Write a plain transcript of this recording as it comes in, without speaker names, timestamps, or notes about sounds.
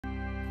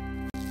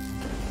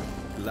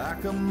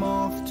Like a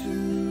moth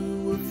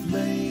to a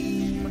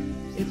flame,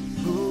 it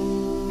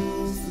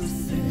pulls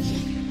us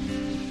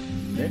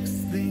in. Next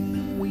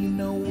thing we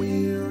know,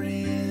 we're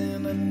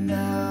in a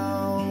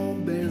now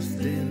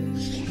bursting.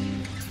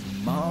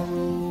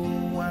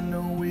 Tomorrow, I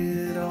know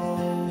it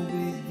all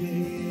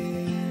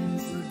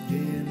begins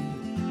again.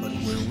 But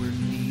where we're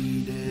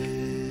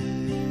needed,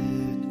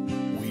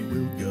 we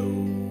will go.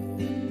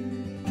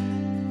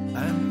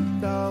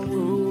 And I'll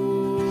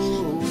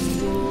roll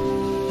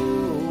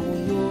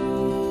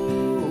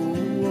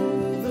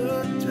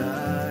the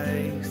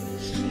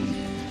dice.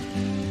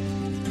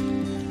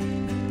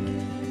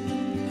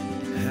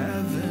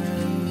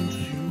 Haven't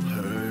you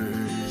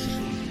heard?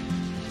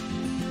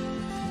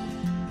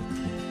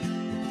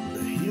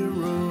 The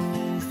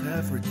heroes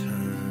have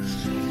returned.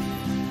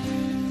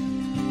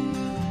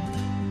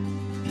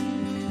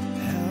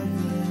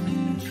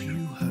 Haven't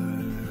you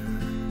heard?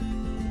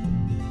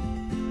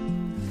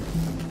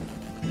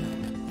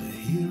 The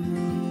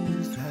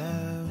heroes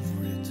have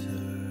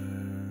returned.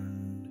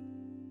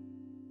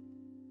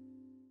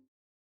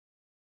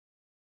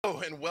 Oh,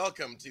 and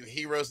welcome to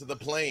Heroes of the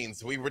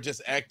Plains. We were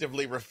just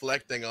actively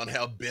reflecting on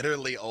how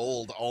bitterly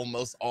old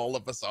almost all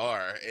of us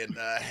are. And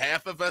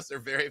half of us are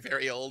very,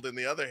 very old, and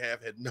the other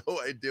half had no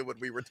idea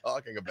what we were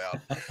talking about.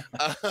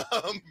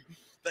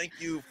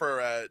 Thank you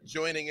for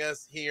joining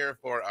us here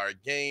for our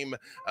game.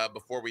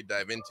 Before we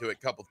dive into it, a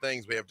couple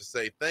things we have to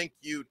say. Thank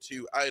you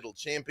to Idle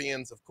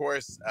Champions, of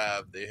course.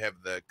 They have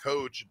the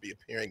code, should be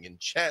appearing in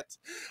chat.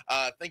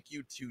 Thank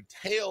you to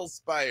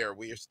Tailspire.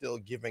 We are still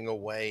giving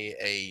away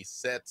a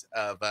set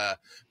of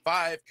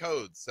 5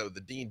 codes, so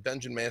the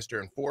Dungeon Master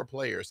and 4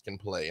 players can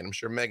play. And I'm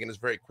sure Meagan is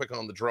very quick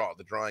on the draw.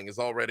 The drawing is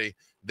already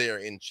there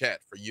in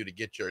chat for you to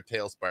get your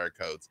Tailspire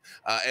codes.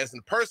 As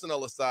a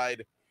personal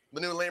aside,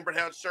 the new Lambert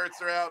House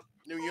shirts are out,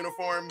 new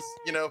uniforms,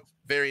 you know,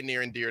 very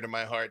near and dear to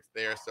my heart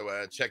there.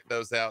 So check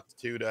those out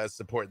too to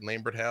support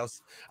Lambert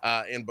House.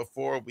 And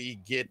before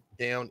we get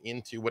down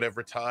into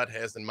whatever Todd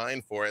has in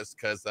mind for us,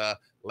 because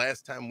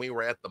last time we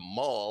were at the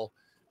mall,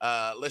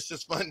 let's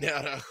just find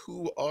out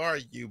who are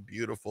you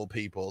beautiful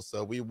people.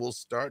 So we will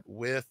start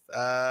with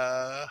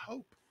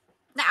Hope.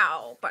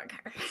 No,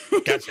 Parker.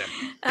 Gotcha.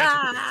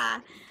 Hi,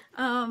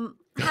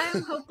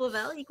 I'm Hope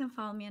LaVelle. You can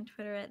follow me on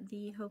Twitter at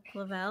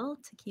 @TheHopeLaVelle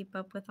to keep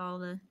up with all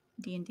the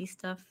D&D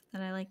stuff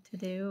that I like to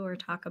do or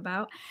talk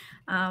about.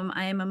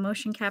 I am a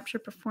motion capture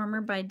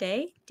performer by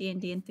day,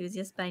 D&D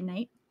enthusiast by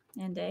night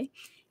and day.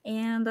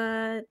 And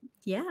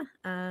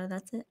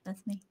that's it.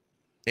 That's me.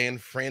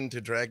 And friend to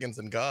dragons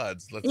and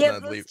gods. Let's Yes,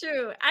 not that's leave.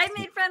 true. I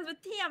made friends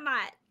with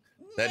Tiamat.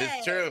 That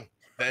is true.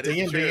 That is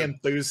D&D true.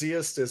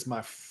 enthusiast is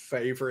my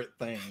favorite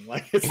thing.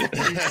 Like, you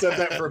said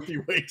that for a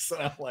few weeks,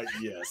 and I'm like,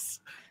 yes.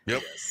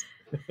 Yep. Yes.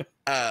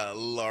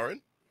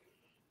 Lauren.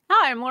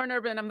 Hi, I'm Lauren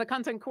Urban. I'm the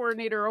content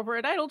coordinator over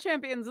at Idle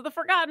Champions of the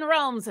Forgotten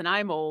Realms, and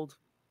I'm old.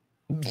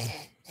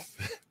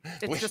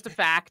 It's just a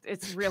fact.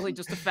 It's really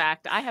just a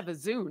fact. I have a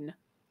Zune.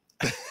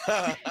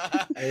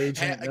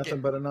 Age ain't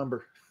nothing but a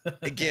number.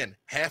 Again,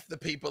 half the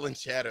people in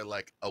chat are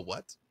like, a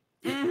what?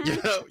 Mhm.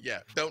 You know,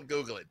 yeah, don't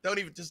Google it. Don't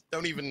even.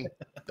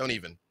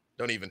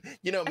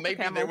 You know,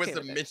 maybe I'm there was okay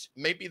a with it.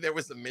 maybe there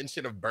was a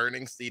mention of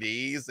burning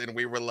CDs, and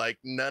we were like,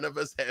 none of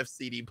us have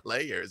CD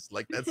players.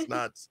 Like, that's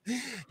not.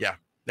 Yeah,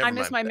 never I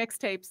miss mind. my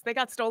mixtapes. They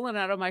got stolen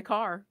out of my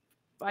car.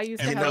 I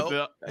used to You have. know,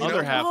 the you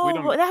other know- half, we Oh, that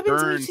don't happened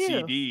to me burn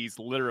too. CDs,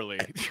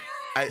 literally.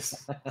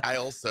 I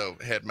also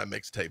had my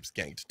mixtapes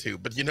ganked too,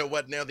 but you know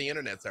what? Now the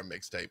internet's our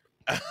mixtape.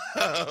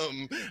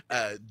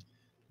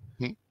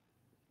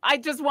 I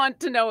just want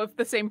to know if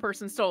the same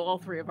person stole all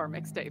 3 of our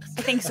mixtapes.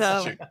 I think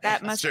so. True.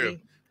 That must true.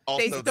 be.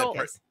 Also, They that stole-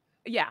 per-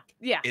 Yeah.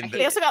 In I the- They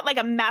hate also it. got like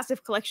a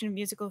massive collection of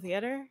musical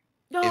theater.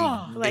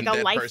 Oh, Like and a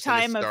that person is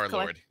lifetime of Star-Lord.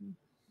 collection.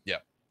 Yeah.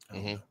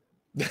 Mm-hmm.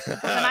 And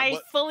I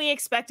fully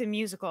expect a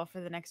musical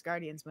for the next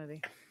Guardians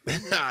movie.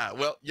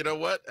 Well, you know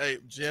what? Hey,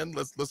 Jen,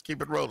 let's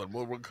keep it rolling.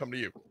 We'll come to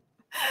you.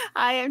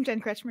 Hi, I'm Jen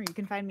Kretchmer. You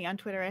can find me on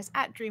Twitter as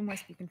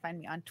 @DreamWisp. You can find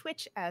me on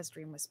Twitch as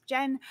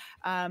DreamWispJen.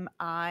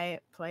 I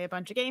play a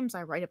bunch of games.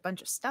 I write a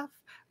bunch of stuff.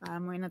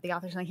 I'm one of the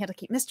authors on Handle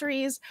Keep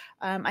Mysteries.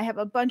 I have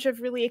a bunch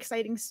of really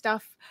exciting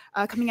stuff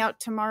coming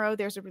out tomorrow.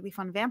 There's a really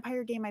fun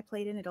vampire game I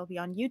played in. It'll be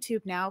on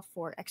YouTube now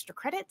for extra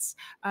credits.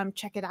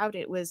 Check it out.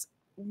 It was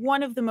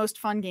one of the most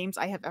fun games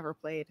I have ever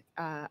played.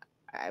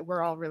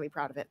 We're all really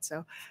proud of it.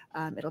 So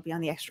it'll be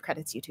on the Extra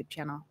Credits YouTube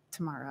channel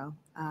tomorrow.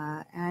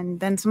 And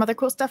then some other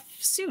cool stuff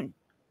soon.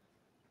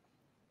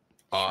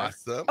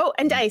 Awesome. Oh,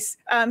 and dice.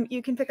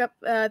 You can pick up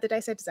the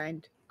dice I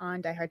designed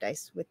on Die Hard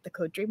Dice with the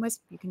code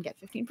DreamWisp. You can get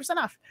 15%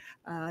 off.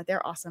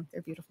 They're awesome.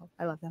 They're beautiful.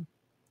 I love them.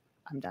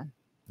 I'm done.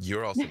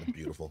 You're also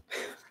beautiful.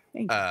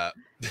 Thank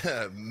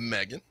you.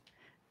 Meagan.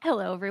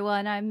 Hello,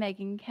 everyone. I'm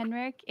Meagan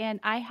Kenreck, and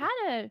I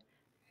had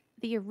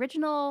the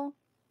original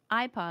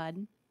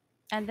iPod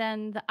and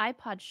then the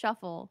iPod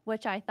Shuffle,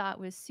 which I thought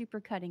was super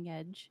cutting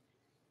edge.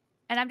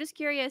 And I'm just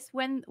curious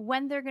when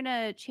they're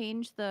gonna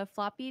change the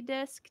floppy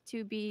disk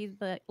to be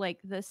the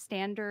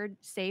standard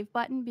save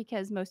button,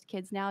 because most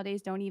kids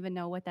nowadays don't even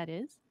know what that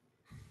is.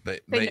 They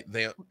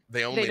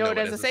only know it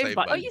as a save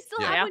button. Oh, you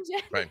still have Yeah. one,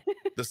 Jen? Right.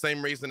 The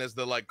same reason as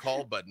the like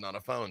call button on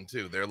a phone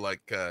too. They're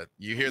like,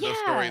 you hear those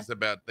Yeah. stories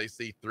about they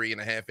see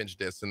 3.5-inch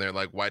discs and they're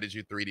like, why did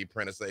you 3D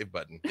print a save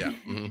button? Yeah.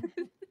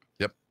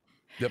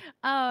 Yep.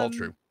 All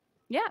true.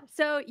 Yeah,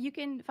 so you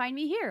can find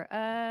me here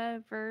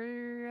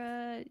every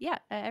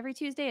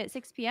Tuesday at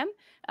 6 p.m.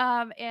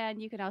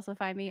 And you can also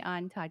find me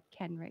on Todd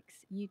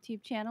Kenreck's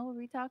YouTube channel where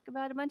we talk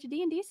about a bunch of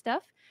D&D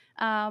stuff.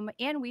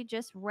 And we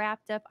just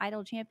wrapped up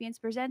Idle Champions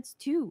Presents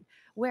 2,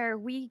 where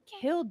we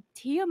killed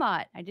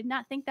Tiamat. I did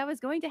not think that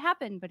was going to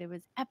happen, but it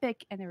was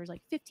epic, and there was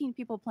like 15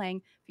 people playing.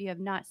 If you have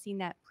not seen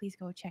that, please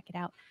go check it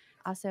out.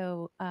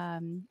 Also,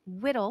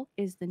 Widdle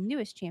is the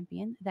newest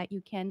champion that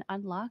you can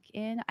unlock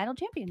in Idle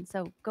Champions.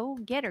 So go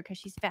get her because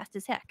she's fast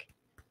as heck.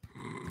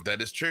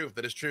 That is true.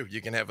 That is true.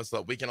 You can have us.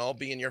 We can all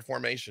be in your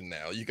formation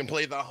now. You can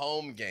play the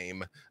home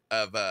game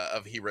of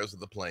Heroes of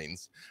the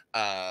Plains.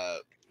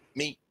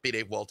 Me, B.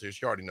 Dave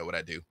Walters. You already know what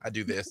I do. I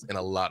do this in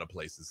a lot of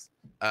places.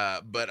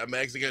 But I'm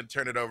actually going to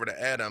turn it over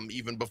to Adam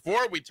even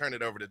before we turn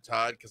it over to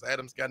Todd, because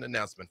Adam's got an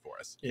announcement for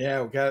us.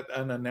 Yeah, we got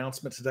an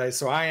announcement today.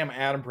 So I am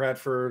Adam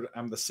Bradford.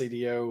 I'm the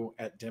CDO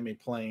at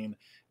Demiplane,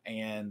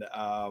 and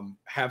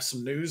have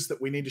some news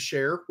that we need to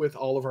share with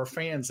all of our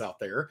fans out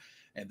there.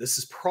 And this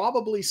is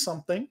probably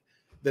something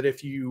that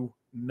if you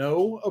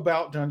know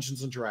about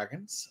Dungeons and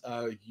Dragons,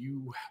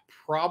 you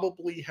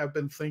probably have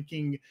been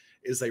thinking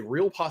is a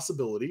real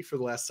possibility for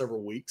the last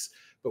several weeks,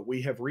 but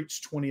we have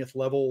reached 20th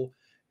level,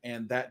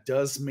 and that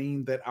does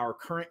mean that our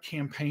current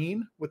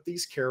campaign with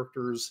these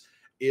characters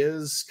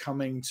is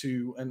coming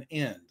to an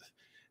end.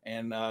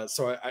 And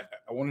so I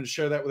wanted to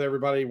share that with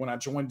everybody. When I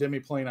joined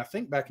Demiplane, I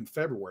think back in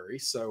February,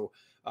 so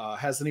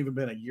hasn't even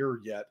been a year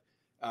yet.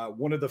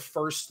 One of the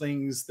first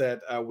things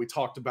that we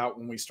talked about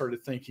when we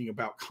started thinking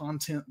about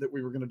content that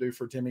we were going to do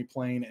for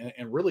Demiplane,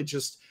 and really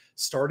just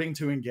starting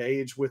to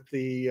engage with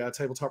the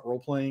tabletop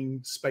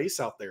role-playing space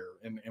out there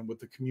and with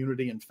the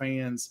community and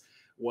fans,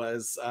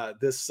 was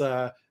this,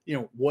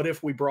 what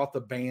if we brought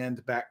the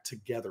band back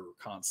together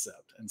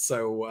concept. And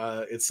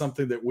so it's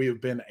something that we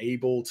have been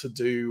able to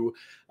do.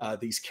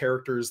 These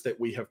characters that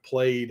we have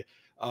played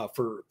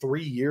for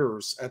 3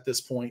 years at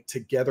this point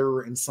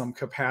together in some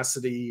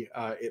capacity.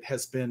 It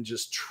has been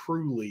just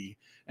truly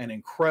an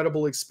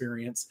incredible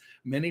experience.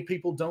 Many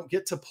people don't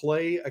get to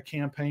play a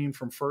campaign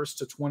from 1st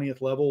to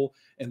 20th level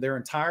in their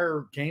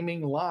entire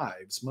gaming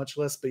lives, much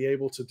less be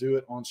able to do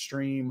it on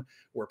stream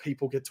where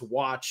people get to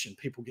watch and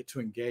people get to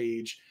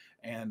engage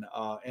and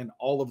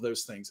all of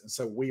those things. And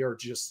so we are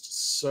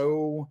just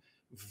so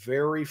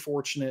very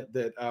fortunate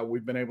that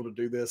we've been able to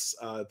do this.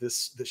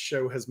 This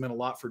show has meant a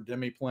lot for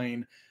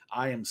Demiplane.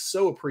 I am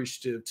so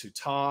appreciative to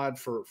Todd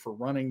for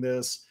running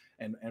this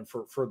and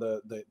for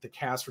the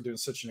cast for doing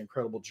such an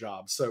incredible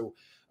job. So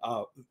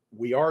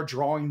we are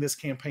drawing this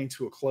campaign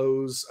to a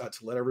close.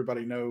 To let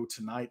everybody know,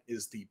 tonight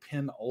is the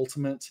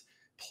penultimate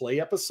play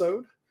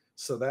episode.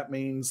 So that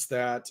means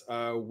that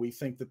we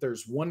think that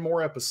there's one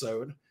more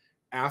episode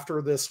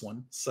after this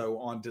one. So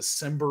on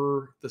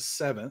December the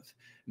 7th,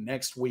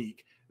 next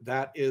week,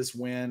 that is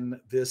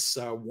when this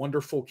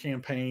wonderful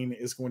campaign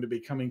is going to be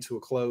coming to a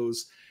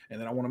close.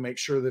 And then I want to make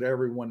sure that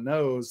everyone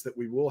knows that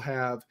we will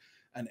have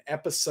an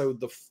episode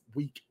the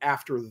week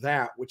after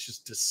that, which is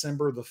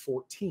December the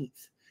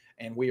 14th.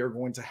 And we are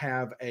going to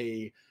have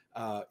a,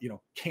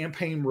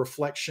 campaign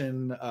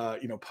reflection,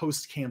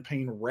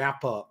 post-campaign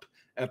wrap-up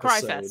episode.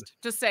 Cry fest.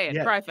 Just say it.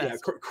 Yeah, Cry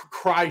fest. Yeah,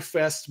 cry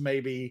fest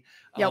maybe.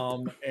 Yep.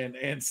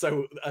 And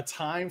so a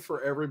time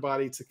for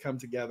everybody to come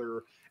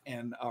together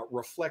and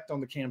reflect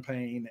on the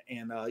campaign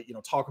and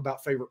talk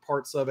about favorite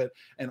parts of it,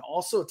 and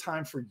also a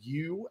time for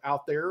you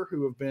out there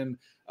who have been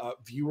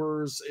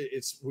viewers.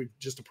 We've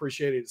just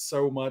appreciated it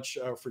so much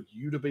for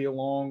you to be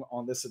along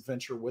on this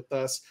adventure with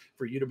us,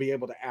 for you to be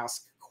able to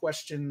ask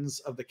questions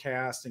of the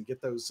cast and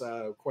get those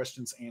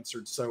questions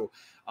answered. So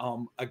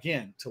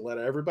again, to let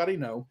everybody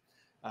know,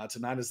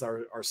 tonight is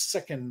our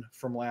second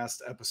from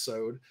last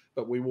episode,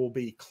 but we will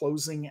be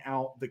closing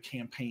out the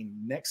campaign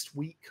next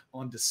week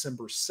on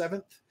December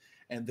 7th.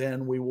 And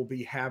then we will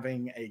be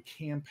having a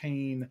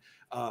campaign,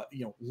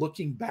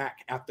 looking back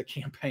at the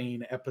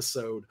campaign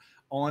episode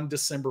on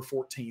December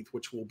 14th,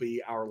 which will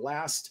be our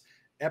last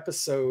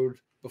episode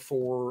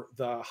before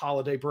the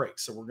holiday break.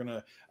 So we're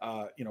going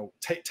to,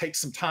 take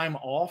some time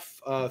off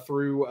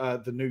through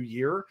the new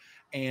year.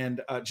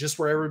 And just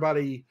where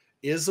everybody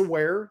is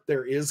aware,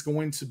 there is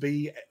going to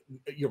be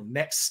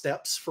next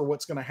steps for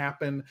what's going to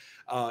happen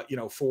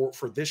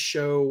for this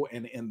show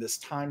and in this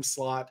time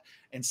slot.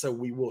 And so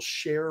we will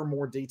share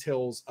more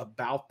details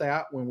about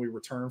that when we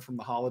return from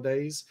the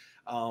holidays.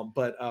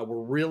 But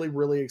we're really,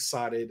 really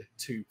excited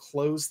to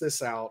close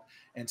this out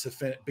and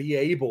to be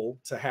able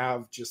to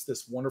have just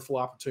this wonderful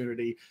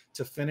opportunity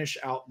to finish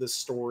out this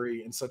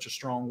story in such a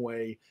strong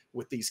way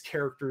with these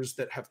characters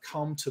that have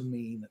come to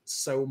mean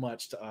so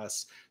much to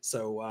us.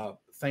 So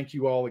thank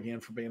you all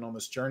again for being on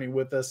this journey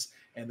with us.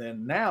 And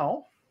then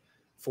now,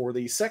 for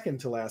the second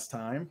to last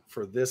time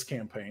for this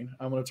campaign,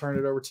 I'm going to turn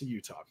it over to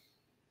you, Todd.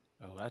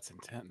 Oh, that's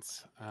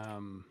intense.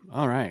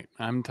 All right.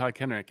 I'm Todd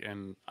Kenreck,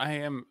 and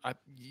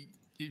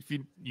if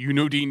you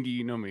know D&D,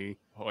 you know me.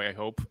 Oh, I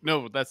hope.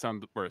 No, that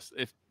sounds worse.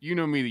 If you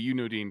know me, you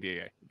know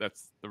D&D.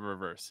 That's the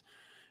reverse.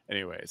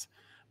 Anyways,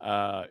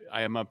 I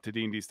am up to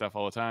D&D stuff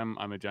all the time.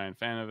 I'm a giant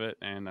fan of it,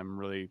 and I'm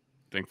really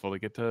thankful to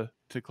get to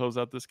close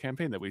out this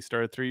campaign that we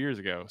started 3 years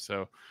ago.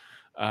 So,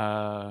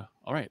 all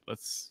right,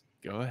 let's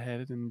go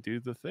ahead and do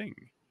the thing.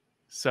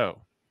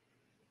 So,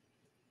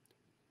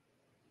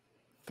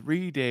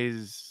 3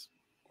 days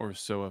or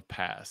so have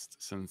passed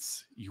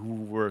since you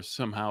were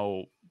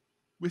somehow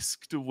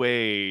whisked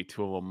away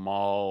to a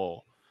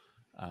mall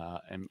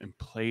and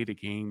played a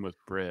game with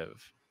Briv.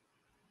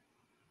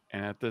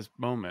 And at this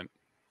moment,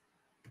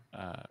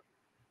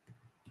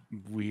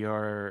 we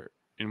are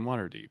in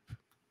Waterdeep.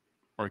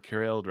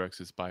 Orkira Ildrex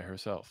is by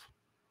herself.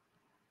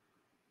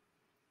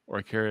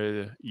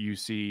 Orkira,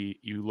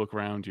 you look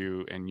around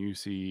you and you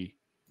see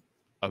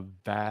a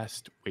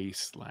vast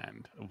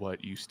wasteland of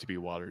what used to be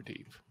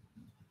Waterdeep.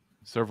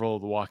 Several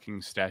of the walking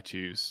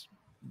statues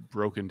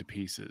broken to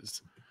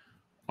pieces,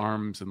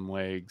 arms and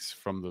legs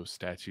from those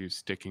statues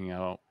sticking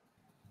out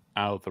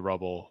of the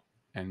rubble,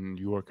 and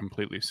you are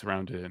completely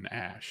surrounded in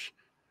ash.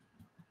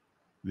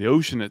 The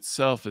ocean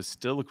itself is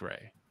still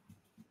gray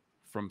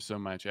from so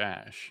much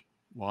ash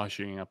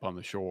washing up on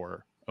the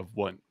shore of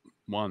what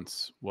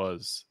once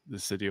was the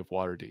city of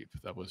Waterdeep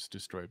that was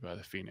destroyed by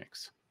the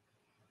Phoenix.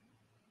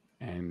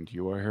 And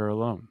you are here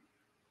alone.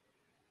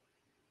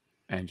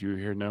 And you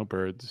hear no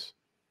birds,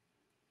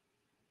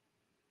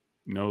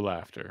 no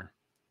laughter.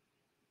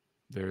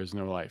 There is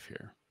no life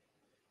here.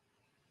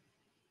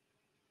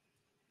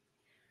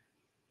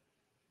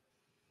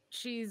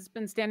 She's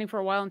been standing for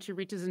a while and she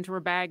reaches into her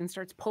bag and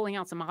starts pulling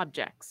out some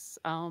objects.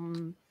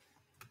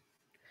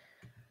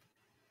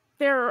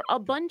 There are a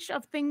bunch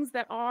of things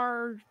that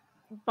are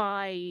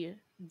by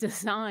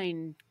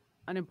design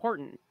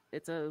unimportant.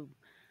 It's a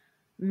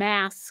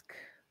mask,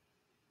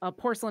 a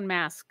porcelain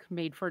mask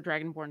made for a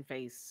dragonborn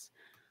face,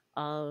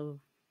 a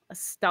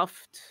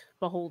stuffed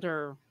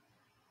beholder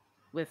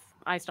with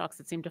eye stalks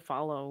that seem to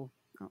follow,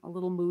 a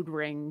little mood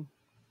ring,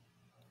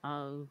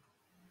 a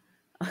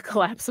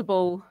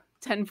collapsible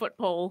 10-foot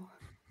pole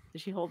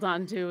that she holds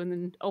on to and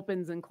then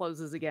opens and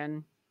closes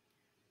again,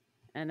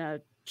 and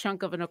a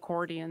chunk of an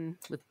accordion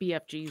with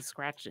BFGs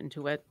scratched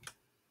into it.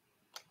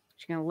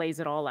 She kind of lays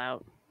it all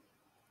out.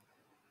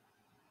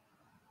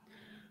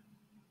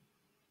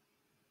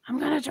 I'm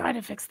going to try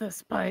to fix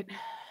this, but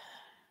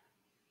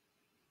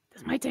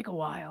this might take a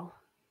while.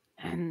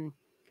 And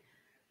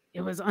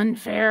it was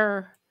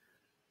unfair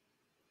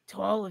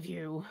to all of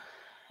you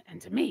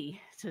and to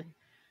me to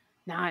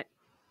not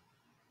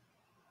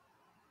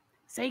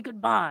say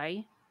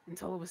goodbye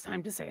until it was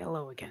time to say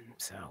hello again.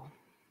 So,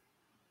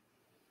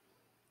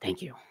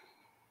 thank you.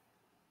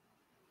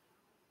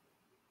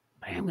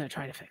 But I am going to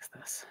try to fix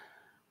this.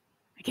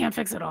 I can't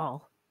fix it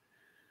all.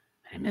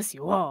 I miss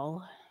you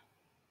all.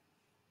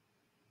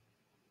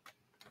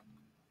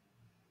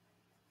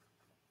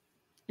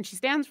 And she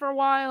stands for a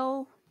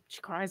while. She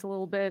cries a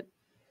little bit,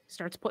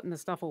 starts putting the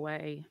stuff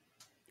away.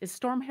 Is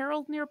Storm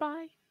Herald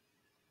nearby?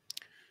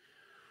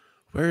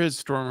 Where is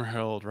Storm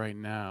Herald right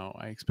now?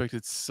 I expect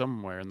it's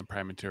somewhere in the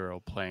prime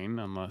material plane,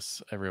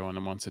 unless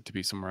everyone wants it to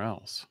be somewhere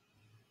else.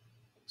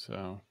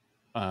 So,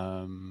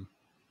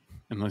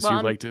 unless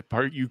you like to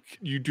park,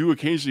 you do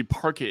occasionally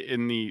park it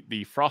in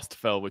the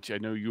Frostfell, which I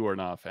know you are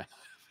not a fan.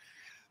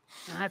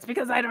 That's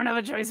because I don't have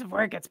a choice of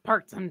where it gets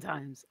parked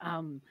sometimes.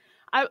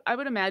 I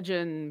would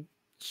imagine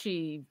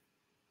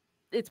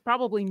it's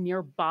probably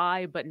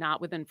nearby, but not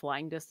within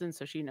flying distance,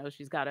 so she knows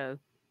she's got to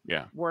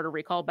word a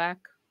recall back.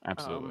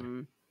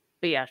 Absolutely.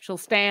 But yeah, she'll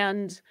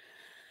stand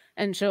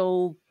and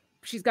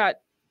she's got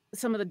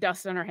some of the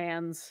dust on her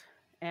hands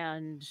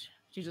and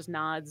she just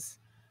nods.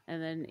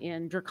 And then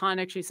in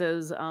Draconic, she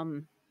says,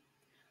 I'm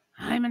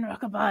in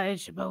Rakabai,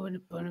 Shaboan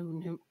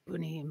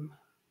Bunim,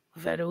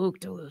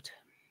 Vedauktalut.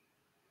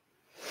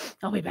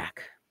 I'll be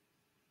back.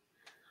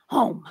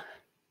 Home.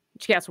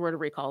 She casts a word of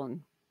recall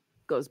and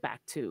goes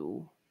back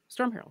to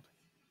Storm Herald.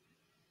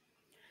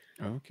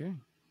 Okay.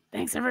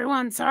 Thanks,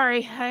 everyone.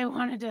 Sorry, I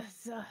wanted to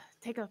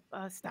take a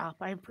stop.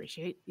 I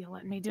appreciate you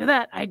letting me do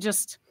that. I've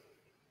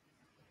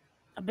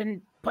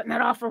been putting that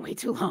off for way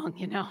too long,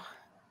 you know.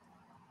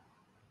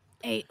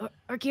 Hey,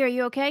 Orkira,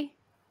 you okay?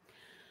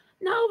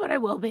 No, but I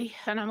will be,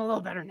 and I'm a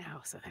little better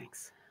now, so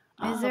thanks.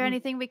 Is there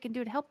anything we can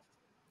do to help?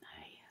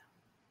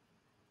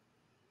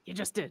 You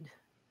just did.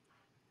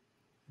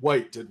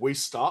 Wait, did we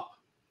stop?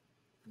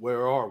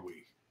 Where are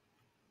we?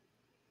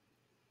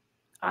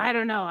 I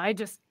don't know. I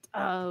just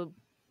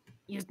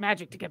used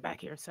magic to get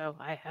back here, so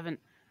I haven't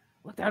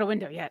looked out a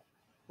window yet.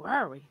 Where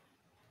are we?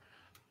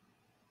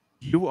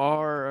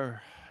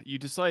 You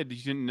decided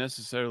you didn't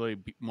necessarily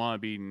want to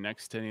be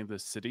next to any of the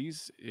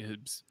cities.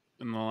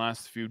 In the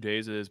last few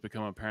days, it has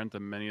become apparent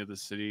that many of the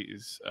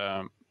cities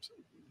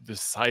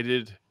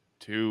decided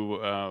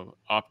to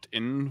opt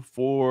in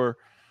for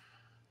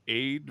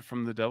aid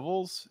from the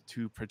devils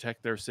to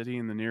protect their city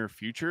in the near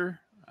future.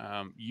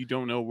 You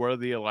don't know where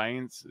the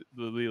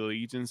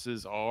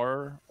allegiances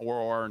are or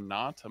are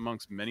not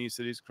amongst many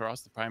cities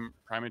across the prime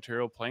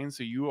material plane.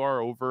 So you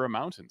are over a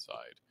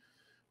mountainside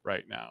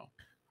right now,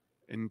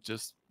 and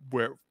just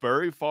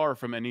very far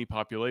from any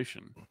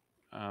population.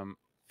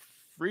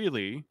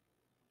 Freely,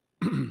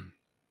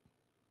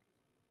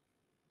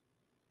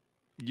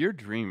 you're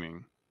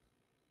dreaming,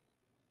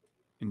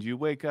 and you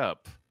wake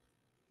up,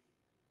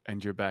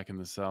 and you're back in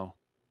the cell.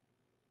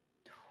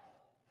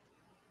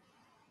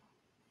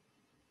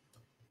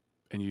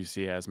 And you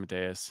see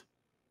Asmodeus.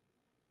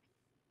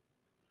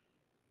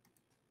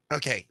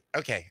 Okay,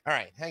 all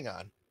right, hang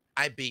on.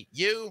 I beat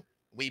you.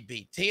 We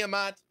beat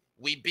Tiamat.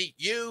 We beat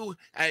you.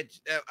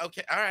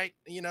 Okay, all right.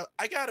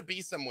 I gotta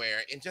be somewhere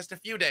in just a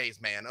few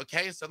days, man.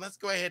 Okay, so let's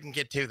go ahead and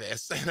get to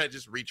this. And I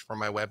just reach for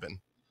my weapon.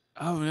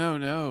 Oh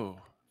no,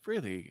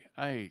 really?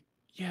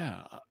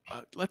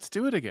 Let's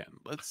do it again.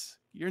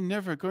 You're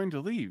never going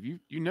to leave.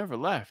 You never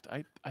left.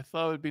 I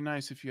thought it'd be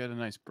nice if you had a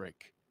nice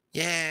break.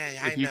 Yeah,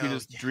 I know. If you could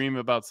just dream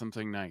about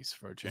something nice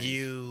for a change.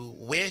 You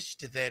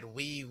wished that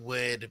we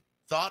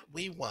thought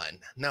we won.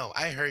 No,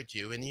 I heard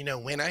you. And you know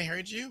when I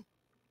heard you?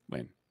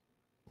 When?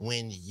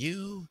 When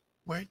you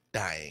were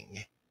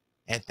dying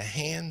at the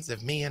hands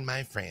of me and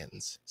my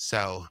friends.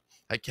 So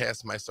I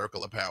cast my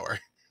circle of power.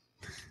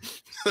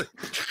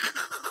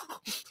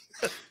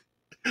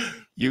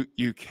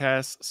 You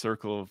cast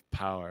Circle of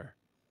Power,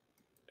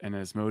 and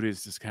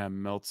Asmodeus just kind of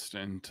melts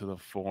into the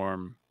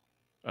form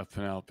of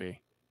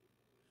Penelope.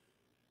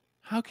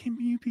 How can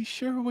you be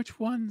sure which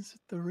one's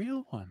the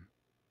real one?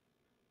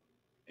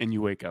 And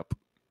you wake up.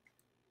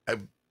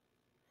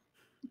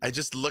 I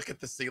just look at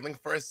the ceiling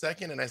for a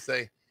second and I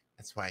say,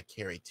 that's why I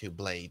carry 2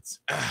 blades.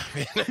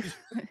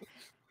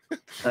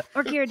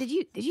 Orkira, did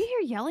you hear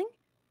yelling?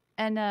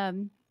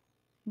 And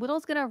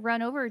Widdle's gonna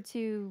run over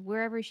to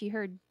wherever she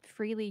heard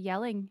Freely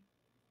yelling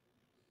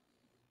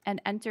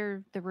and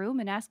enter the room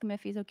and ask him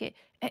if he's okay.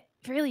 Hey,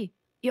 Freely,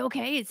 you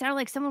okay? It sounded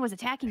like someone was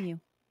attacking you.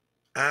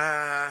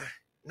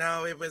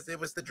 No, it was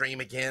the dream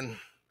again.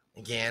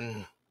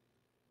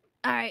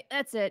 All right,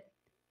 that's it.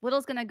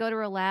 Widdle's gonna go to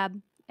her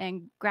lab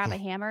and grab a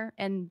hammer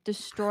and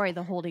destroy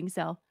the holding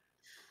cell.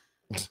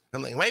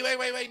 I'm like,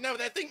 wait. No,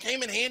 that thing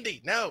came in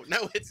handy. No,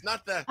 it's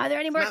not the... Are there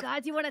any more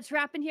gods you want to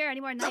trap in here?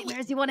 Any more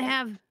nightmares you want to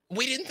have?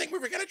 We didn't think we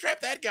were going to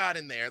trap that god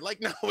in there. Like,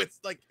 no, it's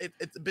like,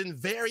 it's been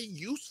very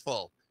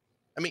useful.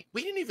 I mean,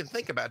 we didn't even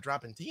think about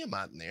dropping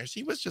Tiamat in there.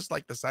 She was just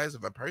like the size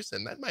of a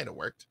person. That might have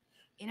worked.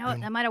 You know,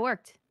 that might have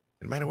worked.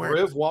 It might have worked.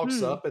 Briv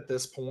walks up at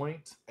this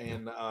point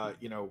and,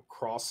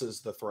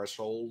 crosses the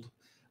threshold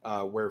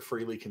where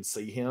Freely can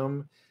see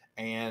him.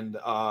 And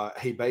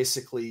he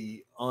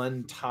basically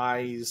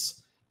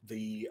unties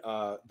the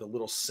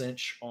little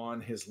cinch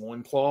on his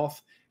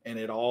loincloth, and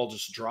it all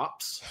just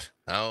drops.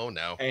 Oh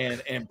no.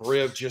 And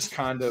Briv just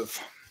kind of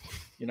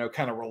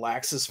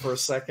relaxes for a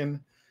second,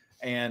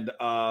 and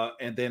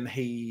then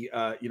he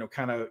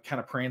kind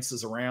of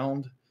prances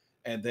around,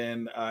 and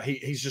then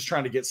he's just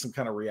trying to get some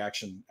kind of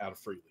reaction out of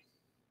Freely.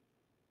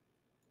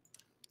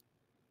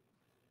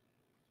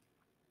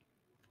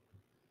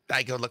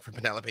 I go look for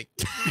Penelope.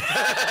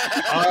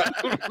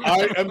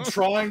 I am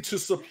trying to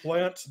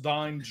supplant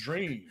thine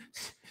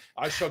dreams.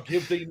 I shall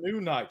give thee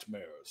new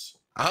nightmares.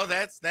 Oh,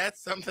 that's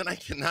something I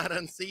cannot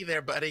unsee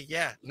there, buddy.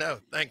 Yeah, no,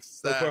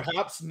 thanks. So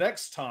perhaps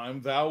next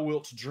time thou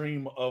wilt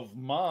dream of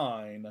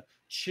mine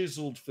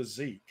chiseled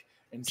physique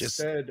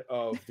instead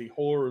of the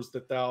horrors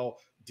that thou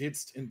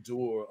didst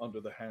endure under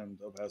the hand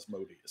of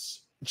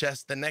Asmodeus.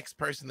 Just the next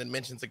person that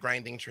mentions a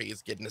grinding tree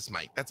is getting a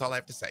smite. That's all I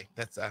have to say.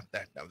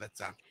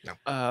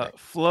 No.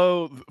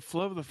 Flo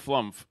the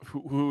Flump,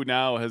 who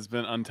now has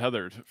been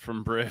untethered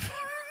from Briv,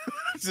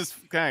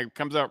 just kind of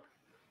comes out.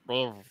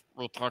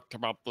 We talked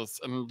about this,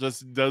 and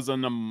just does a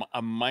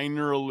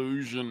minor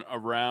illusion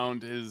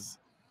around his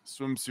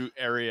swimsuit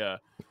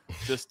area.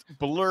 Just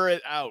blur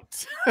it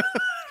out.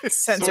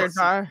 Censored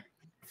bar.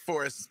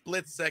 For a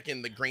split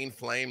second, the green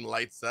flame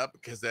lights up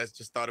because I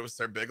just thought it was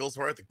Sir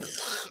Bigglesworth.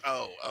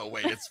 Oh,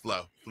 wait, it's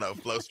Flo.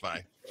 Flo's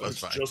fine. Flo's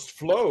fine. Just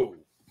Flo.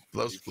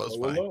 Flo's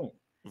fine. Alone.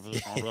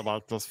 I'll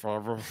about this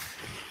forever.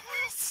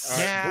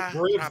 Yeah,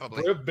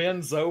 probably. Briv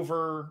bends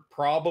over,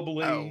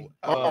 probably.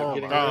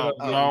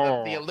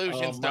 The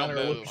illusions don't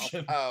move.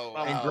 Illusion,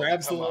 and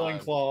grabs the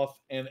loincloth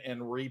and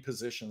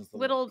repositions the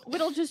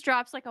Widdle just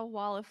drops like a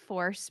wall of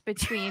force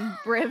between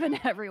Briv and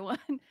everyone.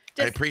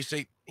 I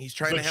appreciate he's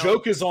trying to help. The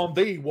joke is on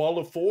thee. Wall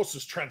of force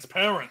is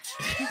transparent.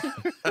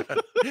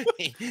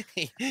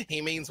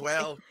 He means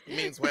well.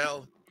 He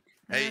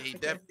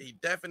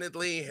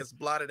definitely has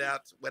blotted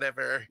out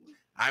whatever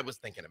I was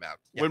thinking about.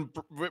 Yeah. When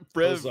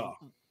Briv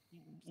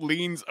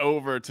leans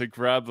over to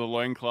grab the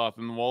loincloth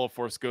and the wall of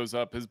force goes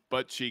up, his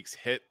butt cheeks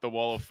hit the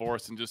wall of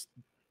force and just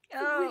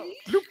bloop,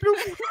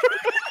 bloop.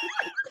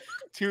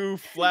 two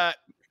flat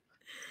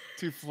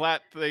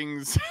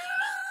things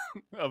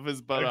of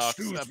his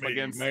buttocks up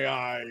against. May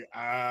I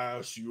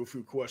ask you a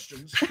few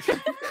questions?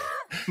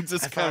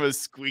 Just kind of a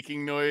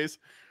squeaking noise.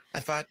 I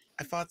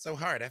fought so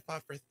hard. I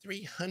fought for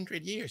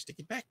 300 years to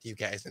get back to you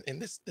guys,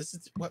 and this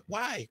is what?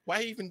 Why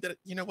even did it?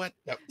 You know what?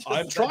 No,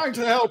 I'm trying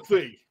to help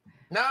thee.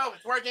 No,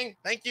 it's working.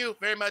 Thank you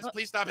very much.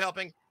 Please stop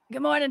helping.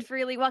 Good morning,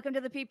 Freely. Welcome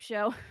to the Peep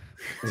Show.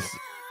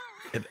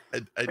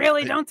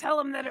 Really, don't tell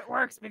him that it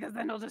works, because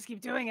then he'll just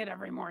keep doing it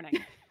every morning.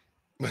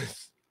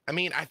 I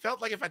mean, I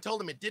felt like if I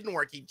told him it didn't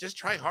work, he'd just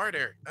try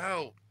harder.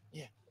 Oh,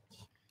 yeah.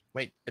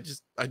 Wait,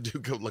 I do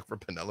go look for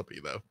Penelope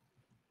though.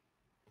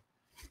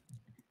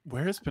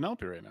 Where is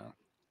Penelope right now?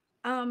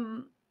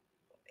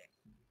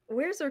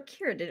 Where's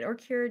Orkira? Did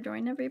Orkira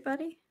join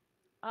everybody?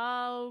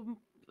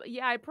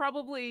 Yeah, I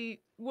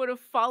probably would have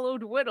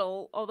followed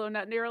Widdle, although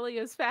not nearly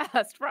as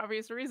fast for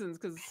obvious reasons.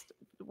 Because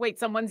wait,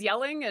 someone's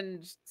yelling,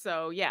 and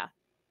so yeah,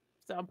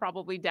 so I'm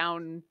probably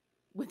down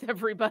with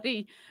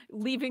everybody,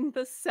 leaving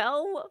the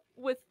cell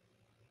with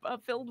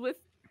filled with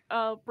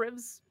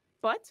Briv's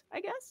butt,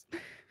 I guess.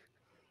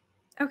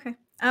 Okay.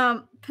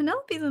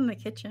 Penelope's in the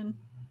kitchen.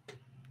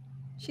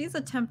 She's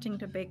attempting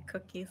to bake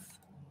cookies.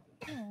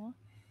 Aw.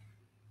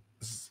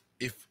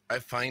 If I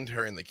find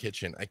her in the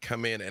kitchen, I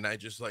come in and I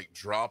just like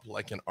drop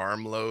like an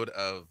armload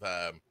of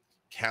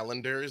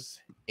calendars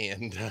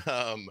and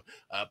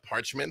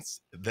parchments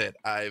that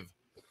I've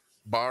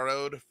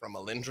borrowed from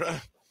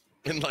Alyndra,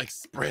 and like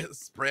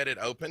spread it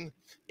open.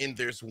 And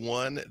there's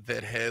one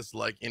that has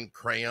like in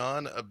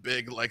crayon a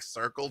big like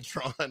circle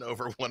drawn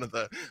over one of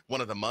the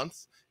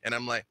months. And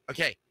I'm like,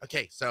 okay,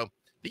 so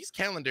these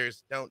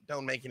calendars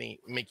don't make any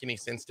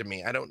sense to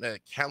me. I don't know.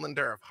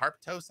 Calendar of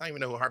Harptos. I don't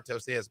even know who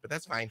Harptos is, but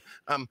that's fine.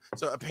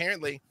 So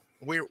apparently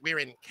we're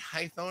in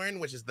Kythorn,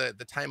 which is the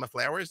time of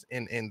flowers,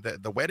 and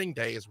the wedding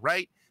day is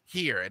right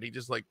here. And he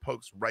just like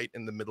pokes right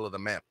in the middle of the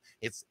map.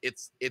 It's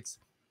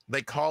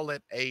they call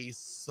it a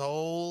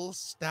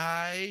solstice,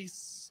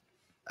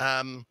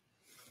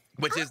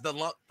 which is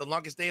the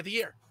longest day of the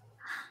year.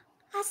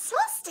 A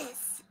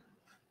solstice.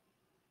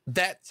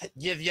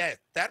 Yeah,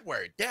 that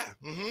word. Yeah.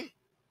 Mm-hmm.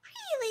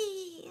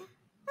 Really?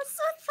 That's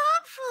so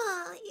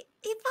thoughtful.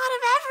 You thought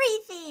of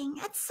everything.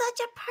 It's such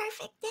a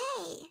perfect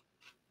day.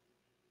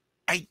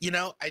 I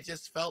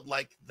just felt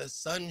like the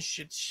sun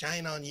should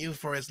shine on you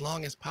for as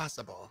long as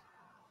possible.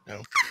 You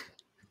know?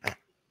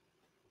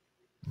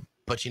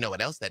 But you know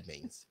what else that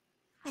means?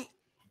 What?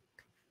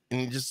 And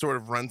he just sort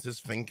of runs his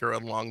finger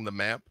along the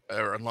map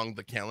or along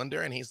the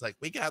calendar, and he's like,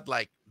 we got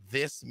like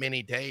this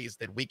many days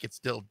that we could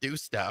still do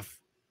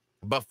stuff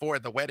before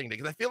the wedding day.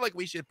 Because I feel like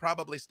we should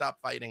probably stop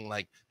fighting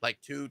like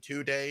 2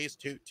 days,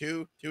 3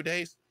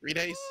 days.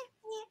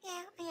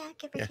 Yeah,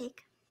 give or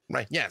take.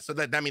 Right. Yeah. So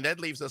that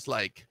leaves us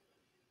like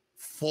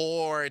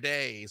 4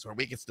 days where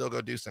we could still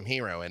go do some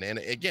hero. And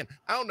again,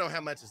 I don't know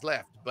how much is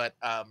left, but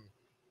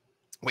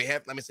we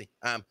have, let me see.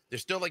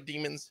 There's still like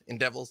demons and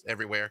devils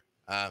everywhere.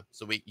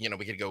 So we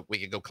could go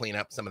clean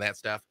up some of that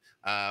stuff.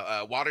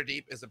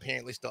 Waterdeep is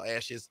apparently still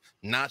ashes.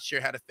 Not sure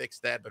how to fix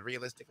that, but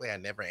realistically I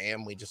never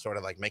am. We just sort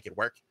of like make it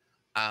work.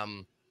 I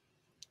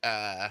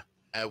don't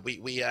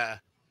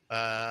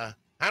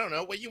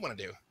know what you want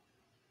to do.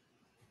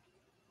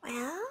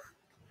 Well,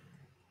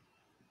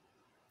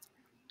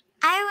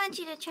 I want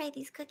you to try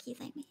these cookies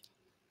I made.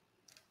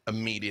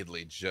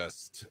 Immediately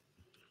just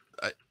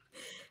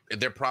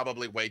they're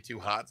probably way too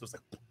hot, so it's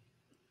like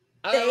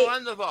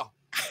wonderful.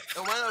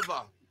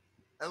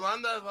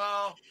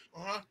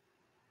 Uh-huh.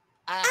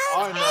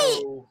 I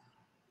know.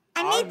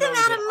 I made them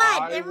out of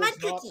mud. They're mud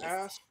not cookies.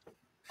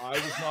 I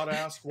was not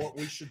asked what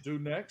we should do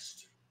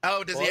next.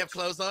 Oh, does he have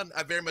clothes on?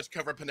 I very much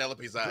cover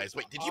Penelope's eyes.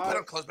 Wait, did you put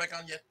on clothes back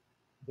on yet?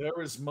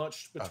 There is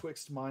much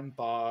betwixt mine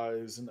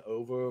thighs and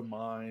over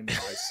mine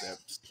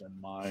biceps and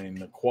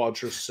mine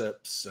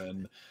quadriceps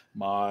and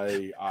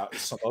my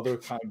some other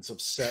kinds of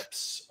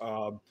seps.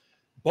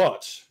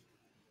 But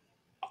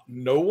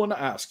no one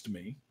asked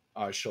me.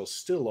 I shall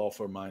still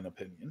offer mine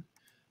opinion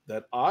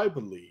that I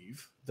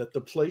believe that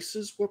the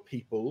places where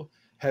people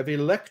have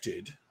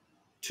elected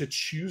to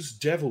choose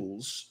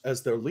devils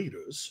as their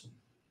leaders,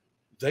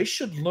 they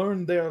should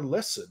learn their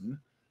lesson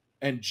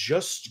and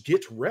just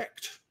get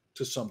wrecked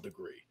to some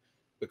degree.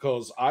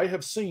 Because I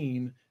have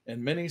seen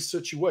in many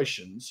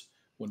situations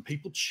when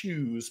people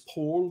choose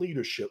poor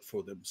leadership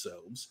for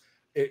themselves,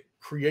 it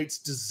creates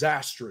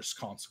disastrous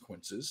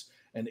consequences.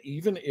 And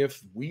even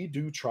if we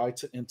do try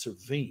to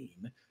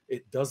intervene,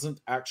 it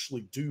doesn't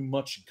actually do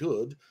much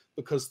good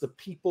because the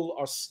people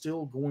are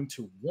still going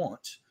to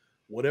want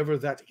whatever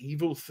that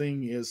evil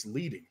thing is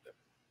leading them.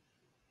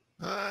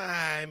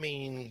 I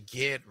mean,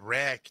 get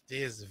wrecked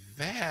is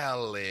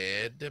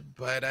valid,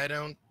 but I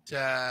don't,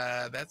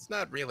 that's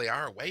not really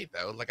our way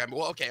though. Like,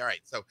 okay, all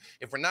right. So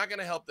if we're not going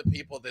to help the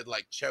people that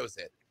like chose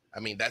it, I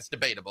mean, that's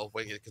debatable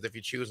because if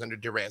you choose under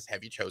duress,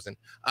 have you chosen?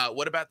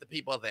 What about the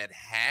people that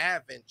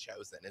haven't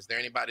chosen? Is there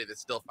anybody that's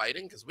still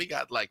fighting? Because we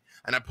got like,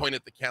 and I point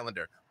at the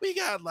calendar, we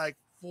got like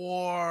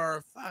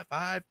 4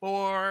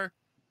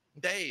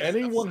 days.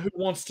 Anyone who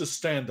wants to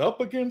stand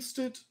up against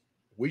it,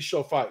 we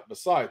shall fight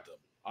beside them.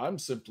 I'm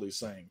simply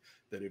saying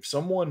that if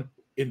someone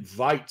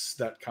invites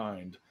that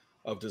kind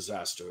of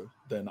disaster,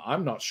 then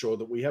I'm not sure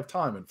that we have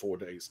time in 4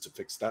 days to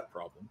fix that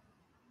problem.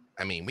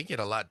 I mean, we get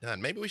a lot done.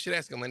 Maybe we should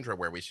ask Alyndra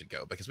where we should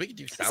go because we could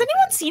do something. Has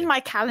anyone seen my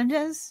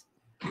calendars?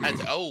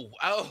 Oh,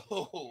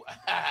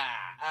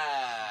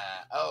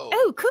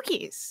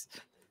 cookies.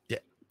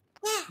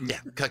 Yeah,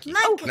 cookies.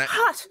 My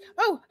Hot.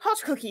 Oh,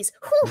 hot cookies.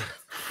 Whew.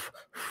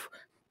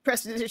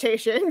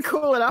 Prestidigitation.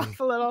 Cool it off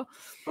a little.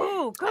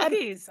 Ooh,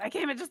 cookies! I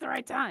came at just the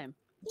right time.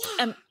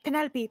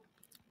 Penelope,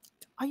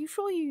 are you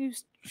sure you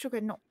used sugar,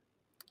 not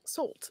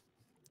salt?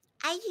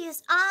 I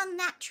use all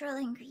natural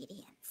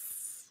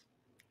ingredients.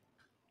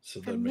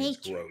 So From that means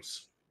nature.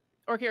 gross.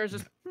 Orkira's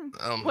just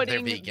They're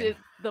putting vegan.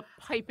 the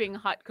piping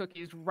hot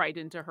cookies right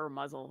into her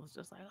muzzle. It's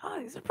just like, oh,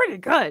 these are pretty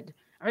good.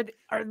 Are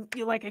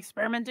you like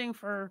experimenting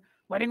for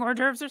wedding hors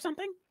d'oeuvres or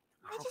something?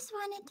 I just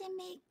wanted to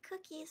make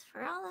cookies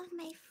for all of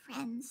my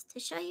friends to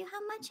show you how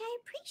much I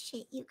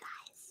appreciate you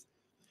guys.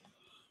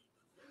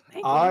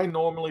 Thank you. I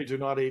normally do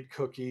not eat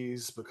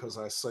cookies because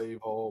I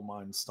save all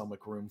my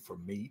stomach room for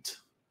meat.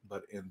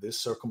 But in this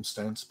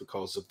circumstance,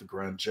 because of the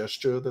grand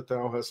gesture that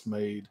thou hast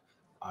made,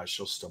 I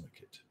shall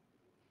stomach it.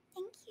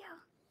 Thank you.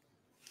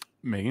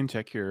 Meagan,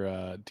 check your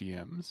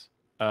DMs.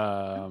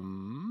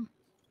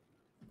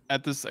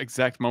 At this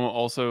exact moment,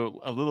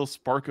 also a little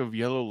spark of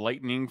yellow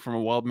lightning from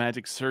a wild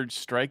magic surge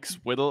strikes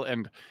Widdle,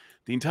 and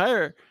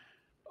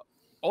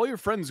all your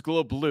friends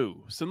glow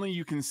blue. Suddenly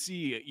you can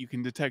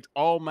detect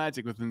all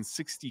magic within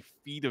 60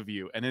 feet of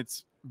you, and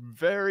it's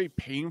very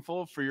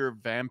painful for your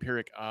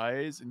vampiric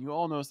eyes. And you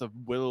all notice that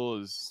Widdle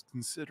is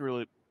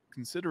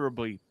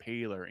considerably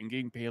paler and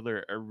getting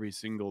paler every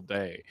single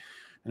day,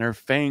 and her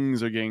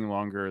fangs are getting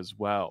longer as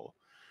well.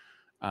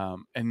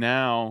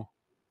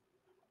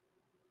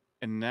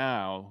 And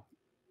now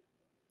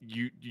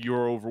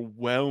you're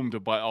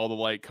overwhelmed by all the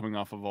light coming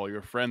off of all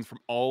your friends from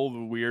all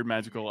the weird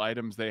magical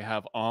items they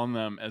have on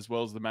them, as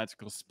well as the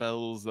magical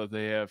spells that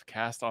they have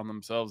cast on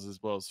themselves,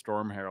 as well as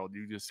Storm Herald.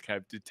 You just kind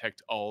of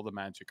detect all the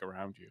magic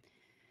around you.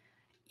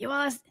 You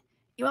all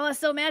are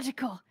so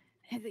magical.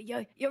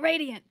 You're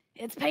radiant.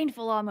 It's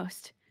painful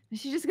almost.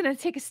 She's just gonna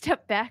take a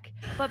step back.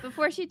 But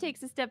before she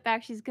takes a step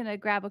back, she's gonna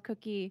grab a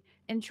cookie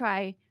and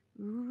try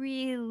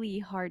really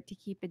hard to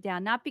keep it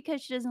down. Not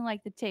because she doesn't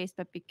like the taste,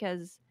 but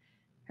because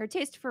her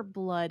taste for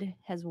blood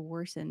has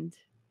worsened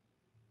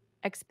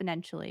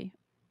exponentially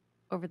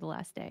over the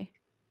last day.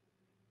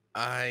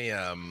 I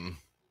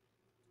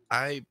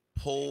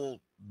pull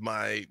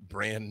my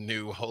brand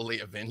new Holy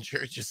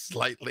Avenger just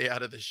slightly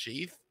out of the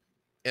sheath,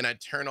 and I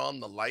turn on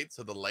the light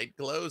so the light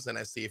glows, and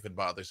I see if it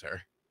bothers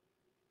her.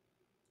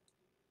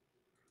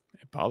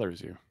 It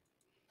bothers you.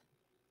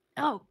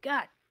 Oh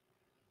God!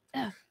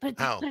 Put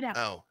it out. Okay.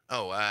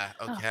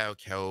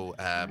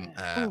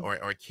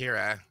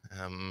 Orkira,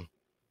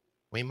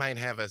 we might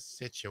have a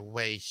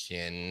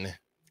situation.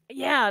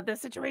 Yeah, the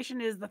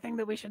situation is the thing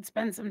that we should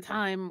spend some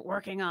time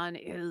working on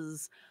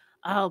is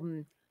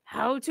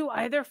how to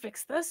either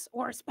fix this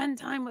or spend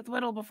time with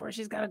Widdle before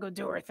she's got to go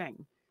do her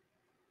thing.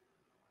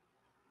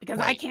 Because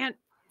I Wait. can't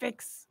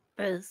fix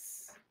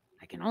this.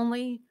 I can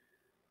only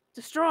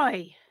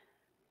destroy.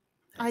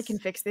 I can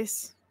fix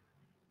this.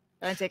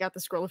 I take out the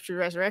scroll of true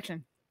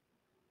resurrection.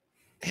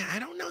 Yeah, I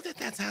don't know that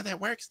that's how that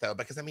works though,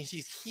 because I mean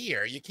she's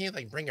here. You can't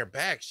like bring her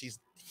back. She's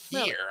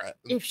Well, here.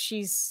 If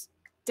she's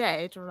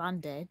dead or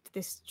undead,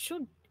 it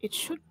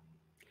should.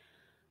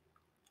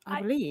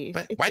 I believe.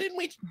 But why didn't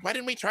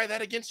we try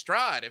that against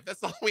Strahd? If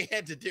that's all we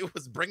had to do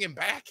was bring him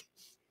back.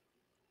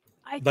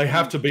 They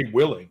have to be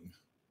willing,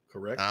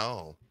 correct?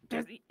 Oh.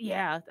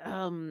 Yeah.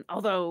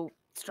 Although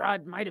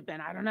Strahd might have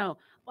been, I don't know.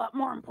 But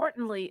more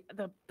importantly,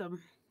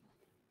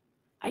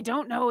 I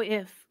don't know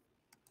if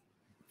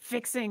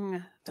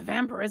fixing the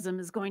vampirism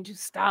is going to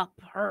stop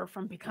her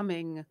from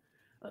becoming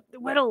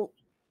Widdle.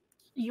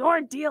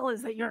 Your deal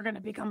is that you're going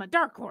to become a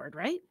Dark Lord,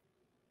 right?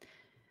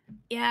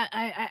 Yeah,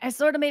 I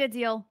sort of made a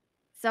deal.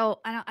 So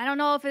I don't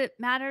know if it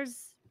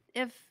matters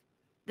if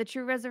the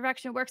true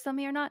resurrection works on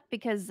me or not,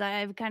 because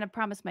I've kind of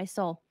promised my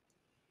soul.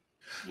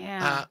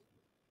 Yeah.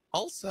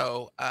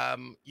 Also,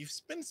 you've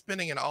been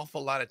spending an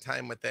awful lot of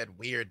time with that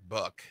weird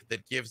book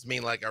that gives me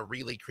like a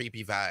really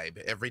creepy vibe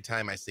every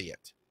time I see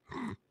it.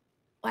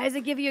 Why does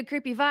it give you a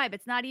creepy vibe?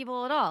 It's not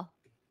evil at all.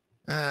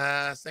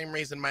 Same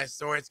reason my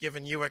sword's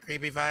giving you a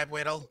creepy vibe,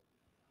 Widdle.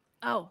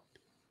 Oh,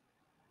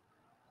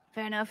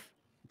 fair enough.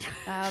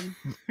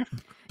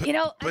 You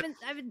know, But-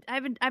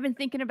 I've been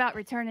thinking about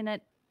returning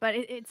it, but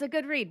it's a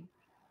good read.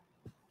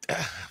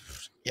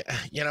 Yeah,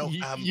 you know,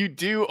 You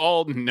do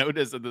all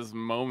notice at this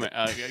moment.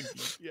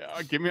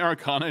 Yeah, give me an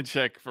Arcana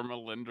check from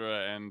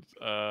Alyndra and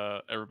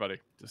everybody.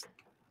 Just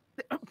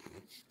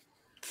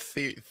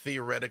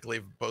theoretically,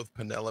 both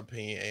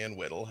Penelope and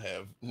Widdle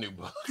have new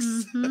books.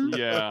 Mhm.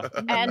 yeah.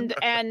 and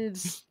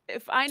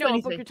if I know what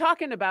book 23. you're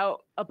talking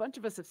about, a bunch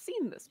of us have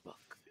seen this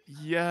book.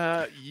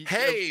 Yeah.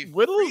 Hey,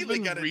 Whittle's really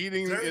been got a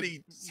reading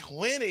dirty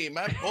 20.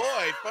 My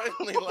boy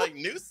finally like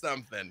knew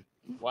something.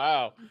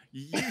 Wow.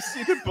 You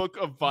see the book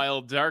of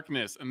Vile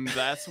Darkness, and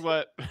that's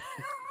what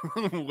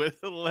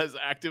Whittle has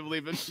actively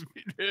been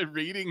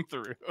reading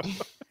through.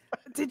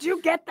 Did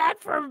you get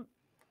that from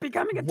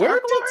becoming a Where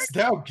Dark Lord? didst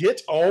thou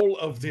get all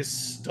of this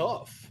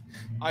stuff?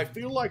 I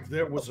feel like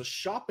there was a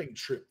shopping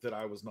trip that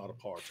I was not a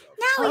part of.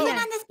 No, we Oh, went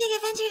yeah. on this big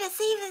adventure to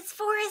save this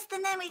forest,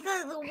 and then we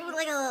go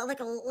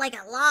like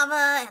a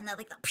lava, and then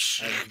like the.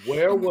 And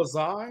where was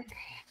I?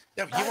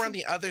 No, you were on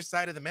the other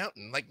side of the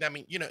mountain. Like, I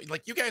mean, you know,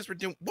 like you guys were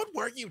doing. What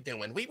were you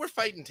doing? We were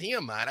fighting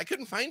Tiamat. I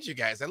couldn't find you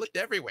guys. I looked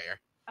everywhere.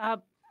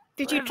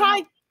 Did you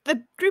try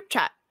the group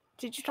chat?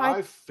 Did you try?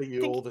 I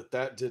feel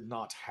that did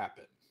not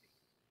happen.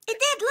 It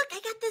did. Look, I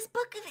got this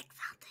book of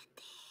exalted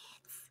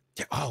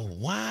deeds. Oh,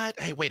 what?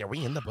 Hey, wait, are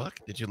we in the book?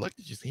 Did you look?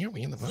 Did you see? Are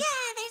we in the book?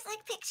 Yeah, there's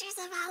like pictures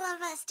of all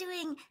of us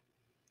doing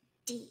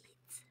deeds.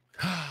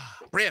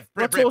 Briv,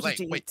 What sort of wait,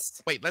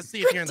 deeds? wait. Let's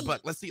see if you're in the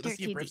book. Let's see if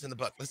Dirty Briv's in the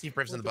book. Let's see if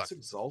Briv's in the Well, book. if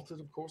it's exalted,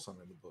 of course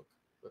I'm in the book.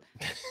 But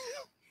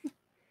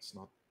it's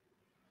not.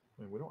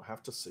 I mean, we don't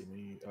have to see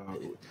me.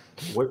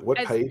 What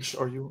As- page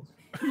are you?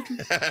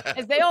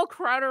 As they all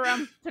crowd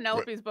around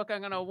Penelope's book, I'm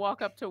going to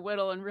walk up to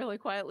Widdle and really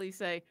quietly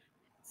say,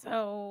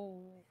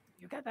 "So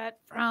you got that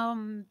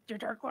from your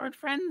Dark Lord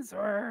friends,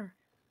 or?"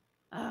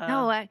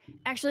 No, I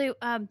actually,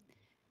 I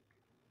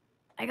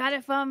got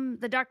it from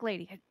the Dark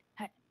Lady.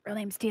 Her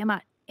name's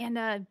Tiamat,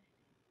 and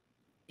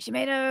she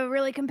made a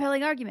really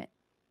compelling argument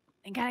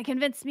and kind of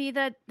convinced me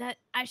that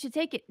I should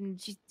take it. And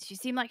she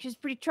seemed like she was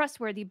pretty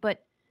trustworthy,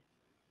 but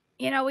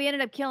we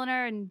ended up killing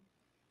her, and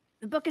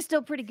the book is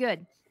still pretty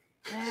good.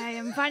 I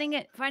am finding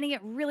it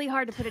really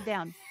hard to put it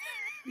down.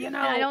 You know,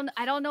 And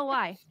I don't know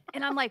why.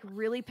 And I'm like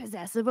really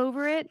possessive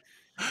over it.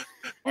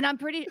 And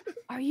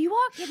are you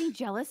all getting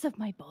jealous of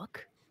my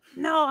book?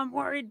 no, I'm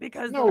worried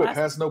because No, the it last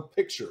has no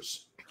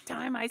pictures.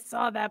 time I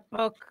saw that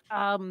book,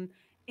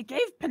 it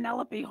gave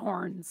Penelope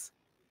horns.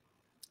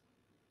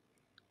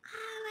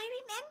 Oh, I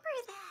remember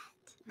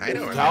that. I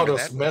don't If thou remember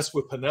dost that. mess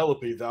with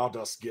Penelope, thou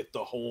dost get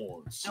the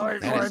horns. Or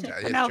That is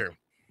Penel- true.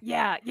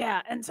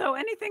 Yeah. And so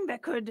anything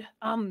that could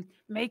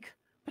make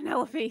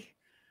Penelope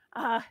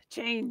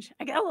change,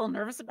 I get a little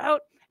nervous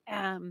about.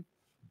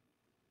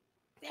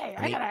 Hey,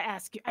 I gotta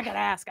ask you. I gotta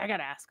ask.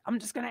 I'm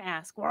just gonna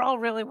ask. We're all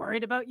really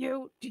worried about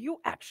you. Do you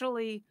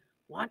actually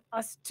want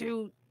us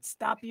to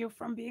stop you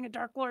from being a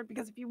Dark Lord?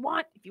 Because if you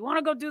want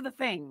to go do the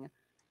thing,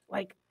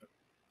 like,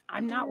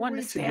 I'm not one to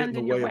Way get stand in in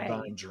the your way of way.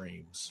 thine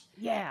dreams.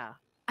 Yeah.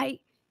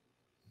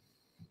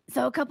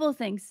 So a couple of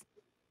things.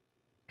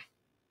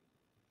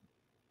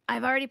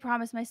 I've already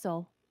promised my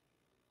soul,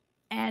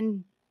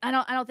 and I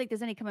don't think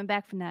there's any coming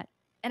back from that.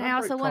 And I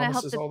also want to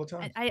help all the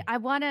time.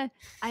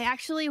 I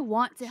actually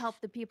want to help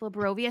the people of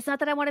Barovia. It's not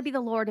that I want to be the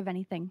lord of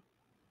anything.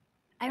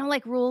 I don't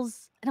like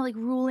rules. I don't like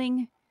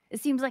ruling. It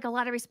seems like a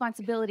lot of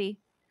responsibility.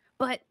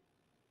 But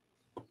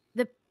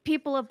the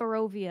people of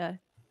Barovia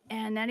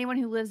and anyone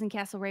who lives in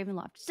Castle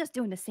Ravenloft is just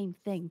doing the same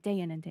thing day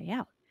in and day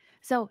out.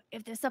 So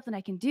if there's something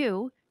I can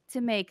do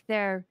to make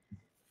their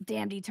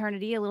damned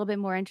eternity a little bit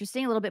more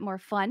interesting, a little bit more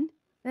fun,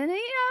 then I'm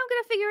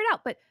gonna figure it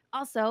out. But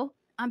also,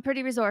 I'm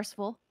pretty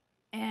resourceful,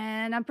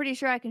 and I'm pretty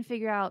sure I can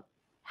figure out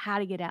how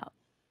to get out.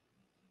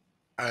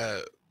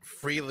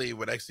 Freely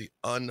would actually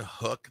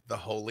unhook the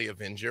Holy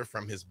Avenger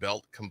from his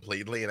belt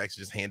completely and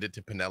actually just hand it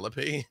to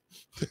Penelope,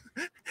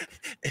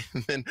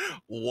 and then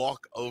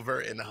walk over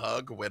and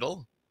hug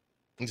Widdle,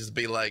 and just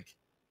be like,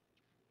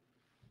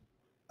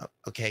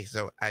 "Okay,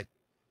 so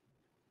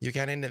you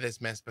got into this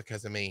mess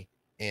because of me,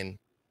 and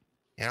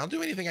I'll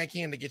do anything I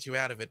can to get you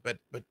out of it. But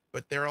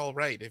they're all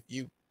right. If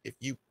you at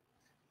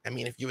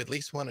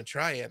least want to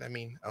try it,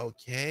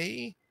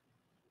 okay,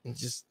 and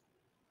just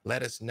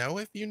let us know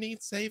if you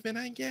need saving,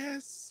 I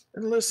guess."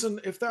 And listen,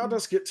 if thou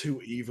dost get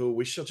too evil,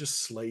 we shall just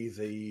slay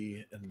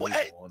thee and move on,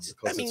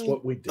 because it's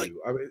what we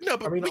do.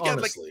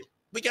 Honestly.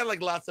 We got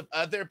like lots of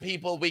other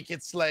people we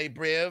could slay,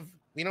 Briv.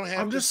 We don't have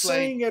I'm to just slay.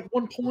 saying at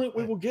one point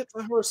we will get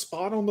to her a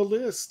spot on the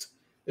list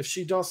if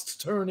she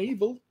dost turn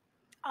evil.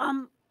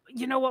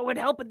 You know what would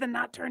help with the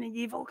not turning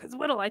evil? Because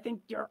Widdle, I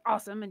think you're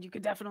awesome and you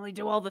could definitely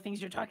do all the things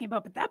you're talking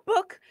about. But that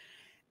book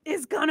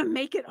is gonna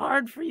make it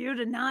hard for you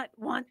to not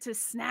want to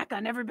snack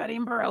on everybody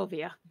in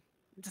Barovia.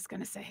 I'm just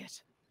gonna say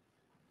it.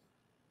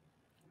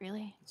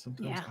 Really?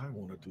 Sometimes Yeah. I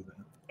want to do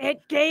that.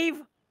 It gave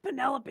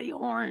Penelope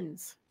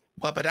horns.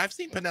 Well, but I've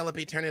seen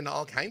Penelope turn into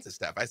all kinds of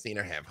stuff. I've seen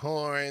her have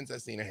horns.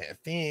 I've seen her have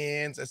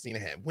fins. I've seen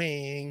her have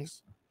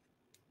wings.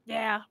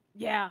 Yeah.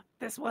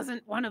 This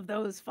wasn't one of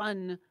those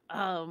fun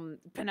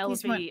Penelope.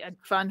 These weren't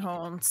fun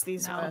horns.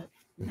 These were.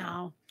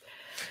 No.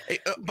 Hey,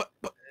 but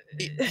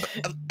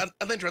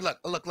Alyndra,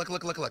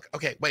 look.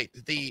 Okay, wait.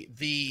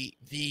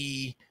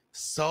 The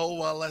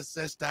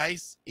Solstice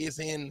dice is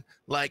in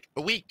like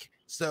a week,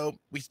 so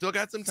we still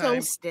got some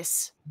time.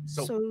 Solstice.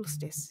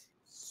 Solstice.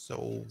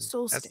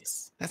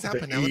 That's how The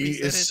Penelope E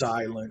said is it.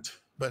 silent.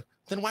 But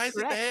then why is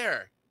Correct. it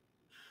there?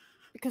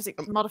 Because it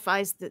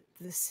modifies the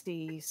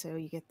C, so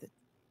you get the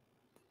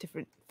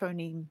different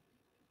phoneme.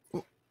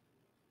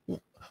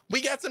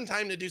 We got some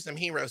time to do some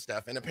hero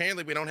stuff, and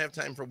apparently we don't have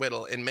time for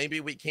Widdle, and maybe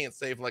we can't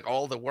save like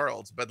all the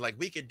worlds, but like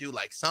we could do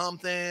like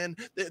something.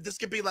 This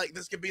could be like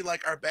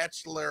our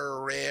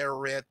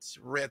bachelorette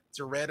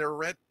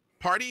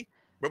party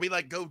where we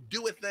like go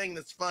do a thing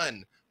that's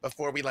fun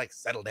before we like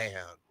settle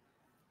down.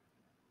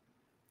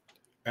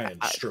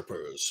 And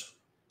strippers.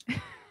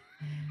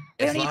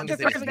 As long as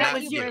it's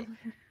not you.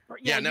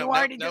 Yeah, no, you nope,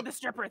 already nope. did the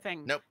stripper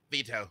thing. Nope,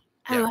 veto.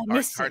 Oh, Yeah, I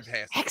missed hard it.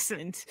 pass.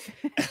 Excellent.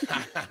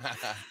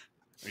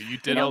 You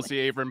did know- all see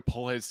Avram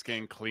pull his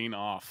skin clean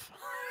off.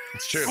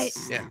 It's true. I-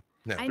 Yeah.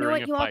 No. I know During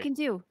what a you all fight. can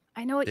do.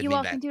 I know what Didn't you need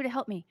all that. can do to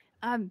help me.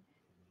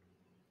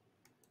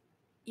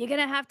 You're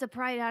gonna have to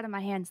pry it out of my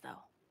hands, though.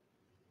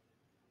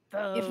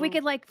 If we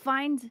could like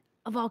find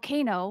a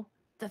volcano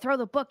to throw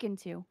the book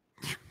into.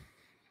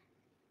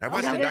 I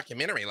watched Okay. a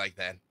documentary like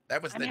that.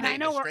 That was I the mean, I day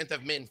know the we're- strength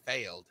of men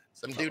failed.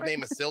 Some dude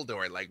named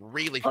Isildur like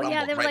really Oh, yeah,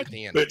 fumbled they were right like- at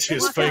the end. Bitch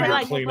his Walking finger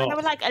around. clean There off.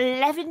 were like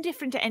 11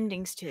 different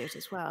endings to it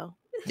as well.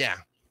 Yeah.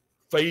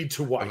 Fade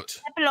to white.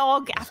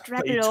 Epilogue after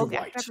Fade to epilogue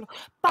white. after epilogue.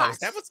 Oh, But is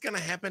that what's gonna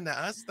happen to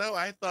us though?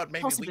 I thought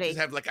maybe we Possibly. just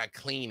have like a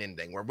clean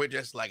ending where we're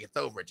just like it's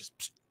over. Just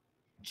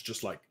It's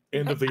just like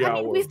end of the I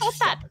hour. mean, we thought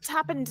stop that's it.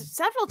 happened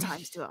several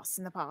times to us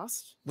in the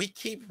past. we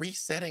keep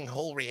resetting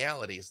whole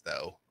realities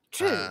though.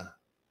 True.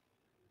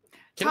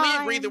 Can we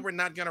agree that Time. we're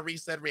not gonna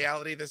reset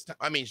reality this time?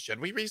 I mean, should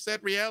we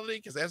reset reality?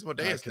 Because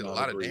Asmodeus did a cannot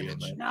lot of agree on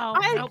damage. that. No,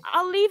 nope.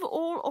 I'll leave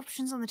all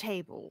options on the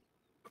table.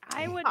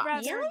 I would Ah,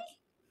 rather. Really?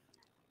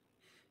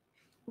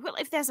 Well,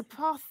 if there's a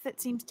path that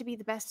seems to be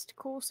the best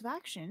course of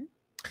action.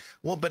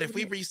 Well, but if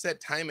we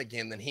reset time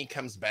again, then he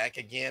comes back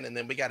again, and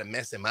then we got to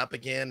mess him up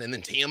again, and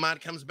then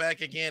Tiamat comes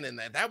back again, and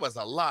that was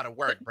a lot of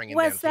work bringing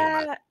down Was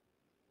Tiamat. there,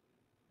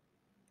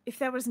 if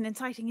there was an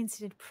inciting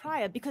incident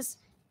prior, because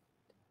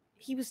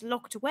he was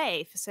locked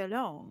away for so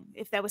long,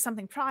 if there was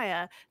something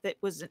prior that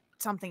was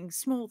something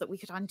small that we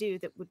could undo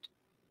that would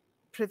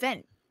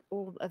prevent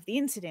all of the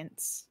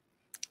incidents.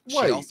 She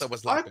Wait, also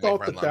was I locked away thought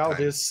for a that long thou time.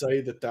 didst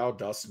say that thou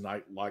dost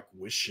not like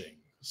wishing.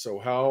 So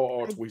how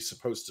are we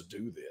supposed to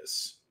do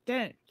this?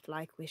 Don't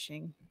like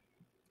wishing.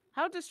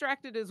 How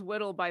distracted is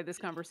Widdle by this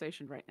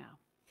conversation right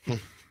now?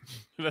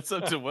 That's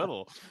up to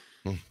Widdle.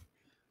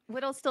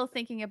 Widdle's still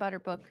thinking about her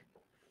book.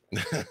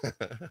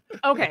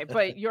 Okay,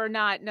 but you're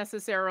not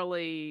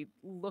necessarily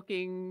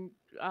looking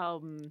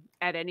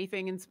at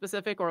anything in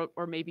specific, or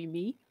maybe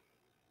me.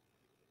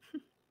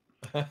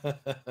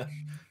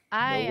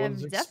 I No am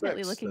one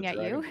definitely expects looking the at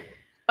you. dragon.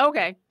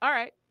 Okay, all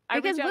right. I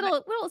Because reach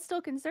out Widdle's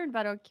still concerned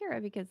about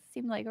Orkira because it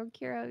seemed like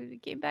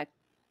Orkira came back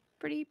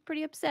pretty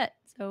upset.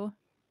 So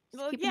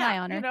just Well, keep yeah, an eye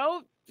on her. You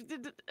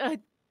know,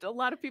 a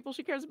lot of people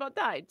she cares about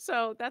died,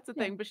 so that's the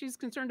Yeah. thing. But she's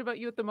concerned about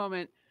you at the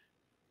moment.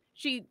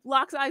 She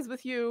locks eyes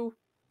with you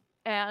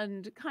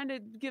and kind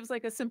of gives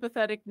like a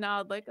sympathetic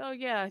nod, like, "Oh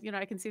yeah, you know,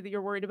 I can see that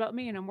you're worried about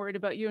me, and I'm worried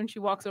about you." And she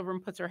walks over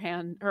and puts her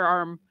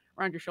arm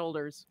around your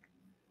shoulders,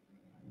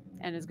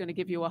 and is going to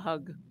give you a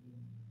hug,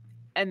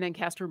 and then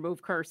cast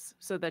Remove Curse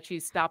so that she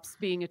stops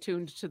being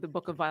attuned to the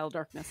Book of Vile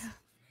Darkness.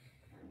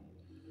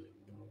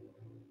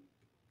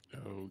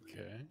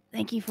 Okay.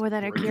 Thank you for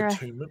that, Great Orkira.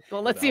 attunement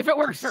Well, let's see if it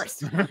without works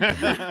us.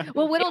 first.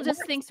 Well, Widdle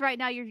just thinks right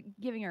now you're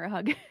giving her a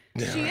hug.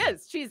 She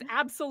is. She's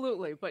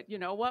absolutely. But you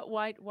know what?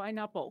 Why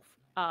not both?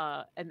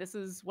 And this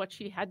is what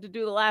she had to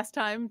do the last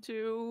time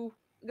to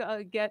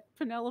get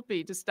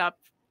Penelope to stop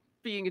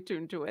being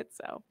attuned to it.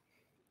 So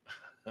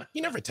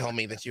You never told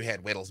me that you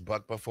had Whittle's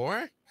book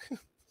before.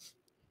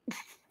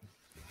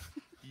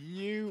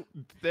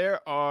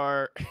 There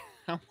are,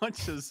 how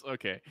much is,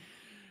 okay.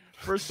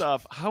 First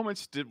off, how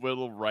much did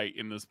Widdle write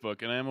in this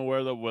book? And I'm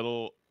aware that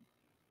Widdle,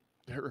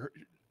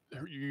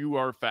 you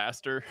are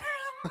faster.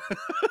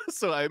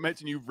 So I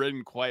imagine you've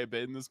written quite a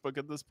bit in this book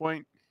at this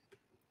point.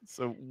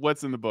 So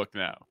what's in the book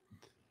now?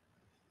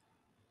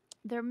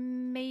 There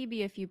may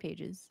be a few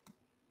pages.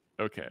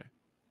 Okay.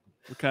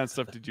 What kind of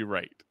stuff did you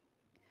write?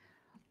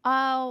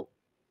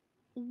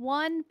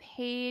 One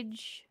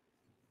page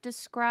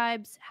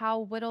describes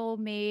how Widdle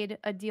made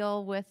a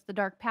deal with the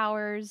dark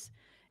powers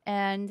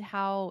and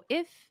how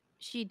if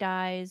she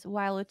dies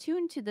while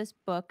attuned to this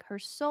book, her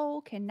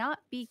soul cannot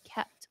be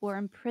kept or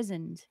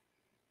imprisoned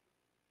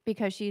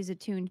because she's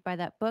attuned by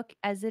that book,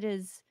 as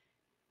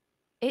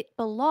it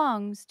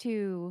belongs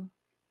to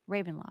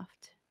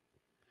Ravenloft.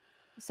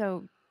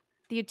 So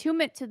the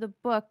attunement to the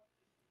book,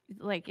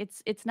 like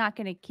it's not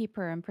going to keep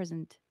her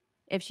imprisoned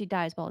if she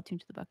dies while attuned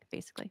to the book,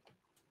 basically.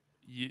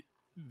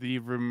 The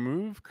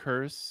remove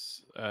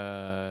curse. Give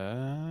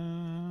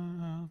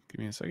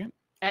me a second.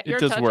 at It your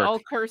does touch, work. all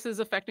curses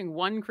affecting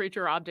one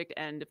creature, object,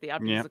 end. If the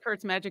object Yeah. is a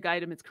cursed magic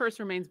item, its curse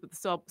remains, but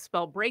the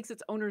spell breaks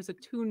its owner's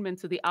attunement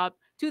to the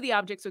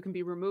object, so it can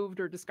be removed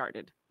or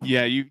discarded.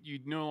 Yeah, you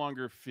no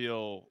longer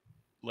feel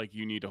like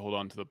you need to hold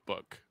on to the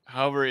book.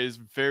 However, it is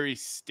very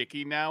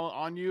sticky now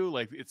on you.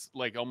 Like it's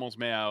like almost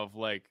made out of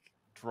like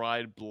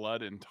dried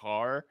blood and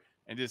tar,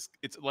 and it's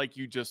like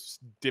you just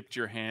dipped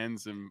your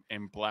hands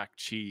in black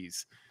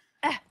cheese.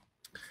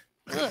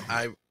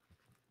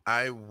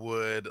 I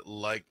would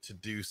like to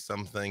do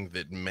something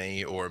that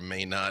may or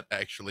may not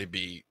actually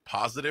be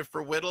positive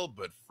for Widdle,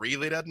 but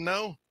freely doesn't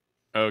know.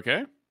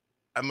 Okay.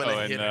 I'm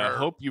gonna hit her.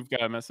 Hope you've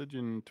got a message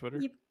in Twitter.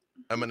 Yep.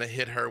 I'm gonna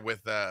hit her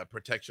with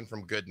protection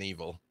from good and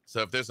evil.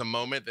 So if there's a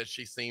moment that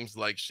she seems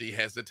like she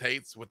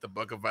hesitates with the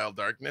Book of Vile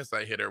Darkness,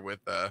 I hit her with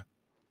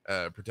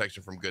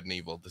protection from good and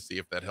evil to see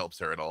if that helps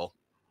her at all.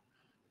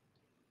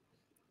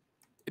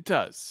 It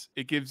does.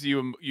 It gives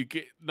you you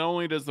get not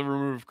only does the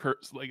remove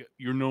curse like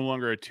you're no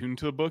longer attuned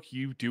to the book,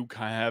 you do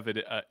kind of have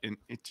an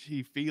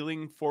itchy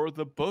feeling for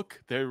the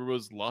book. There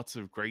was lots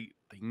of great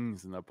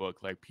things in the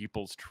book, like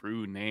people's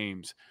true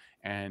names,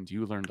 and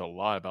you learned a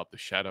lot about the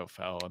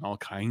Shadowfell and all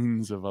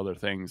kinds of other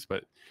things.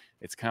 But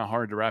it's kind of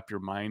hard to wrap your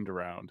mind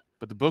around.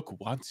 But the book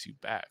wants you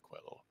back,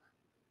 Widdle.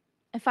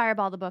 I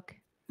fireball the book.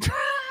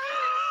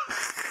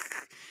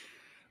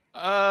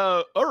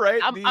 All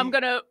right. I'm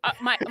gonna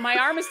my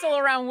arm is still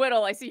around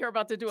Widdle. I see her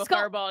about to do a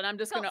fireball, and I'm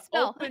just gonna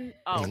open.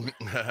 Oh,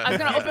 I was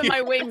gonna open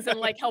my wings and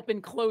like help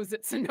enclose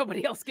it so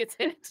nobody else gets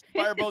hit.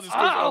 Fireball just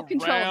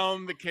goes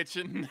around the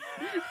kitchen,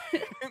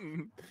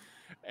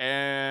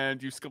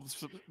 and you skip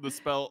the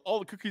spell. All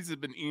the cookies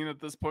have been eaten at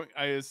this point,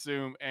 I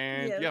assume,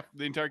 and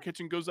the entire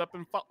kitchen goes up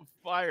in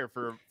fire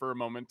for a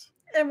moment.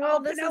 And while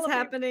this is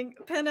happening,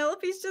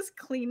 Penelope's just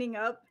cleaning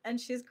up, and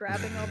she's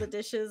grabbing all the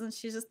dishes, and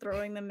she's just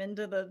throwing them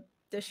into the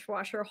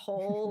dishwasher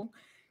hole.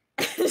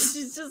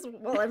 She's just,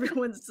 while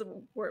everyone's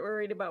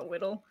worried about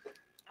Widdle.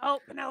 Oh,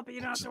 Penelope, you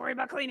don't have to worry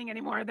about cleaning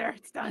anymore. There,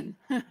 it's done.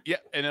 Yeah,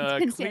 and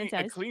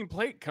a clean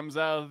plate comes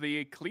out of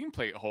the clean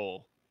plate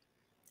hole.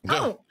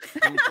 Oh,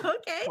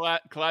 okay.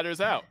 Clatters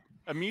out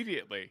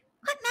immediately.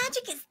 What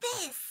magic is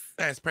this?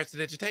 That's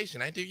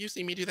prestidigitation. You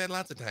see me do that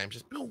lots of times.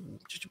 Just boom,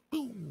 just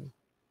boom.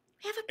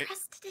 We have a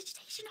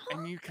prestidigitation hole.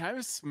 And you kind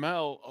of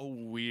smell a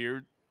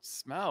weird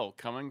smell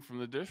coming from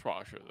the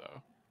dishwasher,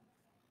 though.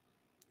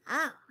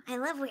 Oh, I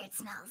love weird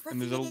smells.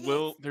 And there's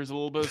a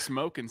little bit of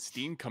smoke and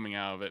steam coming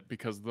out of it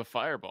because of the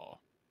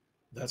fireball.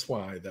 That's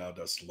why thou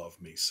dost love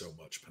me so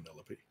much,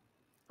 Penelope.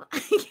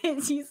 Can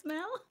you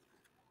smell?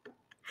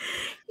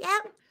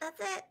 Yep, that's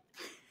it.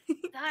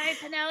 Hi,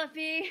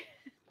 Penelope.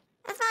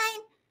 That's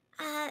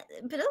fine.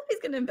 Penelope's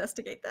gonna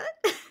investigate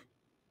that.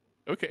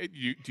 Okay,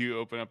 do you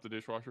open up the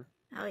dishwasher?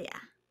 Oh yeah.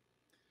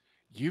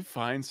 You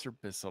find Sir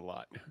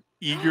Bissalot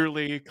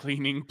eagerly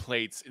cleaning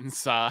plates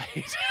inside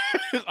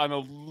on a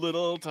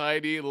little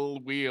tiny little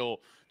wheel,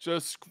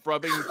 just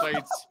scrubbing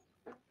plates.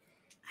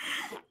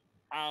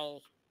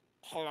 Well,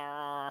 look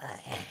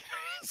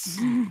at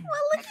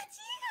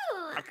you.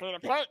 I clean a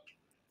plate.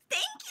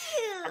 Thank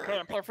you. I clean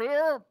a plate for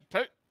you.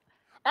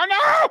 Oh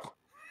no!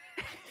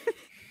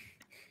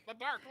 The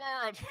Dark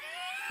Lord.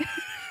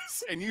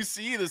 And you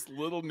see this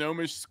little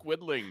gnomish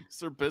squidling,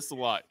 Sir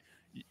Bissalot.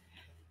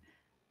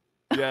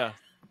 Yeah.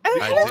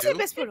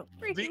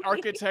 The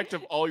architect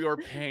of all your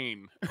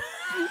pain.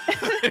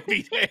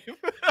 B-Dave.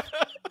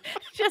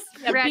 Just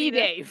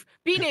B-Dave.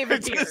 B-Dave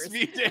appears. Just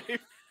B-Dave.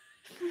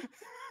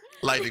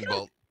 Lightning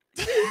bolt.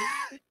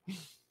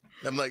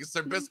 I'm like,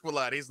 Sir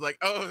Bisquilot. He's like,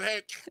 oh,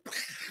 hey.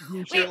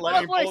 You shoot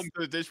lightning bolt into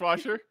the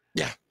dishwasher?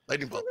 Yeah,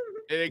 lightning bolt.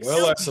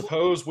 Well, I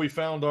suppose we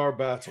found our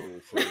battle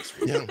for this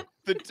week. Yeah.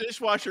 The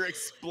dishwasher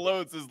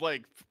explodes as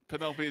like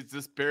Penelope is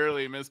just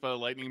barely missed by the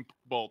lightning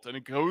bolt, and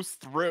it goes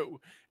through,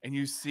 and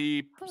you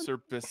see Sir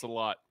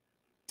Bissalot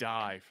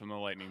die from the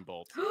lightning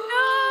bolt.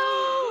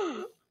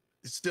 No!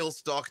 Still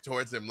stalk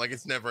towards him like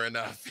it's never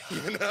enough,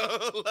 you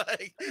know?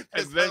 Like,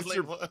 and then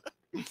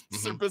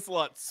Sir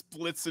Bissalot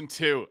splits in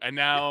two, and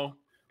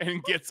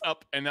gets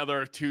up, and now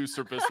there are two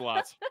Sir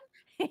Bissalots.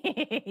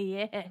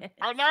 Yeah.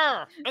 Oh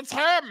no, it's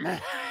him!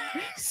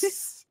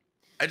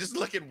 I just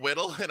look at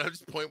Widdle and I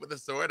just point with the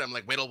sword. I'm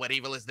like, Widdle, what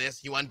evil is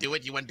this? You undo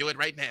it? You undo it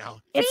right now.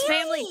 It's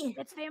family.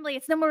 It's family.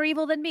 It's no more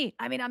evil than me.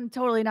 I mean, I'm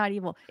totally not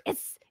evil.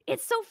 It's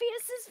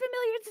Sophia's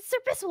familiar. It's Sir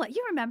Bissalot.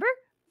 You remember?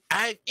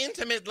 I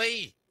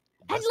intimately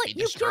must be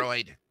look,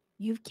 destroyed.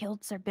 You've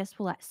killed Sir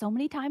Bissalot so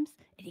many times,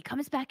 and he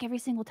comes back every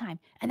single time.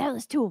 And now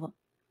there's two of them.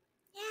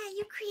 Yeah,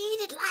 you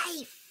created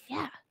life.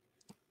 Yeah.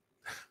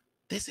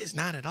 This is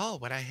not at all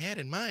what I had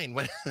in mind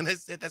when I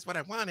said that's what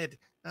I wanted.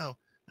 Oh,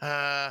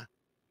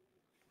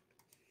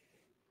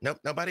 nope,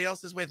 nobody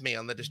else is with me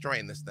on the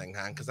destroying this thing,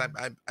 huh? Because I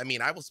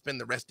mean, I will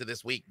spend the rest of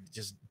this week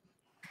just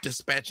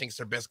dispatching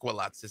Sir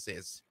Bisquilot. This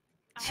is.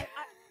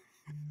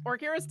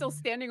 Orkira's still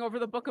standing over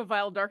the Book of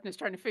Vile Darkness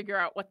trying to figure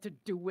out what to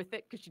do with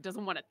it because she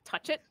doesn't want to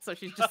touch it. So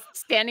she's just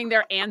standing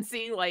there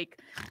antsy, like,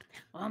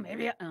 well,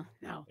 maybe,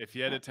 no. If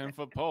you had a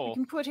 10-foot pole. You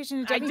can put it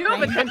in a I do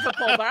have a 10-foot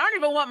pole, but I don't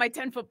even want my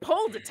 10-foot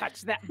pole to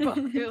touch that book.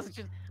 It was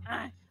just,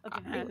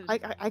 okay.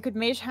 I could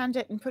mage hand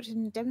it and put it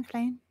in a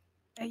Demiplane.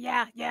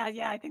 Yeah,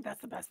 I think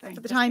that's the best thing.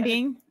 For the time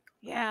being.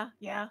 Yeah.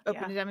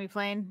 Open the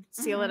Demiplane,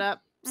 seal it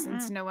up,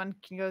 since no one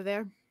can go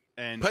there.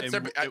 And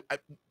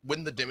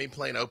when the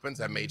Demiplane opens,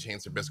 I mage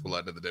hand Sir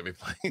Bisquilot to the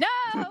Demiplane.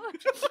 No!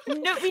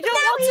 No, we don't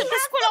want Sir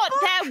Bisquilot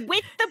there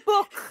with the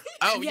book.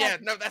 Oh, yeah,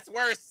 no, that's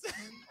worse.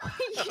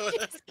 You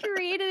just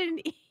created an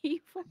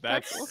evil.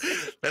 That's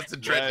a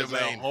Dread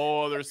Domain. A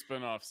whole other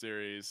spin-off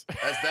series.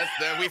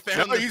 We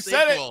found the you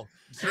sequel.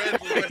 Said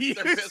it. You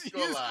just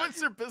put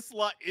Sir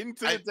Bisquilot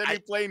into the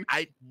Demiplane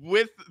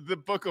with the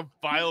Book of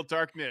Vile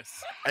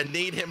Darkness. I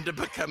need him to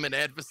become an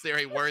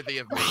adversary worthy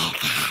of me.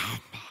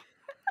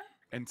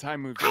 And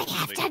time moves. I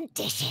have done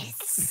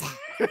dishes.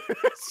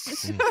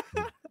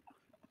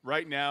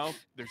 Right now,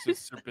 there's a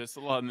Sir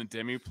Bissalot on the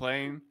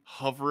Demiplane,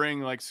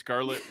 hovering like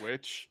Scarlet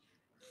Witch,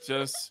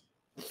 just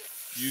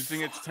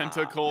using its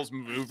tentacles,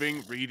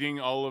 moving, reading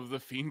all of the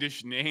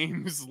fiendish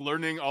names,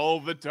 learning all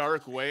the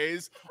dark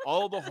ways,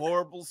 all the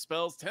horrible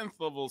spells, 10th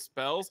level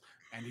spells,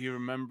 and he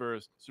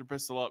remembers, Sir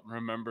Bissalot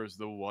remembers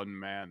the one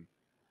man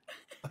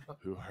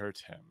who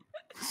hurt him.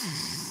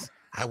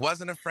 I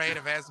wasn't afraid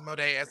of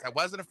Asmodeus. I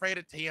wasn't afraid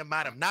of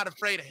Tiamat. I'm not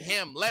afraid of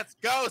him. Let's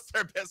go,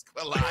 Sir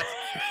Bisquilot.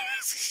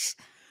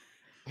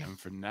 And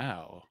for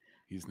now,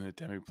 he's in the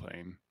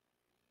Demiplane.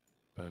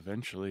 But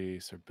eventually,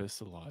 Sir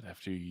Bissalot,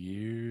 after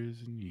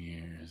years and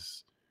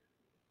years,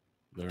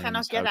 learns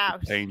Cannot get how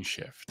out. to plane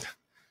shift.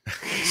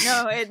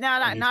 No,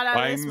 not And he out of this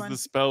finds one. the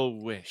spell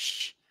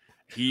Wish.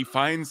 He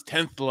finds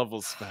 10th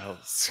level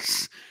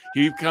spells.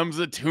 He becomes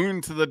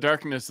attuned to the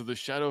darkness of the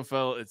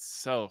Shadowfell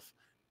itself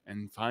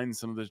and finds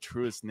some of the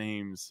truest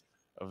names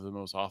of the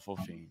most awful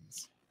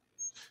fiends.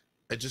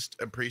 I just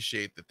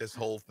appreciate that this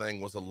whole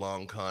thing was a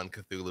long con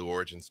Cthulhu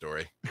origin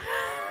story.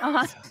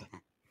 Uh-huh.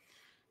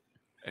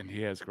 And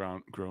he has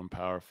grown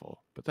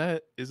powerful. But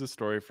that is a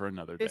story for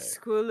another day. This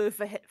school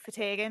for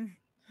taking.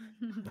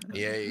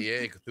 Yeah,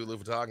 Cthulhu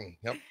for talking.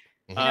 Yep.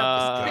 The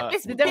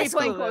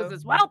Demiplane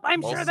closes. Well,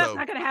 I'm sure that's Also-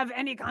 not going to have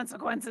any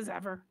consequences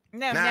ever.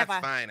 No, Nah, never.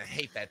 it's fine. I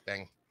hate that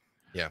thing.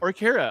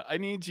 Orkira, I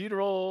need you to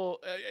roll.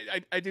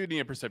 I do need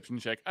a perception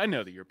check. I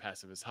know that your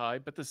passive is high,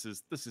 but this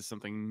is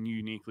something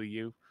uniquely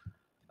you.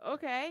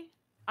 Okay.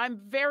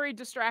 I'm very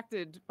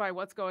distracted by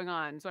what's going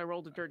on, so I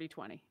rolled a dirty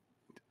 20.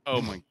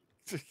 Oh my.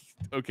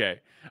 Okay.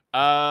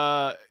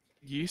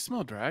 You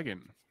smell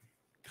dragon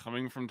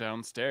coming from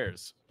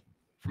downstairs,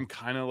 from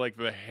kind of like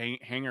the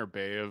hangar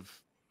bay of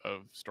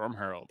Storm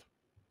Herald.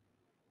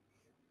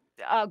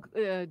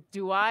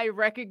 Do I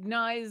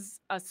recognize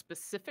a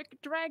specific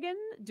dragon?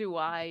 Do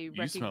I You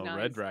recognize? smell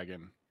red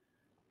dragon.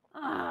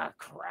 Ah,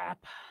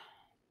 crap.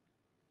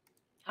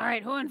 All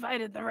right, who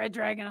invited the red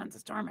dragon onto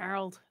Storm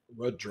Herald?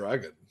 Red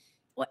Dragon.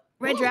 What?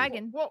 Red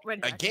Dragon. What red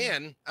dragon?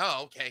 Again?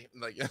 Oh, okay.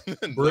 Like,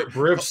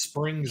 Briv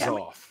springs Can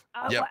we- off.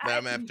 Yep,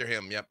 I'm after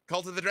him. Yep.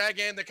 Cult of the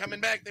Dragon, they're coming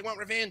back. They want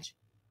revenge.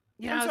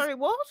 You I'm know, sorry,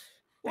 what?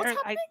 What's there-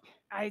 happening?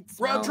 I Red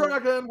smell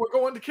Dragon, we're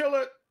going to kill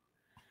it.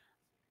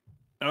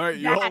 All right,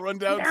 you all that, run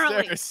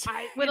apparently. downstairs.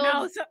 You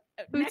know, so,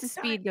 Boots next of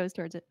speed goes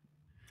towards it.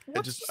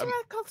 What's just-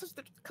 cult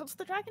of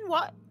the dragon?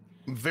 What?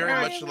 Very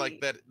Where much are like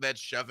we? that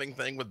shoving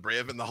thing with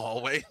Briv in the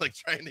hallway, like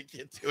trying to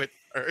get to it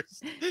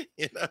first.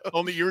 You know?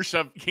 Only you're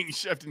getting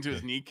shoved into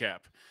his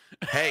kneecap.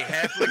 Hey,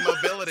 halfling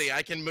mobility.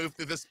 I can move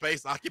through the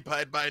space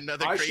occupied by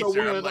another I creature. shall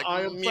win. I'm like,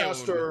 I am immune.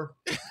 faster.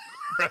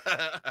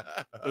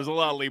 There's a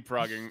lot of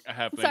leapfrogging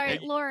happening. Sorry,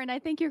 And Lauren. I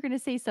think you're going to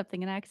say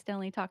something, and I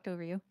accidentally talked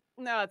over you.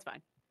 No, it's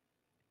fine.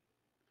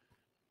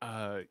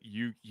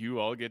 you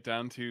all get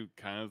down to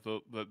kind of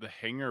the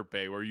hangar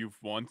bay where you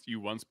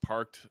once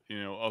parked,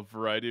 a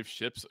variety of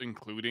ships,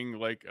 including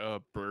like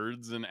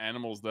birds and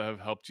animals that have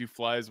helped you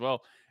fly as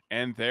well.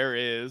 And there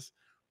is,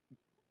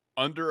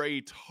 under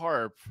a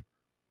tarp,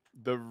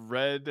 the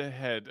red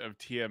head of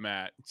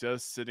Tiamat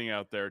just sitting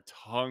out there,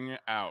 tongue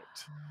out,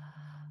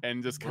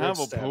 and just kind Briv of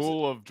a stabs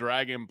pool of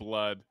dragon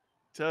blood,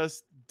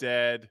 just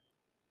dead.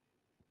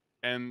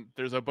 And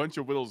there's a bunch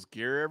of Widdle's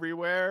gear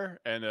everywhere,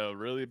 and a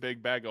really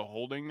big bag of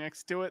holding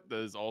next to it that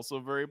is also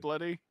very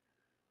bloody.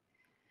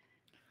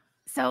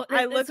 So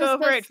I this look was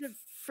over at supposed to-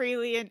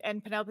 Freely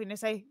and Penelope and I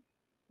say,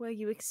 "Were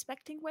you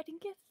expecting wedding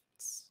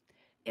gifts?"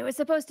 It was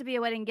supposed to be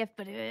a wedding gift,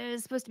 but it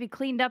was supposed to be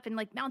cleaned up and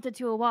like mounted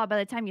to a wall by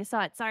the time you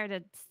saw it. Sorry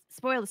to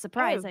spoil the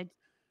surprise. Oh.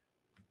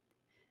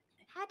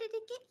 How did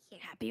it get here?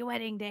 Happy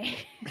wedding day.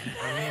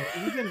 I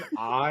mean, even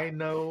I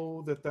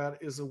know that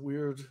is a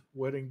weird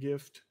wedding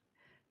gift.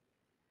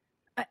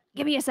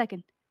 Give me a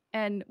second.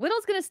 And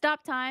Widdle's gonna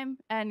stop time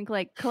and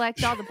like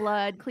collect all the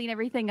blood, clean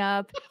everything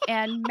up,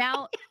 and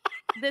mount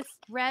this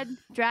red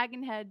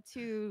dragon head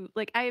to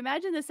like I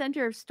imagine the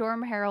center of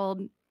Storm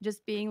Herald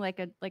just being like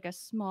a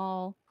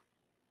small,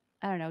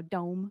 I don't know,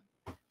 dome.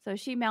 So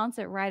she mounts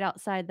it right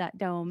outside that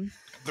dome.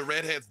 The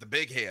redhead's the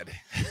big head.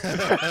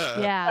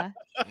 Yeah.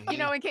 You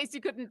know, in case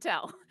you couldn't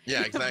tell.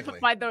 Yeah, exactly.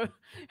 By the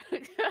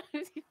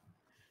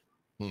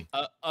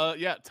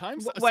Yeah,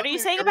 times. What are you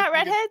saying about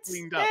redheads?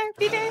 There,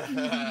 B-Day?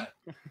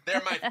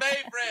 They're my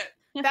favorite.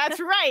 That's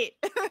right.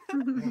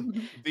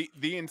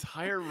 The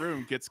entire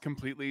room gets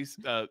completely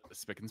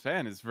spick and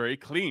span. It's very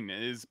clean.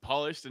 It is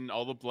polished, and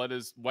all the blood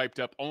is wiped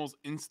up almost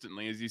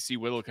instantly as you see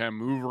Widdle kind of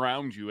move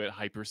around you at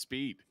hyper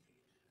speed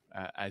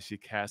as she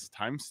casts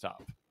Time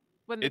Stop.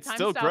 when the It's time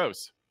still stop,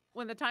 gross.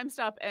 When the time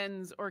stop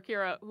ends,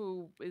 Orkira,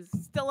 who is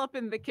still up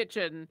in the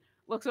kitchen,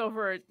 looks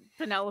over at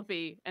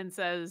Penelope and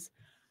says,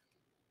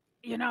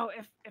 "You know,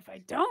 if I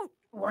don't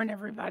warn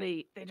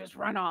everybody, they just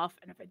run off,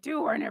 and if I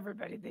do warn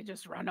everybody, they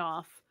just run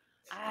off.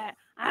 I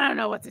don't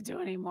know what to do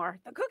anymore.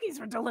 The cookies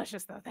were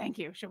delicious, though. Thank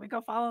you. Should we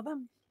go follow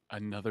them?"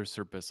 Another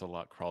Sir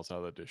Bissalot crawls out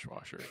of the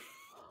dishwasher.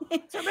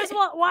 Sir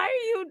Biswell, why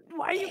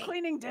are you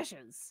cleaning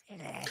dishes?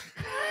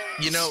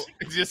 You know,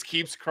 It just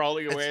keeps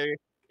crawling away.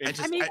 I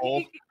I mean,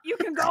 I- you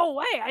can go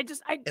away.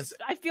 It's-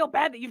 I feel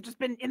bad that you've just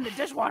been in the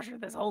dishwasher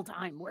this whole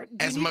time. Do you need to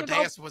go-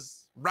 Asmodeus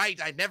was right.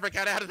 I never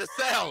got out of the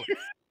cell.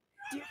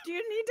 Do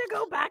you need to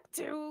go back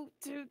to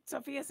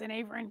Sophia's and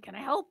Averin? Can I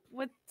help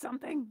with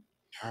something?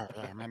 Oh,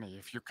 there are many.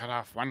 If you cut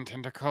off one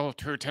tentacle,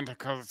 2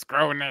 tentacles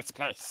grow in its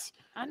place.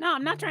 No,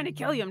 I'm not trying to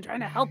kill you. I'm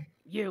trying to help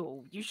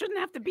you. You shouldn't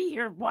have to be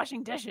here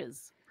washing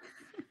dishes.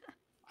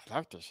 I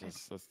love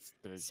dishes.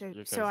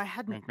 So I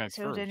hadn't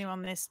told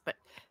anyone this, but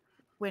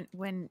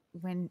when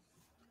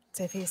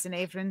Sophia's and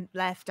Averin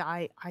left,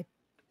 I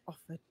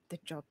offered the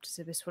job to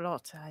Sir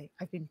Biswalot.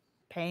 I've been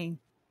paying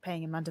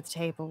him under the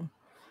table.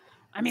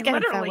 I mean,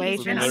 Getting fair literally,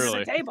 he's been under the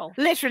Literally. table.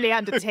 Literally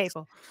under the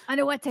table.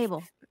 Under what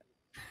table?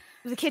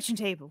 The kitchen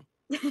table.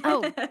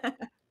 Oh,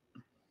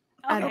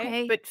 And-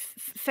 okay. But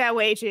fair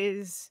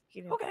wages,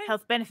 Okay.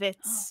 health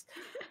benefits.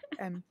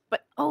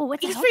 But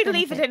What's a he's health free to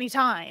leave at benefit? any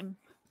time.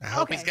 I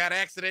hope he's Okay. got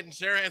accident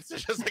insurance,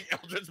 just like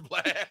Eldritch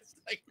Blast.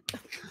 Like...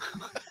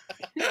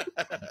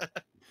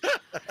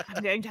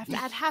 I'm going to have to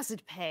add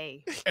hazard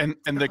pay. And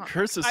the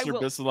curse of I Sir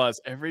will- Bisala is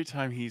every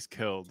time he's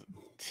killed,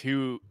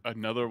 two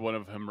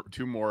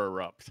more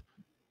erupt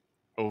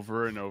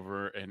over and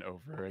over and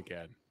over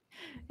again.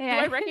 Do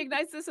I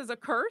recognize this as a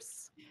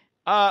curse?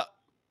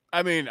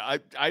 I mean,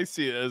 I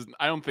see it as,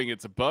 I don't think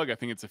it's a bug. I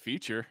think it's a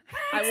feature.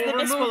 I will the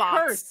remove Biswalots.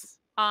 curse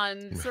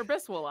on Sir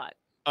Biswalot.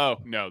 Oh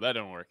no, that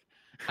don't work.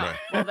 Right.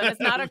 Well, then it's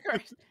not a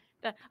curse.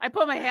 I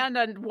put my hand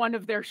on one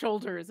of their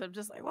shoulders. I'm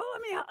just like, well,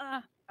 let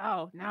me.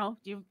 Oh no,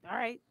 you all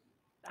right?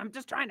 I'm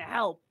just trying to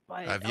help,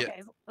 but I've yet-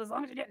 okay, as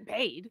long as you're getting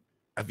paid.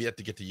 I've yet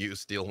to get to use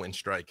Steel Wind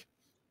Strike.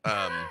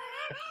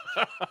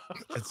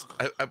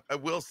 I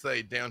will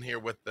say down here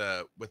with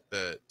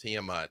the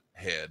Tiamat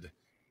head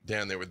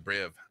down there with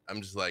Briv,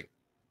 I'm just like,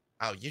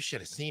 oh, you should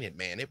have seen it,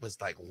 man. It was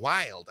like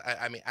wild.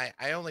 I mean,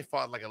 I only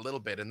fought like a little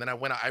bit, and then I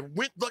went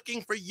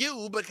looking for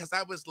you because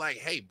I was like,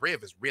 hey,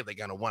 Briv is really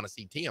gonna want to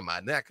see Tiamat,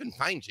 and then I couldn't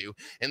find you,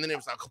 and then it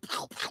was like,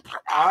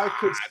 I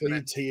could and I-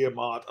 see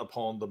Tiamat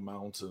upon the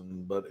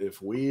mountain, but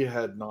if we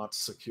had not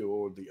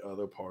secured the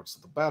other parts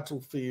of the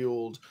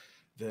battlefield,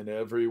 then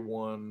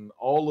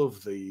all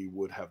of thee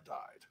would have died.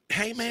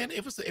 Hey, man,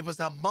 it was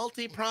a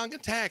multi-pronged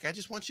attack. I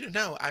just want you to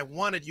know, I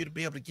wanted you to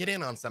be able to get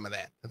in on some of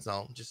that. That's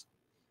all. Just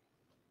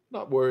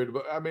Not worried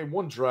about. I mean,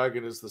 one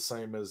dragon is the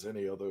same as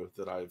any other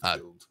that I've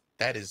killed.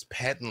 that is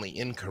patently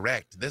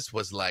incorrect. This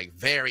was like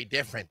very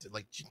different.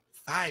 Like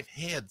 5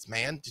 heads,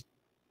 man.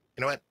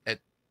 You know what?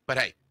 But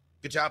hey,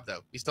 good job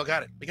though. We still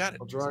got it. We got it.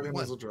 A So we dragon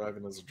won. is a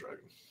dragon is a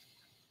dragon.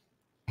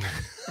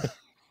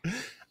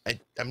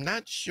 I'm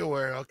not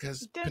sure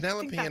because Don't think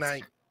Penelope and I.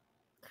 that's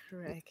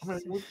Correct. I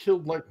mean, we've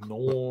killed like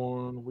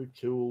Norn. We've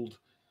killed.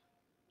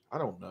 I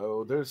don't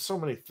know. There's so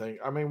many things.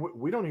 I mean,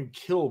 we don't even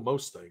kill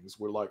most things.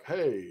 We're like,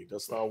 hey,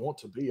 dost thou want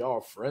to be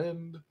our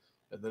friend?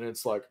 And then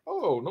it's like,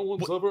 oh, no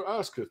one's ever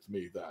asketh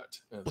me that.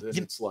 And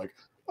then it's like,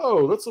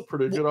 oh, that's a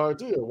pretty good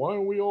idea. Why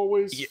are we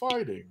always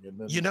fighting? And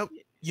then You know,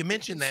 you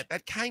mentioned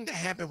that kind of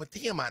happened with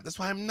Tiamat. That's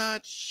why I'm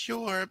not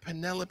sure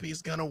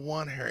Penelope's gonna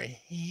want her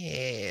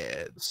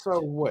head.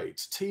 So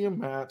wait,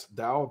 Tiamat,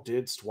 thou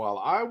didst while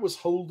I was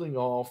holding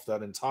off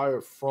that entire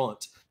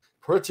front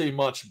pretty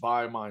much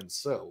by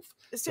myself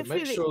to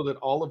make sure that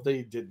all of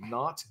they did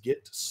not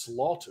get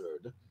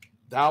slaughtered.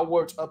 Thou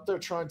wert up there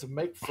trying to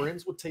make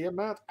friends with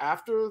Tiamat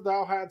after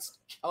thou hadst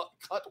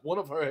cut one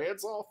of her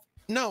heads off?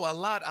 No, a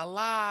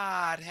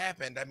lot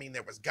happened. I mean,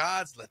 there was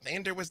gods,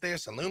 Lathander was there,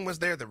 Saloon was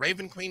there, the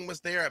Raven Queen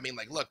was there. I mean,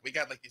 like, look, we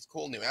got like these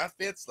cool new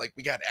outfits. Like,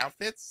 we got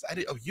outfits.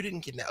 You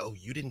didn't get an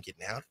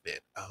outfit.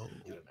 Oh,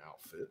 Get an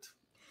outfit.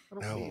 I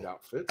don't No. need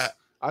outfits.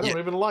 I don't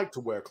even like to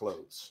wear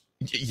clothes.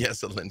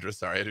 Yes, Alyndra.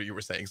 Sorry, I knew you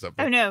were saying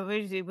something. Oh no,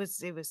 it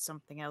was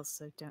something else.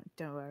 So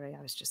don't worry.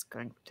 I was just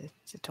going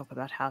to talk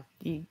about how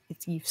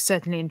you've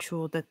certainly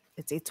ensured that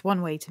it's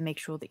one way to make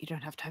sure that you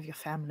don't have to have your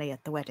family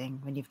at the wedding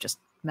when you've just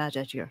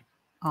murdered your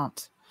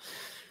aunt.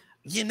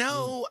 You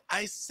know,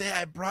 I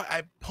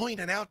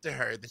pointed out to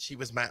her that she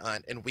was my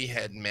aunt and we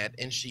had met,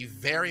 and she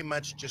very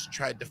much just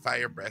tried to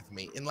fire breath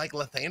me. And like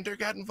Lathander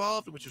got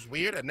involved, which was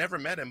weird. I never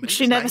met him, but he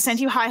She was never nice. sent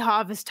you High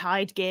Harvest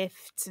Tide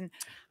gifts, and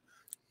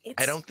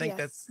I don't think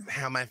yes. that's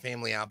how my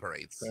family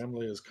operates.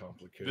 Family is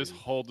complicated. This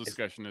whole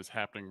discussion is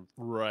happening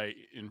right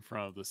in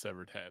front of the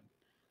severed head.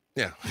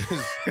 Yeah.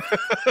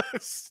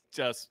 It's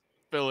just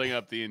filling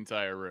up the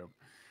entire room.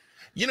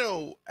 You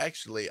know,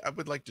 actually, I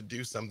would like to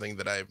do something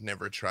that I've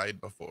never tried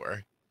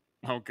before.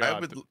 Oh God!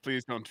 would-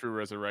 Please don't true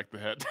resurrect the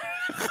head.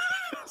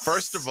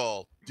 First of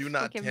all, do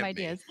not Give him tempt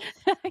me. ideas.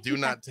 Do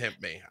not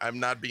tempt me. I'm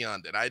not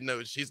beyond it. I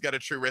know she's got a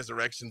true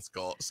resurrection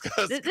scroll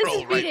This is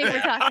right reading we're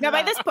there. talking No,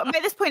 by about.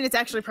 this point, it's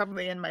actually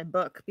probably in my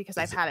book because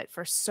I've Is it? had it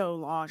for so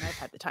long. I've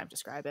had the time to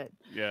scribe it.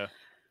 Yeah.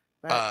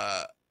 But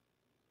I'm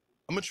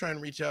gonna try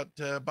and reach out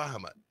to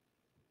Bahamut.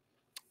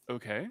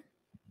 Okay.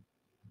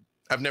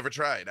 I've never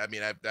tried. I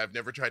mean, I've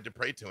never tried to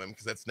pray to him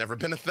because that's never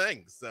been a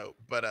thing. So,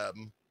 but I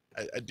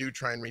do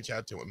try and reach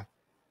out to him.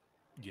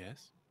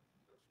 Yes.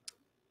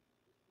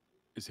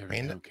 Is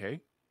everything Random- okay?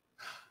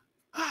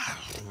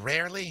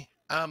 Rarely.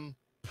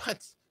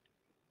 But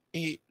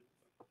you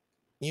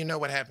know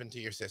what happened to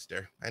your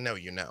sister. I know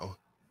you know.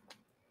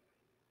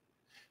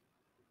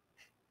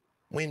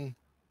 When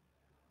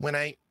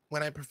I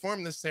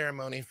performed the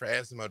ceremony for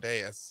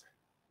Asmodeus,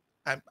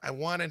 I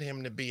wanted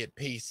him to be at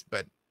peace,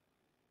 but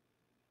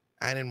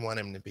I didn't want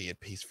him to be at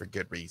peace for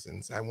good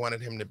reasons. I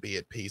wanted him to be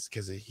at peace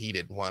because he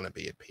didn't want to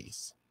be at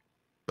peace.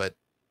 But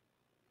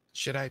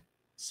should I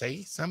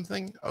say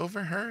something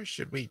over her?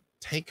 Should we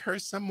take her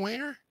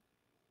somewhere?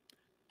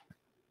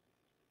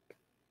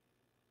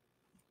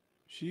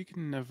 She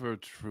can never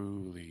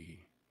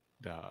truly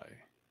die,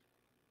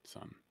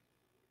 son.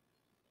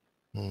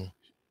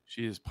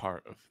 She is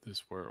part of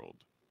this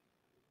world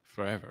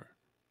forever.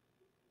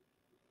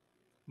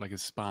 Like a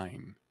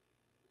spine.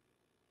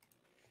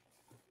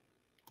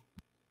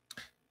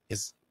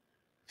 Is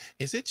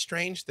it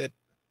strange that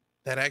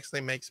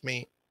actually makes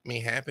me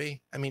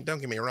happy? I mean, don't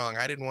get me wrong.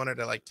 I didn't want her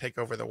to like take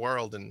over the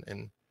world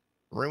and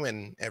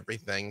ruin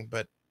everything,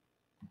 but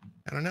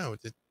I don't know.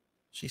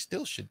 She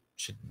still should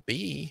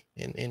be.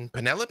 And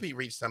Penelope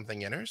reached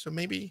something in her, so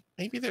maybe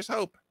there's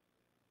hope.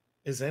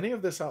 Is any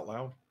of this out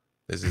loud?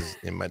 This is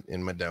in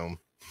my dome.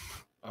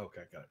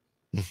 Okay, got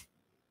it.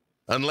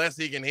 Unless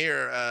he can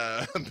hear.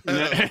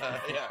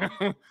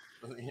 Yeah.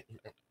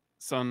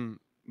 Son,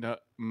 no,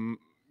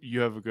 you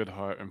have a good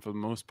heart, and for the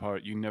most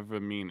part, you never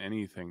mean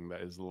anything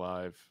that is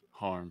alive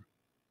harm,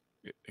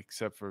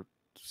 except for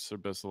Sir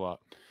Bissalot.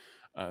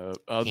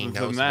 Other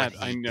than that,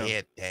 I know.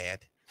 Did,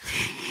 Dad.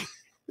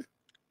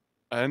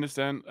 I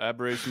understand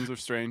aberrations are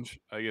strange.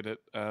 I get it.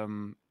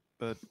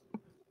 But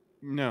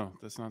no,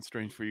 that's not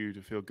strange for you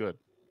to feel good.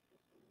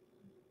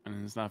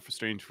 And it's not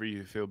strange for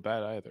you to feel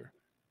bad either.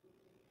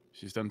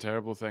 She's done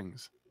terrible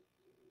things.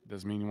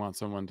 Doesn't mean you want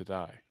someone to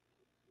die.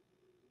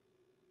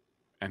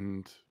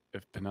 And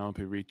if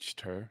Penelope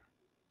reached her,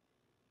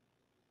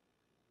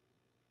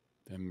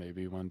 then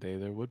maybe one day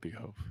there would be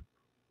hope.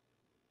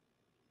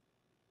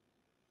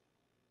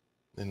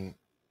 And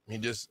he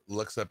just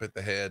looks up at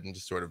the head and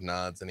just sort of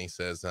nods, and he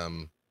says,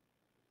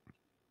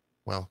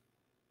 well,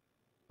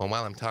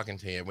 while I'm talking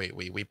to you,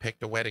 we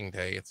picked a wedding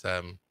day. It's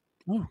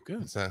oh,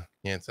 good. It's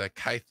a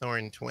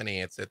Kythorn 20.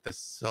 It's at the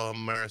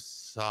Summer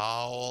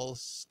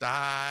Solstice,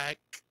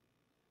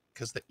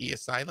 because the E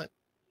is silent.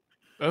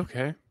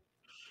 Okay.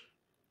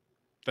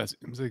 That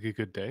seems like a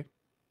good day.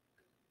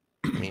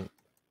 I mean,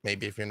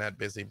 maybe if you're not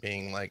busy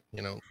being like,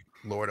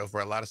 lord over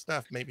a lot of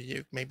stuff, maybe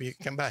you can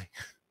come by.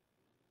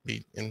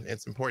 And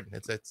it's important.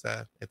 It's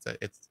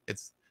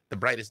the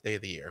brightest day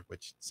of the year,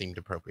 which seemed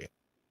appropriate.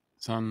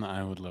 Son,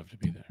 I would love to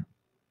be there,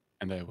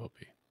 and I will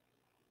be.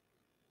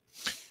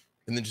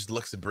 And then just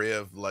looks at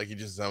Briv like he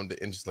just zoned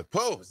it and just like,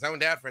 whoa,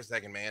 zoned out for a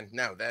second, man.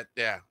 No,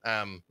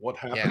 What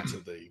happened to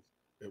thee?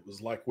 It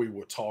was like we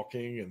were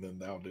talking, and then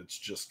thou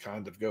didst just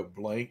kind of go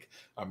blank.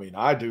 I mean,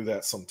 I do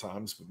that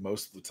sometimes, but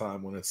most of the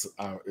time when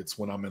it's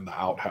when I'm in the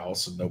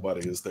outhouse and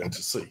nobody is there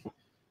to see.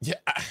 Yeah,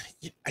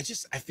 I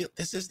feel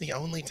this is the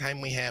only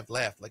time we have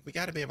left. Like, we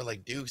got to be able to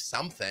like do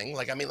something.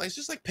 Like, I mean, let's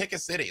just like pick a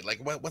city.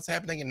 Like, what's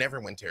happening in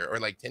Neverwinter or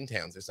like Tin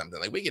Towns or something.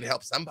 Like, we could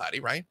help somebody,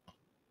 right?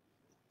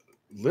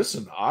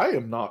 Listen, I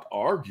am not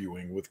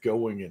arguing with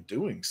going and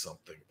doing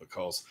something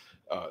because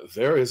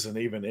there isn't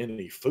even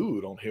any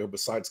food on here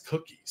besides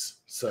cookies.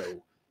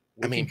 So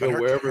we can go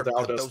wherever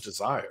thou dost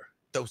desire.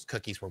 Those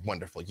cookies were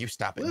wonderful. You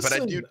stop it. Listen,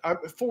 but I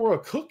do for a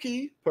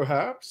cookie,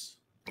 perhaps.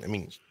 I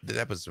mean,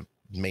 that was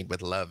made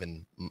with love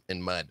and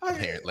mud,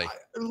 apparently.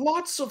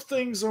 Lots of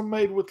things are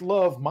made with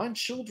love. My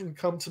children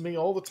come to me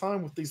all the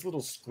time with these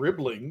little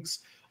scribblings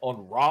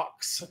on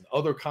rocks and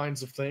other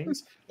kinds of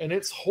things, and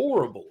it's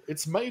horrible.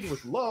 It's made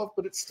with love,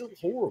 but it's still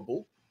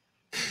horrible.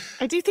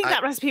 I do think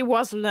that recipe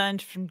was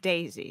learned from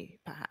Daisy,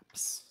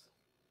 perhaps.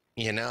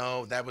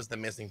 That was the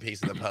missing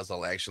piece of the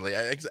puzzle, actually.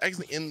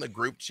 Actually, in the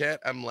group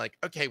chat, I'm like,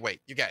 okay, wait,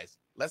 you guys,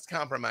 let's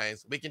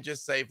compromise. We can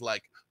just save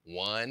like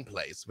one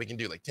place. We can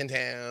do like Tin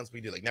Towns.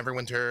 We do like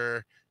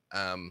Neverwinter.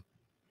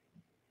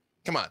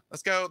 Come on,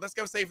 let's go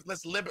save.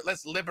 Let's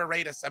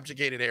liberate a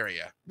subjugated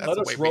area. Let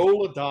us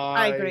roll a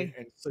die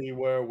and see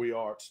where we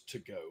are to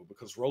go,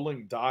 because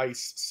rolling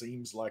dice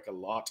seems like a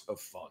lot of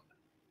fun.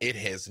 It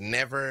has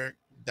never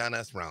done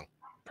us wrong.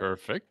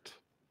 Perfect.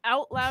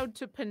 Out loud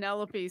to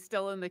Penelope,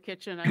 still in the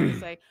kitchen, I would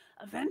say,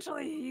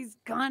 eventually he's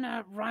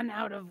gonna run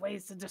out of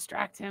ways to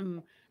distract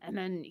him, and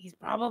then he's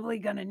probably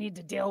gonna need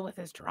to deal with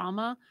his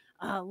trauma.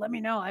 Let me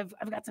know. I've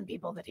got some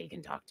people that he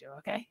can talk to,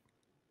 okay?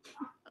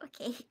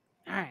 Okay.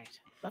 All right.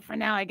 But for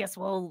now, I guess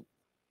we'll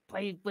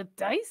play with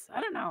dice?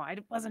 I don't know. I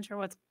wasn't sure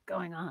what's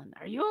going on.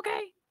 Are you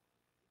okay?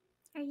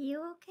 Are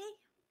you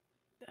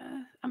okay?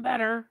 I'm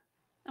better.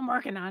 I'm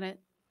working on it.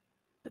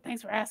 But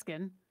thanks for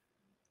asking.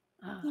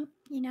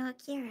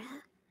 Akira,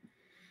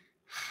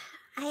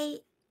 I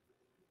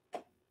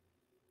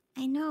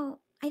know,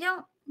 I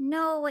don't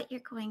know what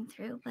you're going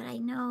through, but I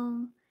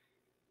know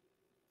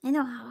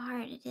how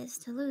hard it is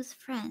to lose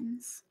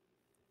friends.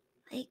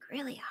 Like,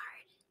 really hard.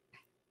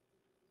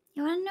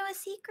 You want to know a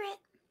secret?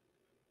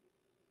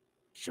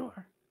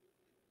 Sure.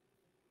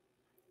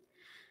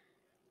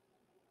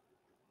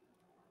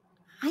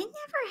 I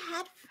never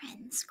had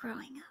friends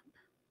growing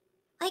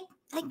up.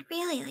 Like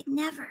really, like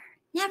never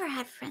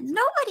had friends.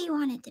 Nobody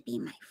wanted to be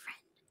my friend.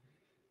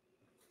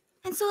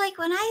 And so like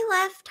when I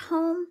left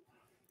home,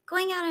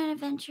 going out on an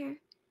adventure,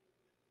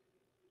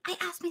 I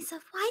ask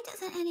myself, why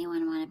doesn't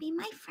anyone want to be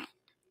my friend?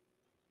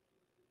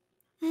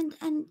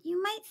 And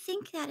you might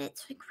think that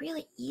it's like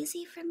really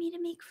easy for me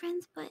to make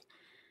friends, but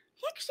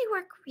I actually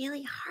work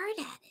really hard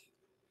at it.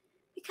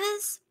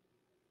 Because,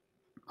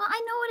 well, I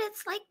know what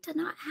it's like to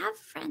not have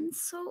friends,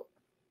 so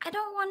I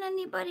don't want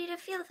anybody to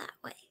feel that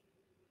way.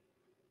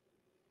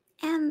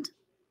 And,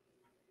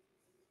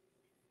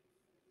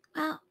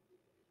 well,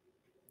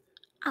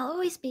 I'll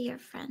always be your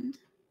friend.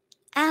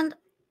 And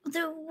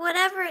do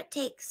whatever it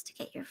takes to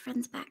get your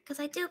friends back, because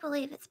I do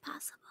believe it's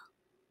possible.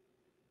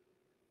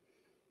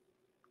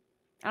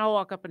 I'll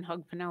walk up and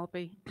hug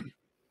Penelope.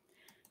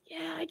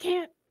 Yeah, I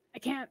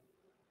can't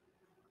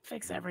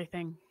fix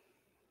everything.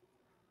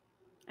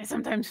 I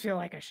sometimes feel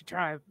like I should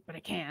try, but I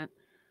can't.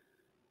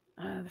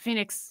 The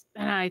Phoenix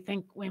and I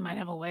think we might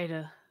have a way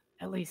to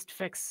at least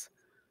fix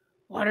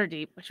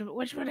Waterdeep,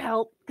 which would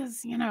help,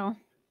 because, you know,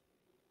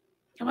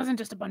 it wasn't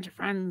just a bunch of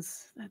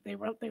friends that they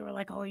were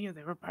like all of you.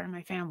 They were part of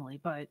my family,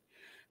 but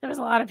there was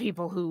a lot of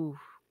people who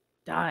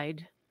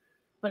died.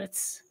 But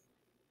it's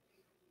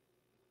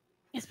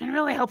been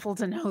really helpful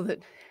to know that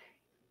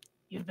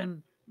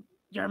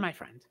you're my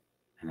friend,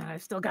 and that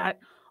I've still got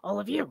all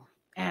of you.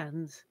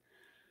 And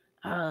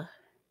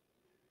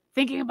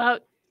thinking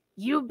about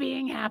you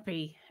being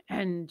happy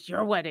and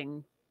your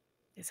wedding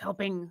is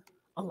helping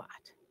a lot.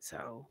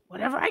 So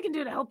whatever I can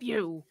do to help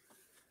you,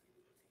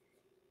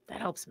 that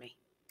helps me.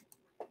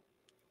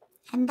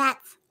 And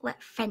that's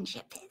what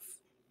friendship is.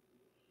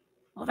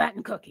 Well, that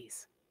and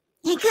cookies.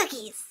 And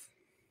cookies.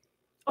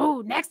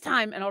 Oh, next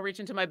time, and I'll reach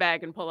into my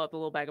bag and pull out the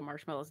little bag of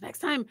marshmallows. Next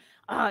time,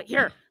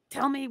 here,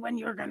 tell me when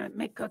you're gonna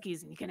make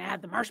cookies, and you can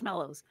add the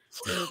marshmallows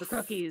to the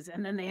cookies,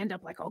 and then they end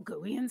up like all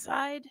gooey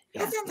inside.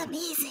 That sounds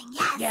amazing,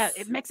 yes. Yeah,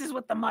 it mixes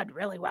with the mud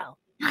really well.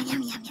 Yum,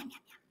 yum, yum, yum, yum.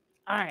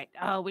 All right,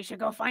 we should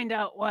go find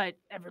out what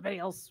everybody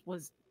else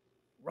was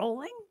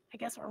rolling. I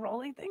guess we're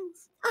rolling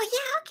things. Oh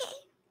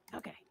yeah,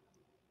 okay. Okay.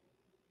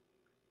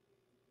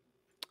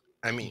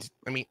 I mean,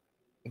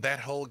 that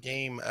whole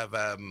game of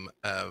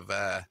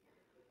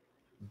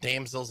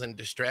damsels in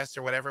distress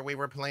or whatever we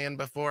were playing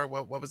before.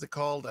 What was it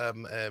called?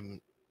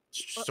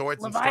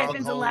 Swords and Leviathans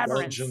and Strongholds.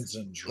 Labyrinths. Dungeons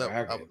and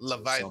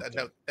Dragons.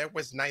 No, there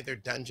was neither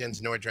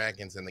dungeons nor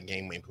dragons in the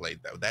game we played,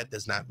 though. That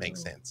does not make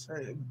sense.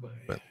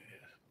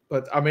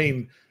 But I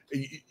mean,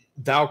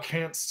 thou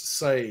canst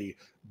say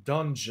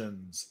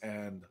dungeons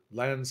and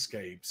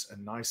landscapes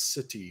and nice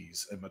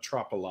cities and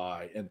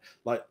metropoli, and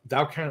like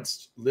thou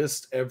canst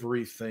list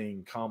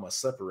everything comma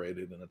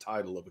separated in a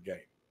title of a game.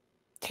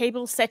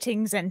 Table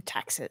settings and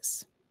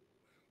taxes.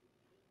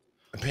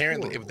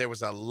 Apparently, there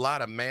was a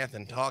lot of math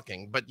and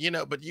talking, but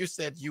you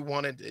said you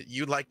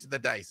liked the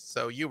dice,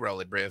 so you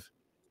roll it, Briv.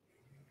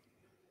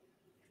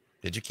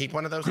 Did you keep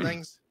one of those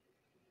things?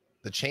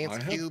 The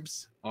chance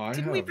cubes?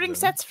 Didn't we bring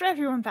sets for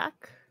everyone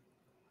back?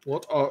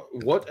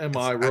 What am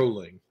I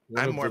rolling?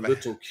 One I'm of more the of a-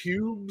 little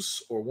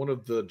cubes or one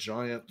of the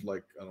giant,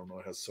 like, I don't know,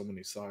 it has so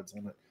many sides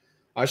on it.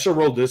 I shall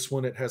roll this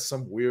one. It has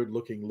some weird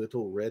looking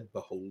little red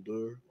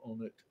beholder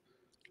on it.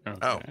 Okay.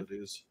 Oh. It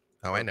is.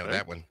 Oh, I know Okay.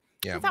 that one.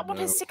 Yeah, That one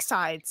has 6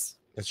 sides.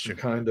 that's Some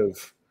true. kind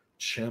of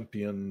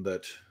champion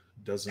that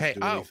doesn't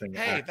do anything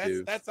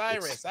active. that's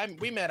It's- Iris.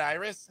 We met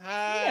Iris.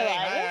 Hi,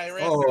 Iris.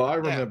 Iris. Oh, I Yeah.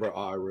 remember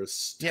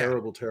Iris. Yeah.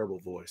 Terrible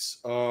voice.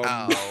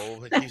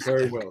 Oh,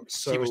 Very well.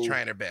 She was So-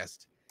 trying her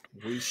best.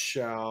 We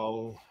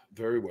shall,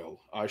 very well.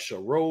 I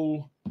shall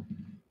roll.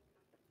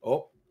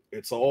 Oh,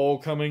 it's all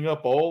coming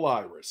up, all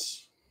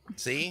Iris.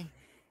 See?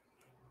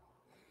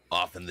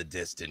 Off in the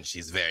distance,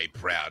 she's very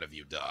proud of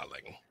you,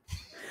 darling.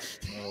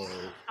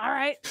 Oh, All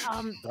right.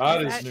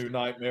 that is new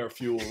nightmare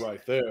fuel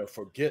right there.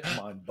 Forget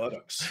mine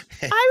buttocks.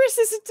 Iris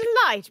is a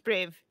delight,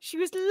 Briv. She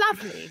was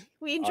lovely.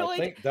 We I enjoyed.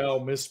 think thou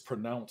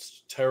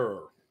mispronounced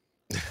terror.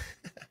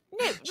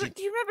 No, but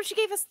do you remember she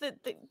gave us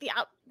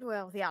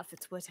the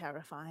outfits were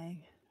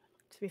terrifying.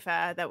 To be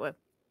fair, there were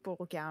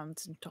ball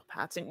gowns and top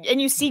hats,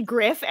 and you see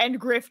Griff, and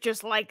Griff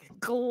just like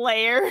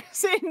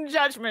glares in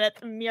judgment at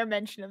the mere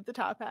mention of the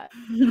top hat.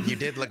 You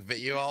did look.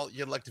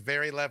 You looked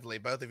very lovely.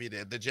 Both of you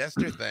did. The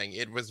jester thing.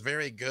 It was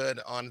very good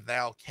on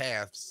thou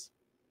calves.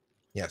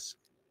 Yes.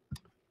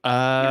 The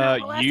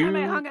last time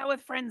I hung out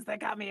with friends that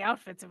got me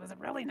outfits, it was a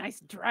really nice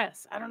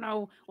dress. I don't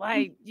know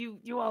why you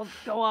all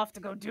go off to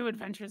go do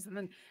adventures and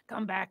then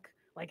come back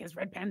like as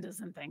red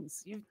pandas and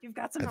things. You've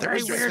got some There very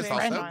was weird dresses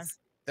also. friends.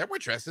 There were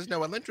dresses. No,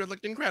 Alyndra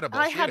looked incredible.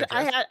 I She had a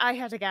dress.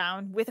 had a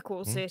gown with a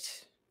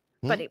corset,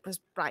 but it was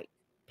bright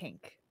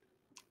pink.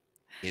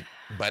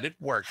 But it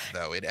worked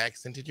though. It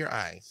accented your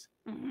eyes.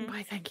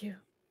 Why, thank you.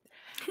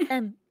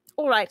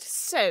 All right,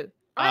 so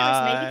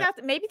Iris,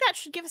 maybe that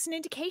should give us an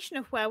indication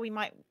of where we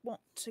might want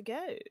to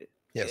go.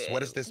 Yes. What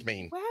does this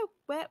mean?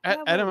 Where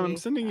Adam, were I'm we?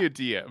 sending you a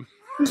DM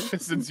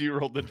since you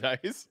rolled the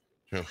dice.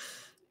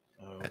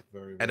 Oh,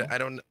 very well. I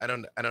don't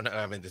know.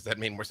 I mean, does that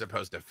mean we're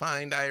supposed to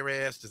find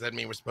Iris? Does that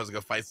mean we're supposed to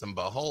go fight some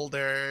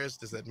beholders?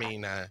 Does that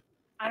mean I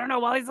don't know.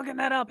 While he's looking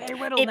that up, hey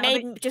Widdle. It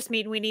may just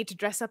mean we need to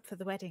dress up for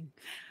the wedding.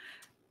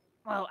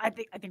 Well, I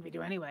think we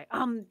do anyway.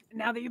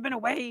 Now that you've been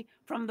away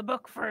from the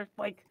book for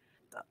like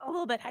a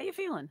little bit, how you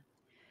feeling?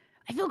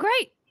 I feel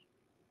great.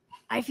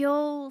 I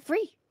feel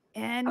free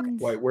and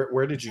Wait,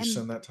 where did you And-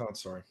 send that, Todd?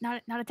 Sorry.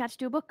 not attached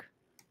to a book.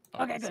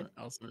 Okay, good.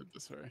 I'll send it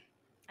this way.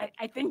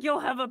 I think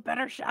you'll have a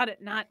better shot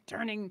at not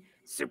turning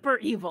super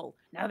evil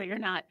now that you're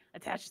not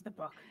attached to the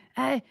book.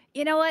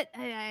 You know what?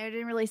 I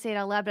didn't really say it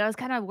out loud, but I was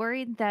kind of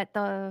worried that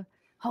the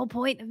whole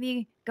point of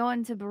me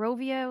going to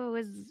Barovia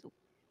was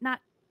not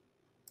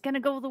gonna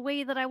go the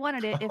way that I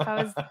wanted it if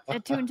I was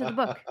attuned to the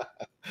book.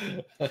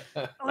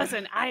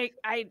 Listen, I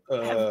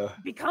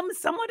have become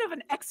somewhat of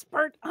an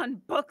expert on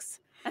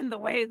books and the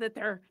way that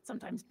they're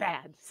sometimes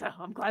bad. So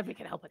I'm glad we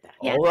can help with that.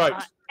 Yeah. All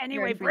right.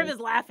 Anyway, Very Briv is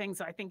laughing,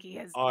 so I think he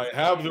has. I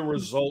have the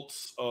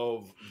results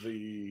of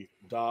the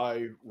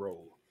die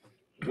roll.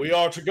 We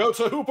are to go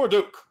to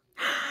Hooperduke.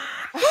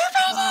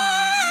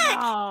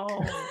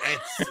 Oh,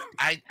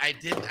 I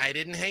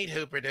didn't hate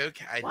Hooperduke.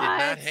 I did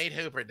not hate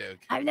Hooperduke.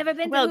 I've never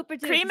been Well, to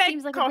Hooperduke. It Kenreck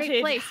seems like a great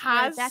Cottage place for a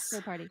has-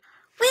 bachelor party.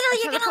 Widdle, For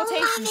you're the gonna love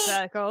quotation it.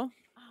 circle.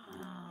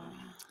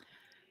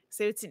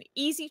 So it's an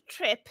easy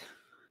trip.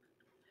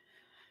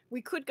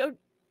 We could go,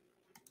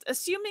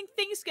 assuming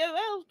things go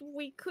well,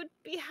 we could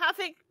be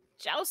having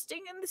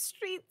jousting in the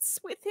streets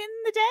within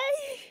the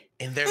day.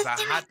 And there's a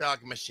Let's do hot it.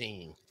 dog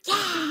machine.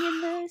 Walking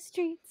in the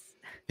streets.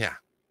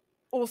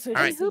 Also, All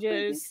right.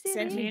 messages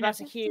sent in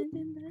That's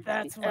Buttercube.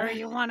 that's where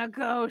you want to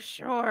go.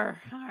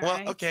 Sure. All Well,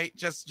 right. okay,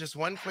 just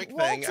one quick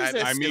What thing. is I,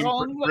 this? I mean,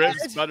 Strong Briv's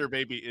word. butter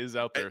baby is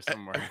out there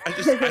somewhere.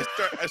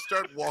 I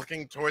start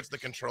walking towards the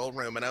control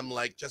room, and I'm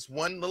like, just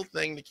one little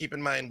thing to keep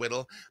in mind,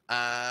 Widdle.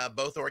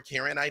 Both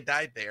Orkira and I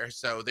died there,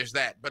 so there's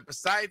that. But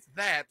besides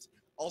that,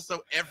 also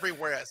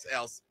everywhere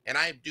else, and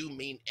I do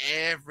mean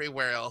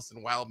everywhere else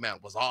in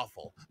Wildmount was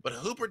awful, but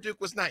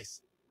Hooperduke was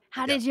nice.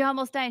 How Yeah. did you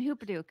almost die in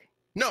Hooperduke?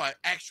 No, I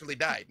actually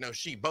died. No,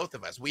 both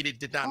of us. We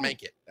did not Oh.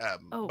 make it.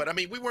 Oh. But I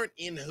mean, we weren't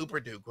in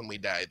Hooperduke when we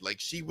died.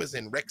 Like, she was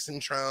in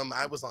Rexentrum.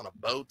 I was on a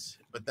boat,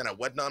 but then I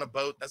wasn't on a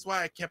boat. That's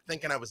why I kept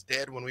thinking I was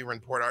dead when we were in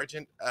Port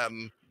Argent.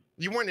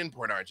 You weren't in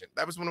Port Argent.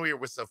 That was when we were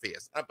with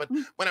Sophia's. But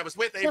when I was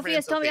with Avery Sophia,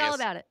 and tell me all Sophia's,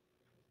 about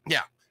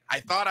it. I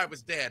thought I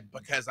was dead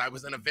because I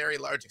was in a very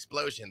large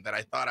explosion that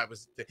I thought I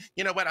was.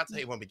 You know what? I'll tell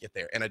you when we get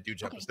there. And I do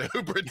jump us to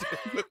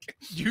Hooperduke.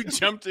 You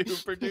jump to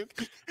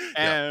Hooperduke,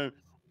 and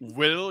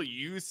Widdle,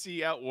 you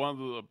see out one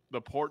of the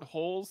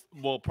portholes.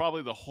 Well,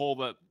 probably the hole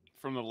that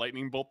from the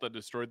lightning bolt that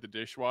destroyed the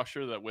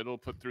dishwasher that Widdle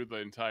put through the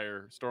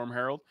entire Storm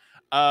Herald.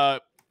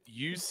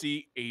 You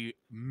see a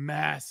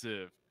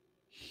massive,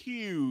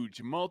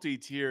 huge,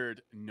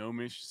 multi-tiered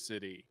gnomish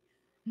city.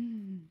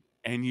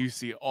 And you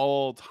see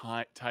all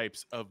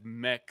types of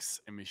mechs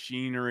and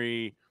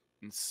machinery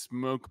and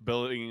smoke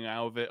billowing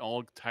out of it,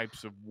 all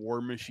types of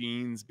war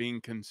machines being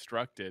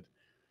constructed.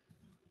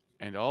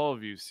 And all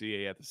of you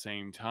see at the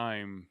same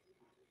time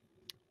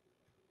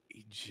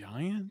a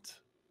giant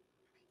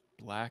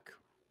black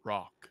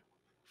rock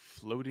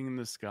floating in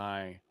the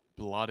sky,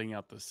 blotting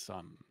out the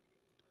sun.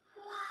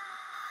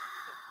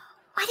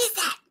 What is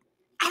that?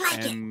 I like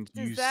it. And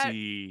you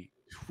see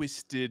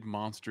twisted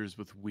monsters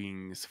with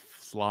wings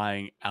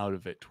flying out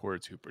of it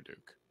towards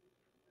Hooperduke.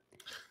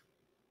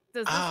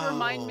 Does this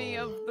remind me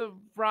of the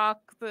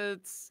rock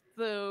that's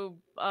the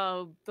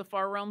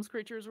Far Realms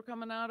creatures were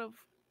coming out of?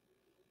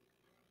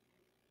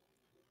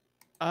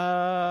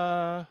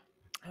 Oh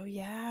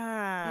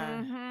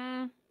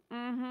yeah.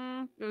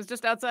 It was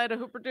just outside of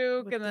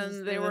Hooperduke, With and then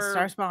the they were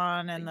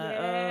Starspawn and the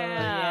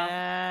yeah.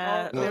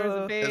 yeah. There was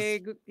a Oh.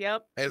 big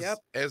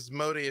As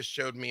Modius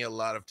showed me a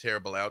lot of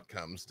terrible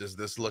outcomes, does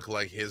this look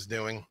like his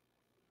doing?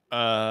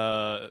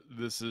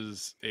 This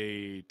is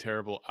a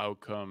terrible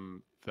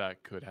outcome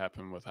that could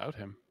happen without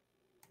him.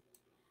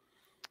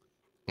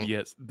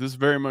 Yes, this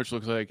very much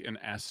looks like an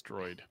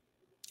asteroid.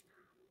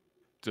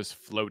 Just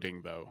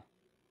floating, though.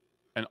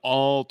 And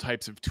all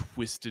types of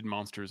twisted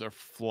monsters are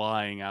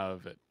flying out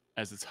of it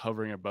as it's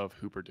hovering above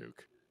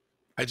Hooperduke.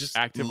 I just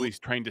actively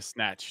trying to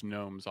snatch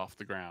gnomes off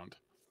the ground.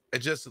 I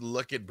just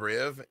look at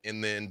Briv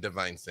and then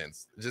Divine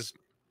Sense. Just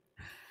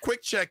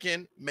quick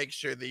check-in, make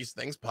sure these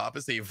things pop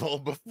as evil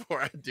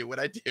before I do what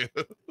I do.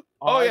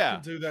 I yeah.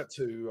 can do that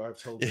too. I've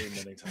told you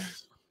many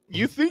times.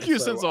 You think you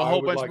So sense a I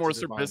whole would bunch like more to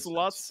divine sense.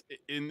 Serpicilots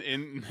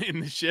in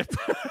the ship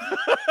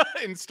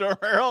in Storm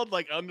Herald,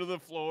 like under the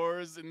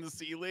floors, in the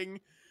ceiling.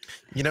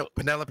 You know,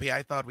 Penelope,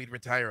 I thought we'd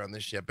retire on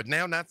this ship, but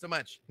now not so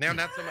much. Now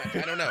not so much.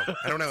 I don't know.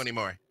 I don't know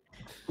anymore.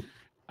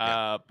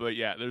 But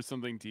yeah, there's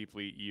something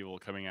deeply evil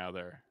coming out of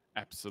there.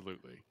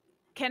 Absolutely.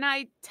 Can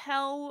I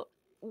tell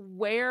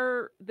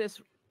where this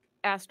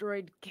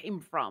asteroid came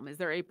from? Is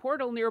there a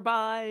portal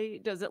nearby?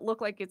 Does it look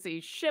like it's a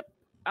ship?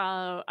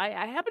 I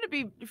happen to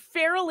be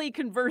fairly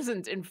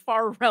conversant in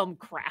Far Realm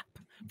crap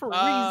for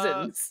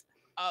reasons.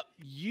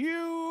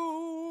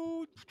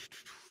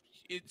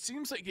 It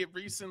seems like it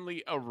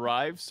recently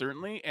arrived,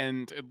 certainly,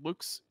 and it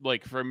looks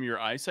like from your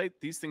eyesight,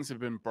 these things have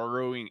been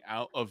burrowing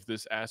out of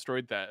this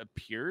asteroid that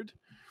appeared.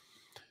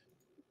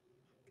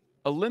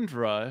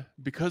 Alyndra,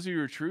 because of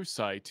your true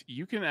sight,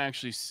 you can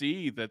actually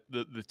see that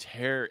the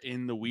tear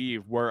in the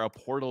weave where a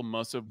portal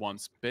must have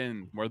once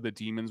been, where the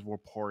demons were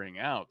pouring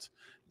out.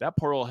 That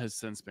portal has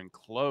since been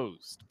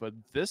closed, but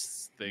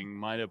this thing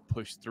might have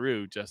pushed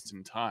through just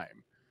in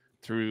time.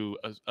 through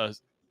a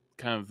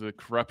kind of the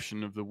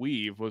corruption of the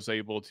weave, was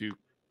able to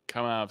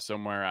come out of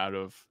somewhere out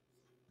of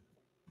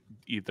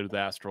either the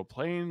astral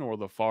plane or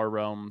the far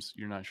realms.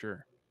 You're not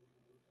sure.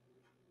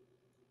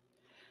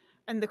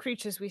 And the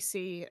creatures we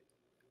see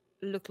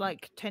look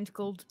like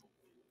tentacled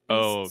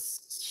Oh,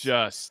 beasts.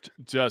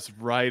 just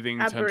writhing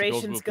tentacles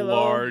Aberrations with galore.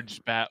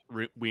 large bat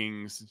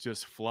wings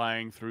just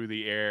flying through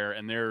the air,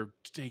 and they're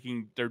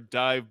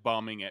dive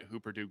bombing at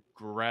Hooperduke,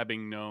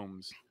 grabbing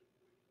gnomes.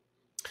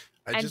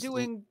 And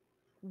doing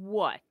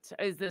what?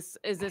 Is this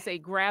a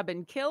grab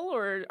and kill,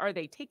 or are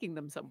they taking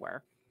them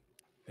somewhere?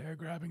 They're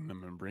grabbing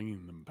them and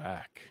bringing them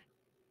back.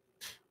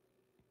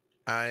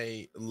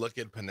 I look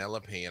at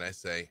Penelope and I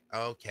say,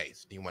 okay,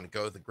 so do you want to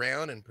go to the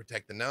ground and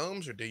protect the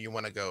gnomes, or do you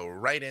want to go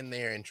right in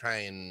there and try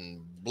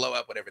and blow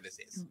up whatever this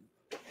is?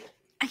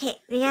 Okay,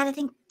 we gotta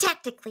think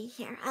tactically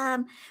here.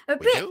 We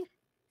Briv, do?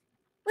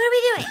 what are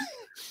we doing?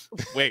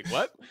 Wait,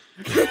 what?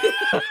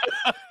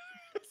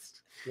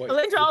 Wait,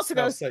 Alyndra did also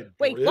Sal goes, say,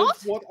 "Wait, "Briv,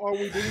 what?" What are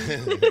we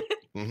doing?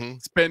 Mm-hmm.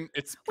 It's been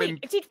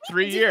Wait, did we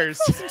 3 years.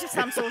 cross into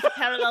some sort of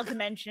parallel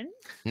dimension?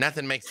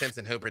 Nothing makes sense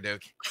in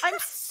Hooperduke. I'm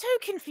so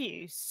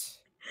confused.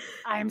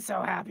 I'm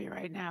so happy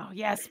right now.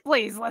 Yes,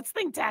 please, let's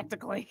think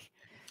tactically.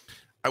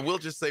 I will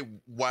just say,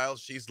 while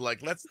she's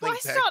like, let's Why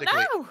think start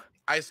tactically, now?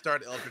 I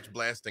start Eldritch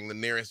Blasting the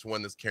nearest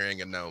one that's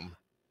carrying a gnome.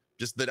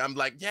 Just that I'm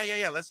like,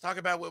 yeah, let's talk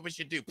about what we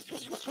should do.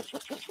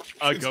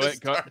 Go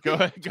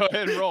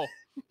ahead and roll.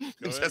 Go ahead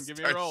and Just give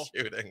me a start roll.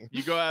 shooting.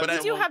 You go out. But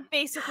We do have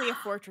basically a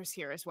fortress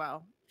here as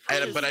well.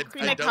 But I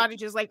Kenreck don't.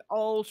 Cottage is like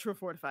ultra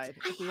fortified.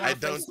 If we want I a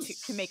place don't-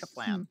 to make a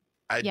plan.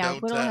 Yeah,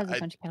 Widdle has a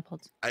bunch of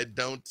catapults. I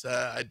don't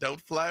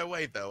fly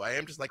away though. I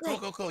am just like,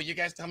 cool. You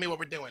guys tell me what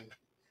we're doing.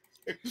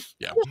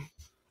 Yeah.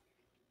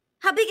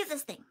 How big is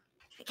this thing?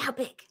 Like, how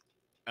big?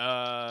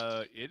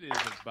 It is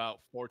about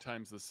 4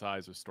 times the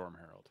size of Storm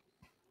Herald.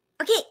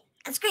 Okay,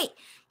 that's great.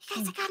 You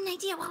guys, I got an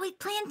idea. While we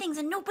plan things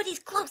and nobody's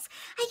close,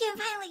 I can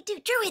finally do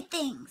druid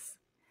things.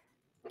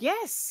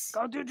 Yes.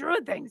 Go do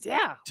druid things.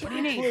 Yeah. What do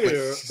you need?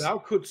 Clear, thou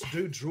couldst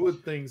do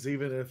druid things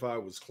even if I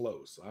was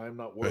close. I'm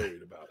not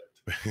worried about it.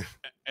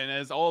 And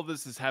as all of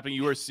this is happening,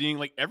 you are seeing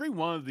like every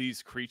one of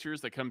these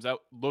creatures that comes out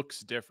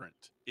looks different.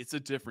 It's a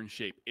different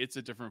shape. It's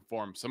a different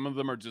form. Some of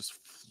them are just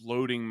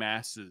floating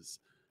masses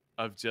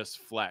of just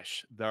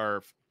flesh that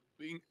are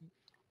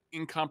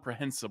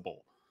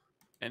incomprehensible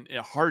and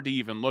hard to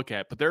even look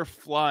at, but they're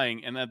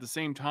flying, and at the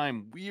same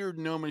time, weird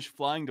gnomish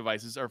flying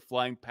devices are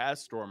flying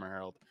past Storm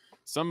Herald.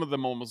 Some of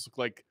them almost look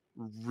like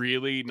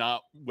really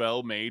not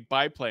well-made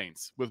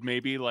biplanes with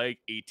maybe like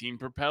 18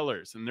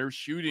 propellers, and they're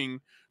shooting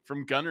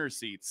from gunner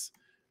seats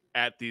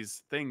at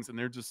these things, and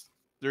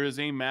there is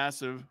a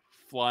massive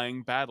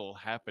flying battle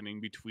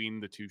happening between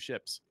the two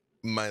ships.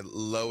 My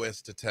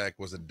lowest attack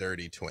was a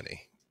dirty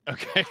 20.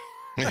 Okay.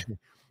 Yeah.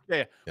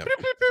 Yep.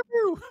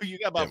 You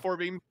got about 4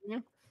 beams in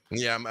you?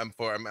 Yeah, I'm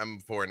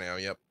 4 now.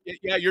 Yep.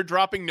 Yeah, you're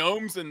dropping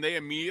gnomes, and they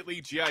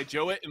immediately G.I.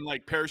 Joe it, and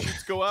like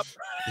parachutes go up.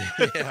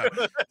 Yeah.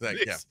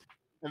 Like, yeah.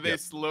 And they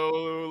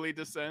slowly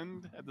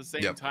descend at the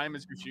same Yep. time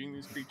as you're shooting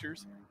these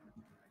creatures.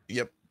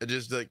 Yep. It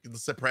just like the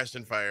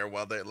suppression fire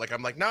while they like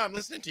I'm like, no, I'm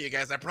listening to you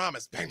guys, I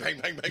promise. Bang, bang,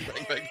 bang, bang,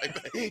 bang,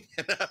 bang,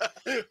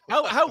 bang.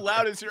 How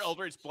loud is your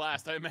Eldritch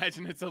Blast? I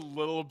imagine it's a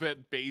little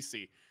bit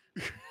bassy.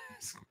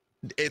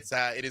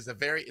 It is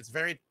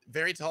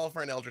very tall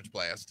for an Eldritch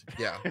Blast.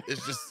 Yeah.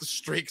 It's just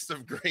streaks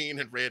of green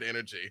and red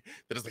energy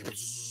that is like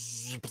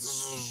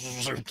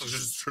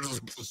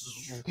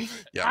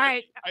yeah. All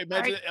right. I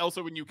imagine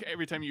also when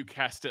every time you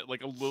cast it,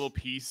 like a little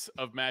piece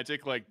of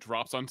magic like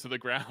drops onto the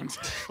ground.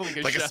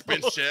 Like a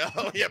spin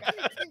shell. Yep.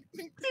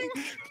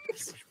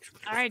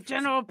 All right,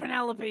 General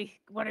Penelope,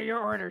 what are your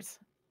orders?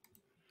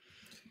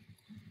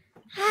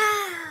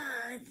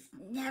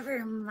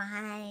 Never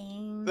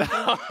mind.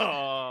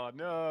 Oh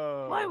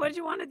no. What did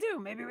you want to do?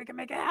 Maybe we can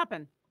make it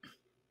happen.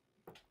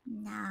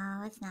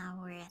 No, it's not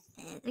worth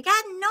it. We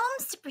got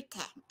gnomes to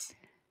protect.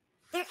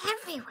 They're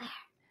everywhere.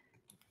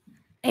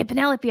 Hey,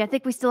 Penelope, I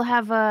think we still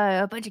have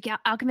a bunch of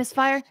alchemist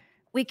fire.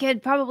 We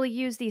could probably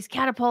use these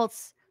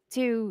catapults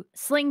to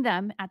sling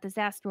them at this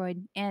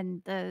asteroid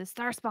and the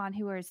star spawn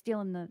who are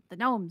stealing the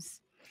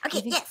gnomes.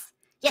 Okay, think- yes.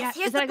 Yeah,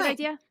 Here's is that the a good plan.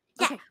 idea?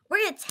 Yeah, Okay.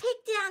 we're gonna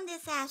take down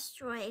this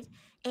asteroid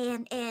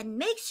and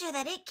make sure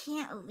that it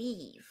can't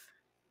leave,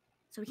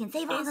 so we can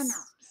save all the Is-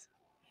 gnomes.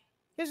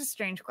 Here's a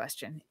strange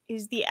question.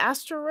 Is the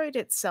asteroid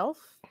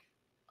itself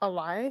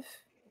alive?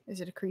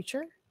 Is it a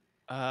creature?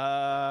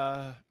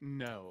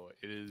 No,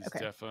 it is Okay.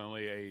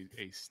 definitely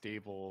a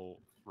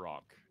stable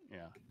rock.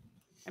 Yeah.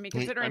 I mean,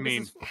 considering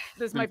mean,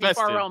 this might be far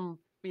infested. realm.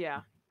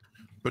 Yeah.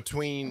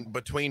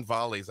 Between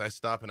volleys, I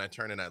stop and I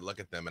turn and I look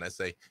at them and I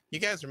say, "You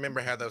guys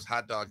remember how those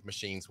hot dog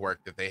machines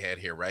work that they had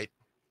here, right?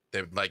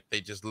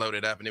 They just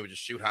loaded up and they would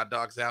just shoot hot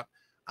dogs out.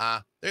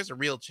 There's a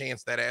real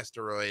chance that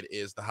asteroid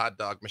is the hot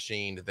dog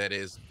machine that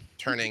is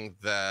turning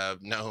the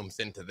gnomes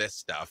into this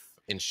stuff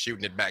and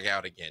shooting it back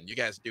out again. You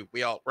guys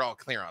we're all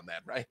clear on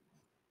that, right?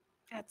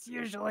 That's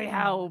usually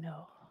how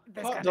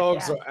this Hot kind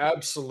dogs of, are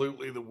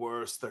absolutely the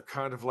worst. They're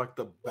kind of like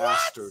the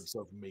bastards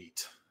of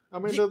meat. I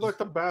mean, they're like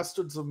the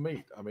bastards of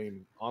meat. I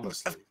mean,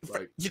 honestly,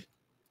 like.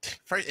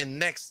 And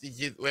next,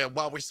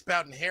 while we're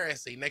spouting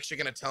heresy, next you're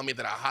going to tell me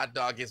that a hot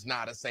dog is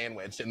not a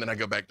sandwich, and then I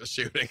go back to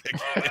shooting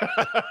again.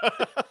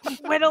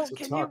 Widdle,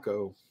 It's a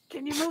taco.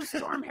 can you move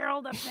Storm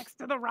Herald up next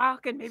to the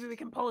rock, and maybe we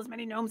can pull as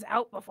many gnomes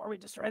out before we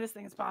destroy this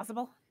thing as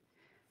possible?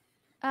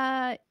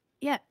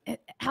 Yeah.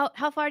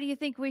 How far do you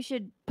think we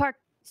should park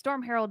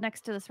Storm Herald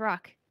next to this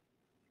rock?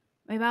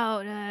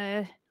 About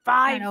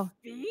 5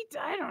 feet?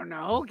 I don't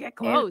know. Get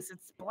close.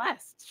 It's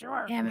blessed.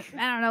 Sure. Yeah,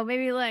 I don't know.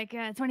 Maybe like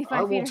 25 I feet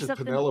or wanted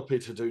something. Penelope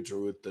to do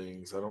druid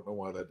things. I don't know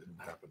why that didn't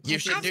happen. You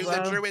should do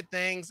the druid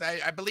things.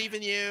 I believe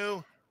in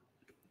you.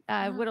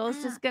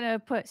 Widdle's just gonna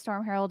put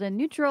Storm Herald in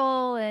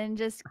neutral and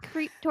just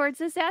creep towards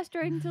this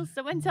asteroid until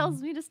someone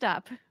tells me to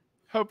stop.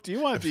 Hope, do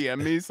you want to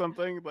DM me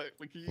something?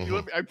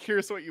 I'm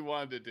curious what you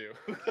wanted to do.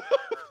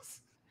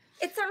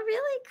 It's a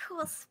really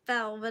cool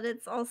spell, but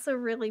it's also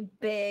really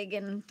big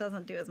and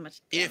doesn't do as much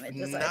damage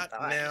as I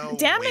thought. Now,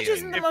 Damage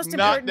isn't the most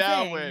not important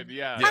now, thing. win.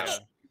 Yeah. Okay. All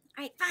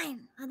right,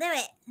 fine. I'll do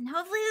it. And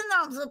hopefully the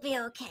gnomes will be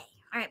okay.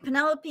 All right,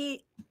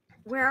 Penelope,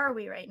 where are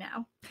we right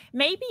now?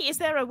 Maybe is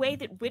there a way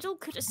that Widdle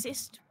could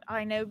assist?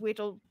 I know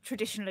Widdle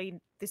traditionally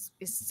this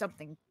is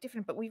something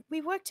different, but we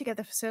worked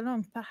together for so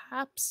long.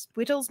 Perhaps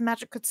Widdle's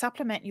magic could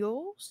supplement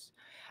yours,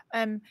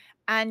 and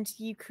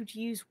you could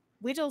use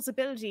Widdle's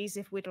abilities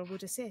if Widdle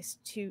would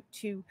assist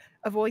to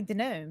avoid the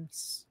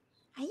gnomes.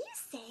 Are you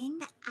saying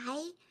that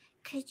I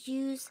could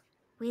use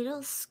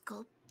Widdle's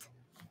sculpt?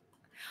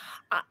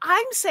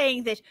 I'm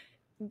saying that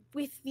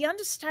with the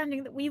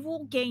understanding that we've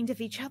all gained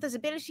of each other's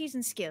abilities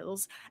and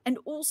skills, and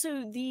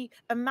also the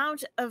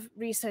amount of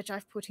research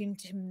I've put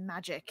into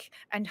magic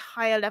and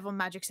higher level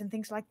magics and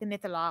things like the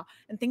Mythalar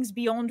and things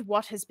beyond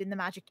what has been the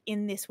magic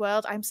in this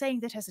world, I'm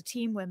saying that as a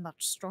team we're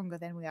much stronger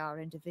than we are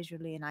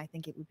individually, and I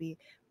think it would be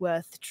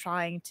worth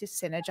trying to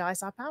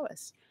synergize our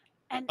powers.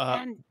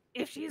 And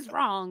if she's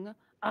wrong,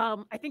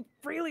 I think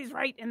Freely's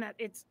right in that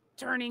it's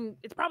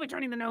probably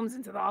turning the gnomes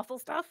into the awful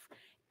stuff.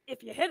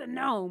 If you hit a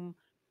gnome,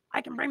 I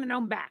can bring the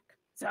gnome back.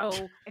 So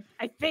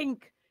I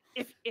think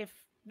if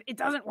it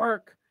doesn't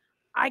work,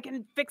 I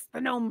can fix the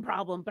gnome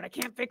problem, but I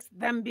can't fix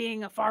them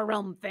being a far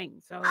realm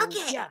thing. So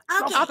Okay, yeah,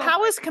 okay. Our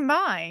powers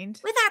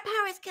combined. With our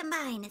powers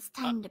combined, it's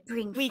time to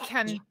bring We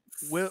can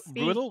vengeance.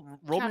 Widdle,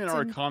 roll me an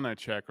Captain Arcana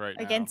check right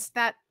now. against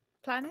that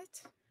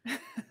planet.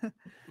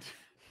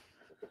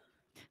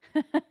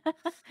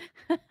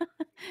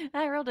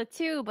 I rolled a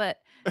 2, but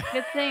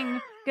good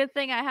thing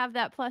I have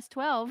that plus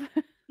 12.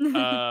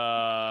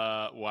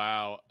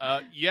 Wow.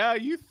 Yeah,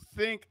 you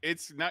think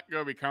it's not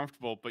going to be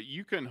comfortable, but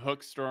you can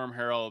hook Storm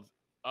Herald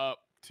up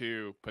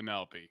to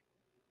Penelope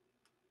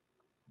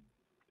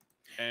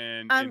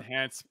and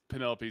enhance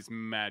Penelope's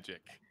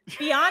magic.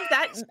 Beyond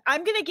that,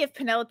 I'm going to give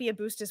Penelope a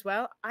boost as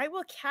well. I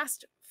will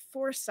cast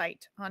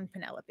Foresight on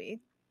Penelope.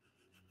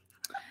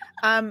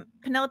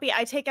 Penelope,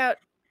 I take out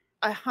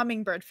a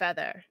hummingbird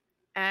feather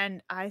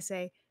and I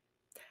say,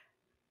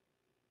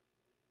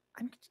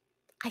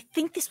 I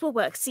think this will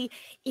work. See,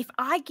 if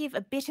I give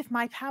a bit of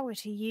my power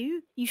to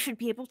you, you should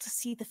be able to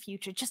see the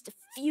future just a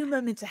few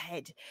moments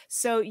ahead.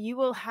 So you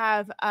will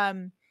have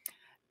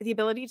the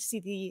ability to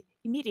see the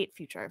immediate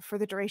future. For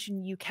the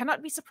duration, you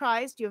cannot be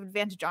surprised. You have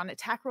advantage on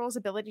attack rolls,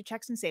 ability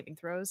checks, and saving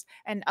throws,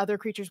 and other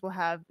creatures will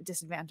have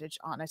disadvantage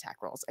on attack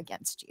rolls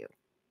against you.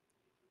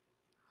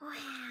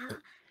 Wow.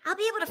 I'll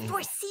be able to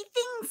foresee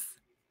things?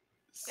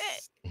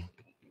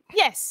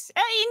 Yes,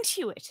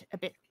 intuit a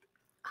bit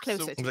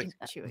closer So, to like,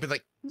 intuit. But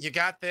like, you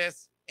got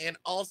this, and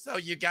also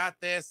you got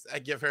this. I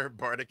give her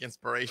bardic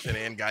inspiration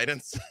and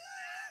guidance.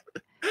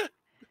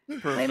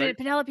 Wait a minute,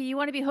 Penelope, you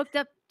want to be hooked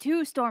up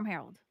to Storm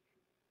Herald?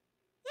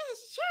 Yeah,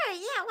 sure.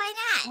 Yeah, why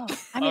not?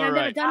 I mean, I've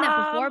never done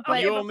that before,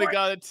 but you only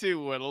got it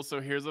 2, Widdle.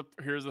 So here's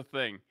a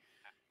thing.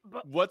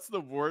 What's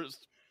the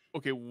worst?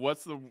 Okay,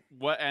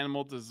 what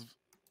animal does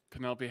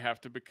Penelope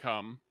have to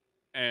become,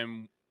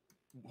 and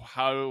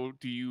how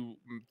do you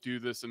do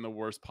this in the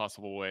worst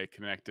possible way?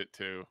 Connect it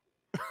to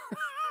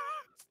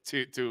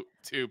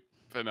to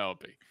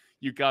Penelope.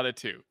 You got it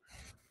 2.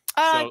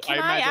 So Can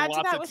I imagine add to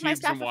lots that of with my tubes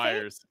staff and of fate?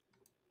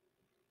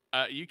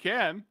 wires. You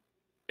can.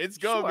 It's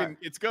gonna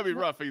be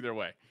rough either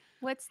way.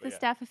 what's the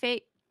Staff of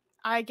Fate?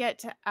 I get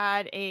to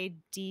add a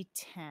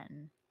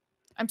D10.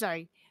 I'm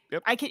sorry.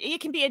 Yep.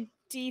 It can be a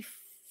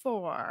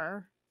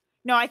D4.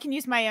 No, I can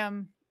use my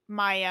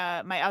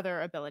my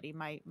other ability,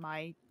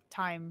 my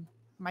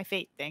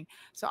fate thing.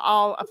 So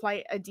I'll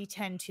apply a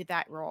D10 to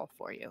that roll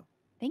for you.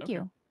 Thank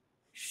you.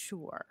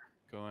 Sure.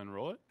 Go and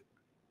roll it.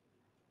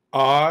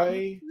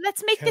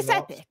 Let's make this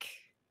epic.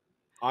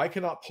 I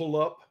cannot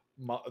pull up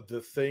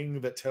the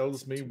thing that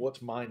tells me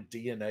what my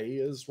DNA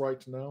is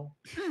right now.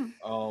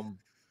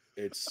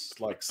 It's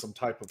like some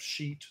type of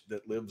sheet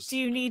that lives.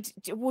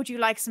 Would you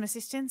like some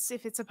assistance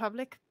if it's a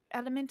public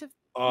element of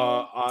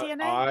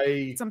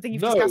DNA? Something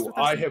you've discussed with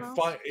us I in the have.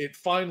 past? It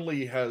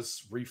finally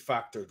has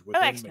refactored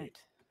within me,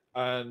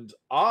 and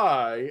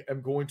I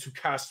am going to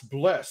cast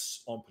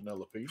Bless on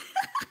Penelope.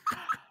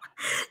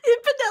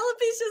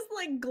 Penelope's just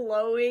like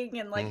glowing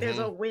and like there's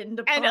a wind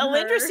upon And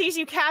Alyndra her. sees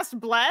you cast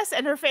Bless,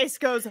 and her face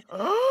goes,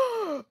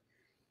 oh.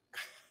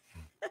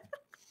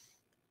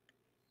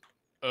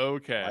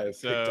 Okay, I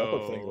have picked up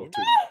a thing or so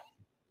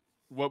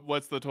two.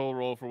 what's the total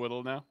roll for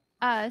Widdle now?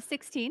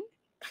 16.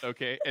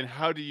 Okay, and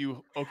how do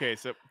you? Okay,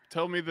 so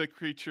tell me the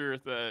creature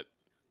that.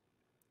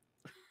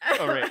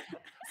 All right.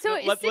 So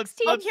Let's-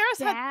 16 let's- Here's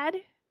how- bad?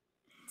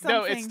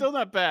 No, it's Something. still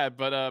not bad,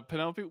 but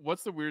Penelope,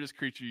 what's the weirdest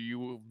creature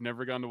you've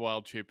never gone to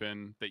wild shape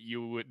in that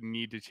you would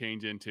need to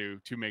change into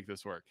to make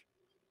this work?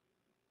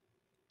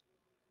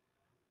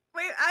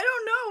 Wait, I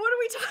don't know. What are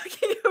we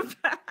talking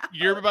about?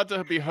 You're about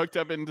to be hooked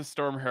up into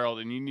Storm Herald,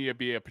 and you need to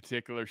be a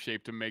particular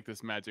shape to make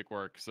this magic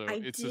work. So I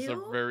it's just a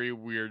do? very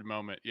weird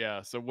moment.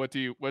 Yeah. So what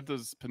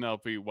does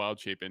Penelope wild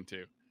shape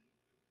into?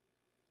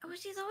 Oh,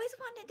 she's always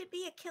wanted to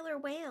be a killer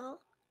whale.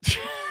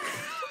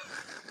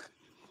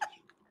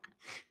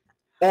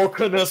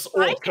 Orcanus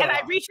Right? orca. And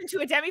I reach into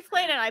a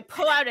demiplane and I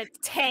pull out a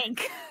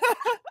tank.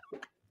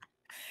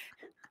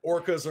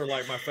 Orcas are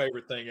like my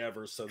favorite thing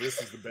ever, so this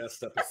is the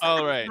best episode.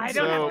 All right. I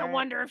don't have So to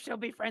wonder if she'll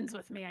be friends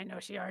with me. I know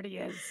she already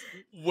is.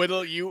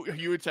 Widdle,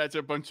 you attach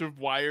a bunch of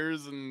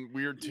wires and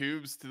weird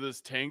tubes to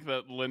this tank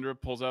that Alyndra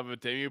pulls out of a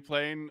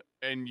demiplane,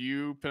 and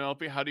you,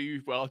 Penelope, how do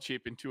you wild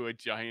shape into a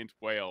giant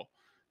whale,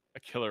 a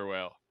killer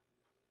whale?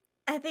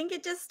 I think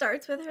it just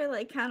starts with her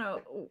like kind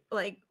of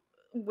like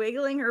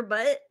wiggling her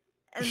butt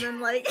and then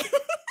like just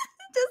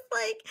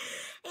like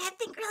Yeah,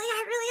 think really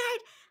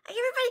hard. Like,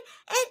 everybody,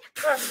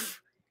 and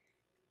poof.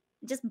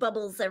 just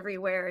bubbles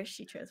everywhere as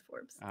she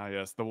transforms. Ah,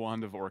 yes, the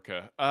wand of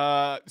Orca.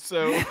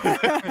 So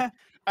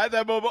at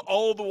that moment,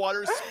 all the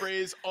water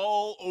sprays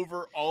all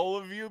over all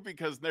of you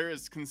because there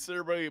is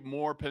considerably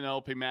more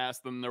Penelope mass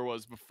than there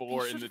was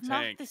before in the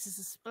tank. This is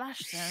a splash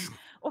zone.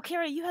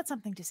 Orkira, you had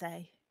something to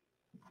say.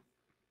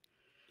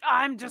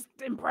 I'm just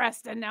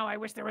impressed, and now I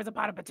wish there was a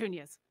pot of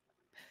petunias.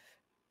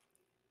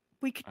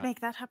 We could make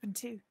that happen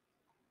too.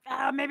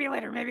 Maybe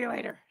later, maybe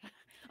later.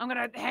 I'm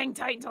gonna hang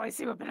tight until I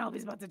see what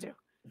Penelope's about to do.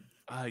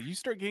 You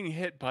start getting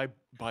hit by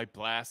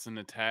blasts and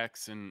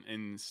attacks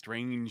and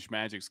strange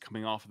magics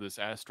coming off of this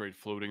asteroid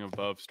floating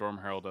above Storm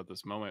Herald at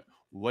this moment.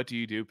 What do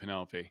you do,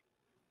 Penelope?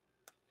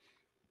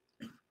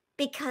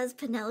 because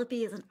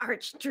Penelope is an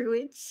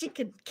archdruid, she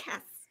can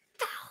cast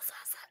spells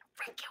as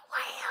a freaking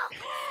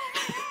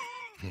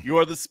whale. You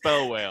are the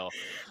spell whale.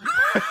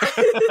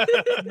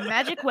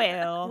 Magic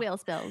whale. Whale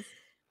spells.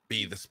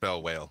 Be the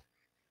spell whale.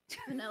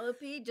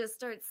 Penelope just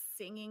starts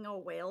singing a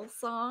whale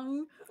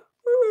song.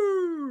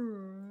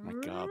 My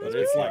God, But that's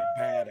it's big. like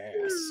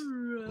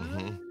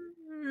badass.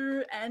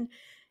 And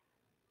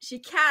she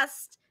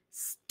casts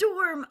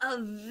Storm of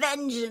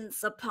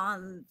Vengeance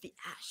upon the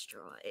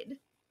asteroid.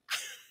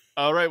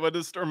 All right, what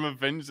is Storm of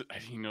Vengeance? I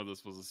didn't know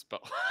this was a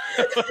spell.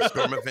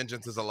 Storm of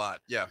Vengeance is a lot.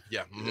 Yeah.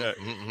 Yeah.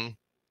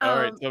 All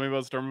right, Um, tell me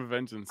about Storm of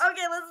Vengeance.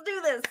 Okay, let's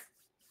do this.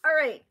 All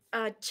right.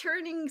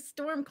 Churning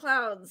storm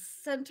clouds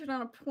centered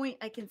on a point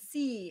I can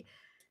see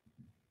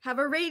have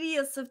a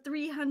radius of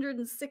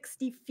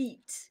 360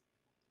 feet.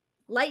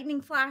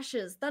 Lightning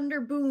flashes, thunder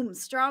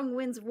booms, strong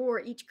winds roar.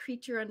 Each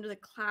creature under the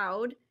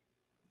cloud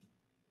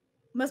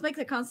must make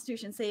the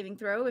Constitution saving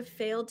throw. If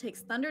failed,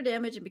 takes thunder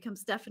damage and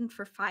becomes deafened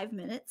for 5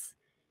 minutes.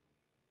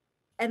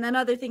 And then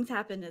other things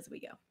happen as we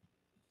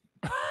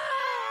go.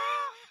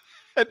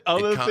 And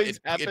other com- things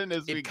happen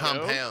as it we go.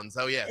 compounds.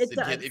 Oh yes, It it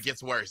does.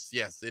 gets worse.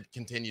 Yes, it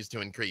continues to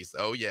increase.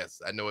 Oh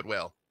yes, I know it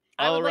well.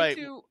 I would All right.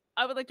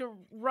 like to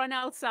run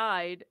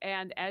outside,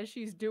 and as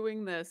she's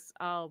doing this,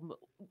 I'm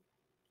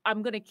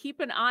going to keep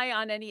an eye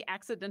on any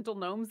accidental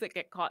gnomes that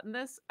get caught in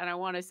this, and I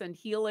want to send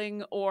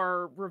healing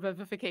or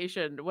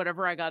revivification,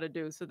 whatever I got to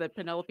do, so that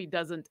Penelope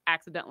doesn't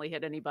accidentally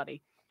hit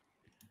anybody.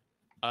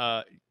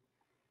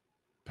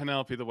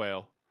 Penelope the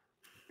whale.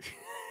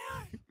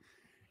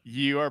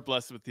 You are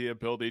blessed with the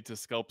ability to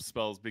sculpt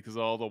spells because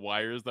of all the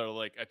wires that are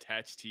like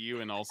attached to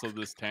you and also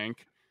this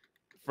tank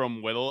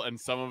from Widdle, and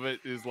some of it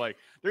is like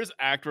there's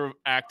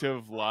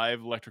active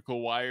live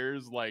electrical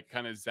wires like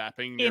kind of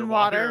zapping your In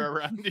water.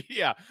 around you.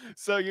 Yeah.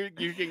 So you're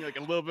getting like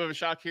a little bit of a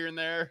shock here and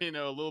there, a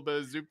little bit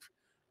of zoop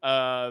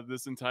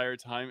this entire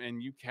time,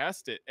 and you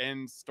cast it.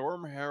 And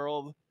Storm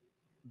Herald,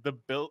 the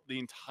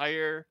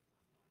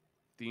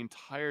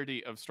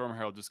entirety of Storm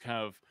Herald just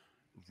kind of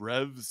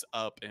revs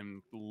up,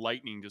 and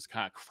lightning just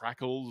kind of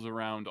crackles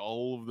around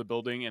all of the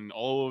building, and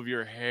all of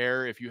your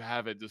hair, if you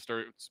have it, just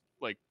starts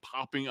like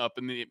popping up,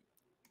 and then it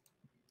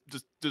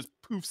just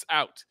poofs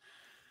out.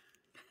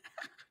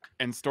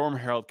 And Storm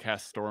Herald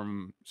casts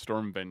Storm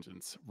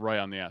Vengeance right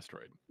on the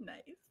asteroid.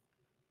 Nice.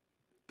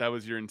 That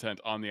was your intent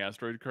on the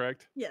asteroid,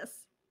 correct? Yes.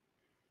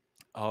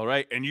 All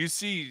right, and you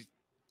see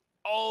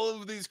all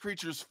of these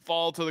creatures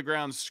fall to the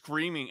ground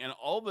screaming, and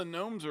all the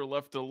gnomes are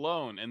left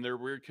alone, and they're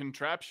weird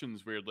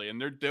contraptions, weirdly, and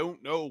they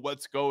don't know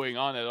what's going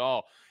on at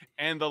all.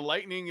 And the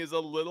lightning is a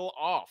little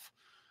off.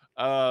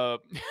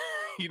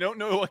 You don't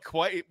know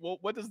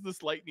what does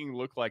this lightning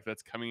look like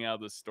that's coming out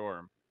of the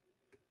storm?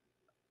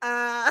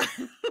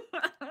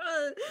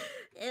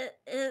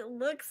 It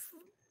looks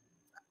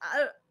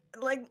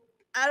like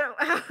I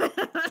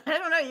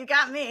don't know. You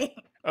got me.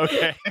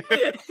 Okay.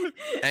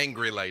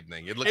 Angry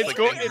lightning. It looks It's like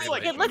go- angry it's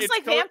like- lightning. It looks It's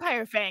like go-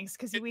 vampire fangs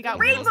because we got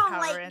Rainbow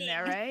willpower in lightning.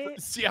 there, right?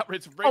 Yeah,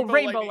 it's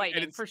Rainbow and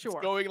lightning, it's, for it's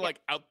sure. going Yeah. like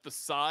out the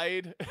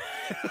side,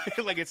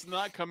 like it's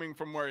not coming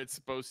from where it's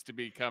supposed to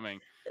be coming.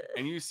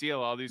 And you see a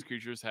lot of these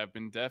creatures have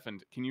been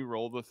deafened. Can you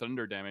roll the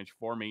thunder damage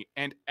for me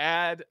and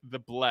add the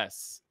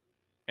bless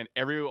and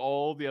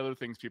all the other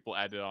things people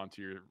added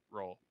onto your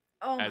roll?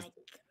 Oh As- my.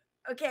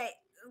 Okay,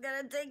 it's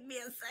gonna take me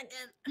a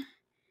second.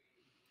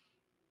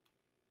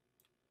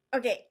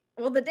 Okay,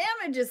 well the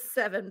damage is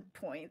 7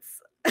 points.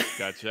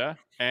 Gotcha.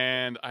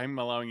 And I'm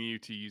allowing you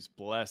to use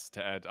bless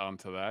to add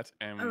onto that.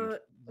 And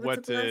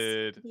What's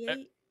a bless?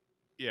 D8?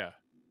 yeah?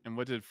 And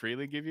what did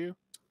Freely give you?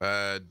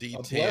 A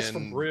bless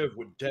from D10, Briv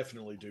would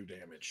definitely do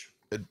damage.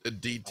 a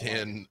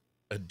D10,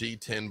 a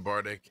D10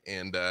 bardic,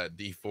 and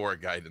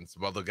D4 guidance.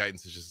 Well, the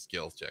guidance is just a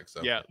skill check.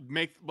 So Yeah,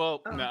 no,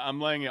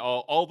 I'm laying it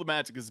all the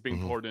magic is being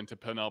poured into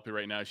Penelope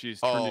right now. She's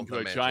turned All into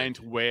the a magic. giant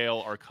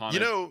whale arcana. You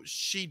know,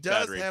 she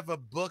does battery. have a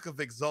book of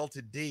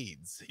exalted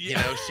deeds. You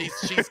Yeah. know,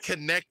 she's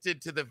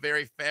connected to the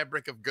very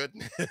fabric of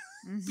goodness.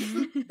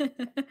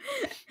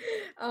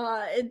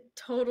 In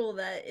total,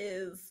 that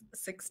is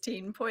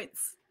 16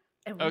 points.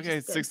 And we're Okay,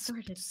 just getting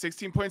started.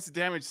 16 points of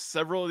damage.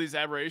 Several of these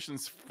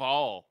aberrations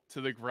fall to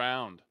the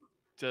ground,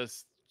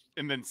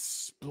 and then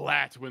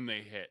splat when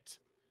they hit.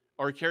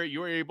 Orkira,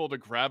 you were able to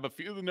grab a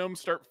few of the gnomes,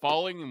 start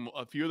falling, and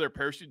a few of their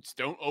parachutes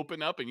don't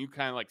open up, and you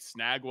kind of like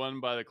snag one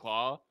by the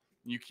claw.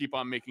 And you keep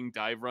on making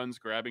dive runs,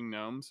 grabbing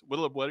gnomes.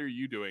 Widdle, what are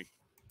you doing?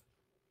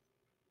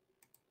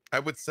 I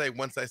would say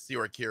once I see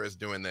Orkira's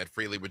doing that,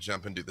 Freely would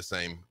jump and do the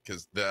same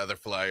because the other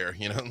flyer,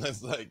 you know,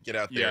 let's like get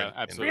out there. Yeah,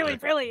 absolutely.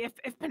 Really,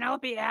 if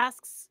Penelope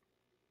asks,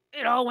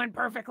 it all went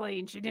perfectly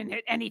and she didn't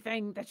hit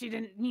anything that she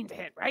didn't mean to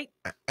hit, right?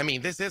 I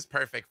mean, this is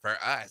perfect for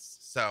us.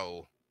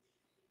 So,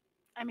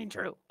 I mean,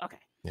 true. Okay.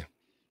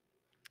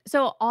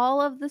 So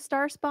all of the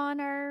star spawn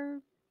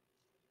are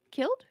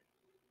killed?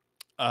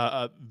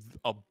 A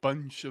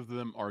bunch of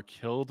them are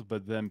killed,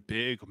 but then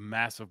big,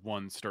 massive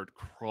ones start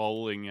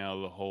crawling out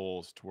of the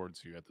holes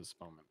towards you at this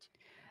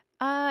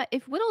moment.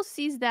 If Widdle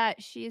sees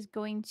that, she is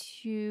going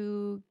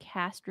to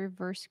cast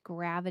reverse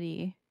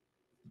gravity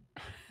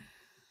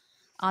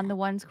on the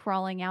ones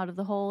crawling out of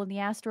the hole in the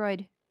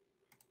asteroid.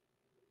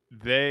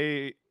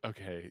 Okay,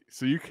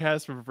 so you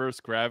cast reverse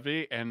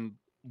gravity, and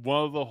in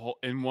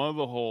one of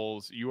the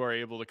holes, you are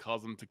able to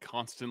cause them to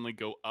constantly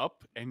go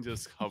up and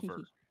just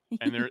hover.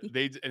 And and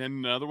then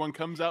another one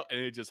comes out and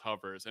it just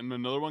hovers, and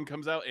another one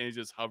comes out and it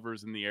just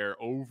hovers in the air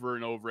over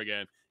and over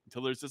again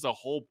until there's just a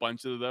whole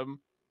bunch of them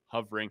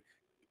hovering.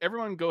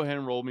 Everyone, go ahead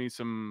and roll me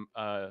some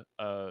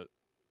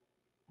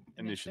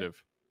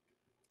initiative.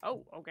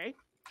 Oh, okay.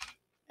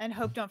 And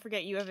Hope, don't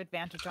forget you have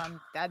advantage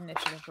on that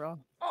initiative roll.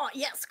 Oh,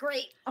 yes,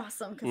 great.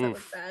 Awesome, because that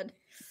was bad.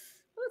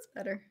 Oh, it's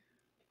better.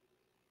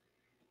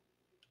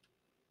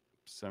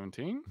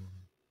 17.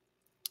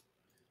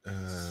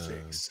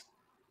 6.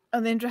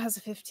 Alyndra has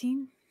a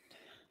 15.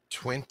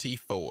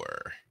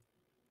 24.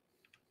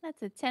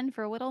 That's a 10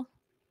 for Widdle.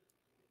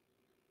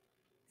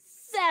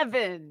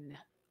 7.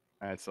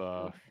 That's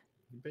You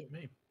beat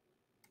me.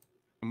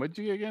 And what'd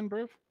you get again,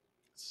 Briv?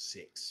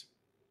 6.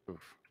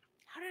 Oof.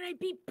 How did I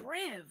beat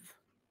Briv?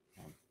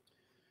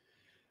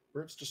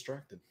 Briv's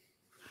distracted.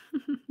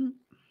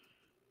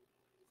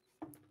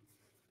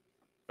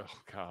 Oh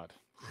God.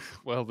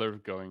 Well, they're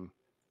going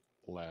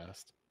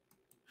last.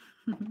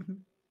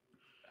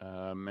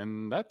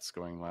 And that's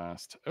going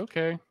last.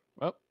 Okay.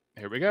 Well,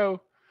 here we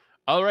go.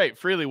 All right,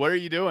 Freely, what are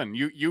you doing?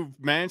 You've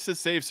managed to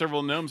save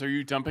several gnomes. Are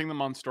you dumping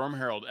them on Storm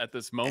Herald at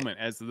this moment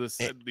as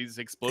these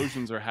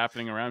explosions are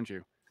happening around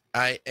you?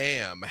 I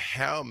am.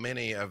 How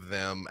many of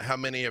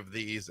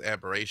these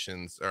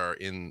aberrations are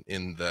in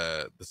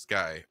the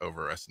sky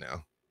over us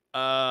now?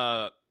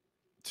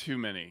 Too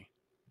many.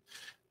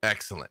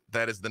 Excellent.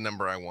 That is the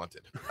number I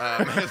wanted.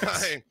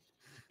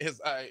 As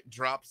I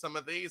drop some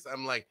of these,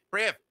 I'm like,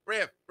 Briv.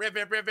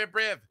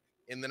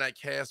 And then I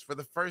cast for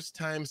the first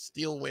time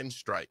Steel Wind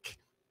Strike,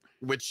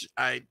 which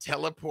I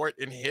teleport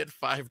and hit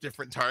 5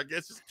 different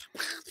targets.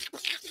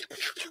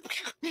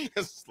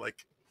 It's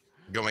like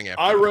going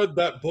after. I read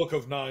that book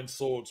of 9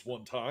 swords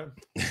one time.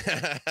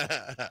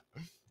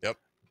 Yep.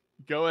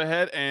 Go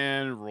ahead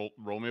and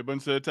roll me a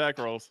bunch of attack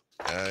rolls.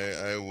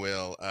 I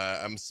will.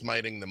 I'm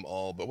smiting them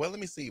all, but let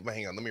me see.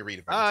 Hang on, let me read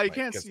if I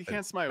can smite, you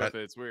can't smite with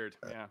it. It's weird.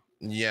 Yeah.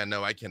 Yeah,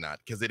 no, I cannot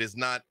because it is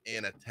not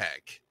an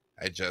attack.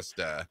 I just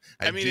I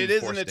mean, it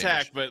is an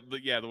attack, but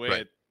yeah, the way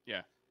Right. it,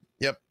 yeah.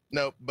 Yep.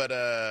 No, but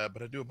I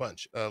do a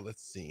bunch.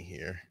 Let's see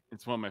here.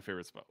 It's one of my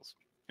favorite spells.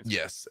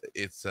 Yes,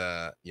 it's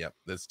yep,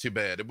 that's too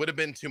bad. It would have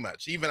been too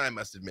much. Even I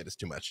must admit it's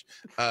too much.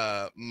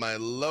 My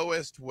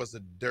lowest was a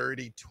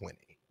dirty 20.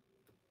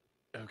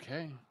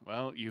 Okay,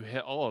 well, you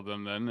hit all of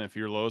them then. If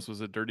your lowest was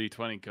a dirty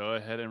 20, go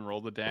ahead and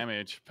roll the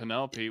damage.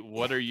 Penelope,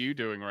 what are you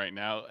doing right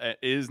now? It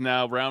is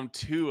now round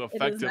 2,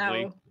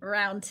 effectively. It is now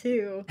round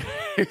 2.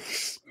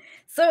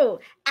 So,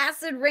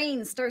 acid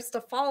rain starts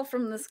to fall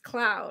from this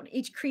cloud.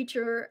 Each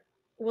creature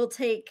will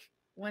take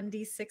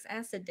 1d6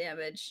 acid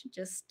damage.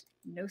 Just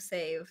No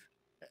save.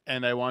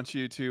 And I want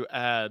you to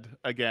add,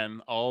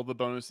 again, all the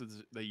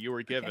bonuses that you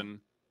were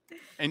given.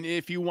 And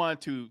if you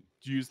want to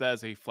use that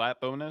as a flat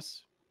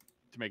bonus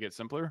to make it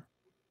simpler,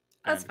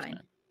 That's fine.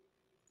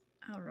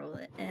 I'll roll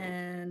it.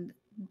 And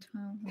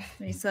 12 plus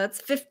 3. So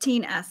that's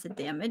 15 acid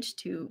damage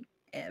to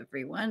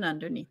everyone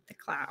underneath the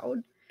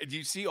cloud. Do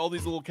you see all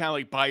these little kind of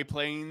like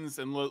biplanes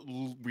and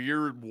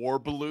weird war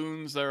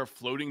balloons that are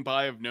floating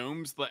by of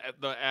gnomes?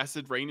 The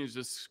acid rain is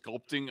just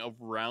sculpting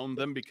around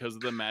them because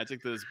of the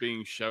magic that is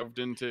being shoved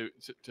into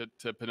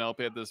to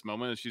Penelope at this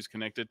moment as she's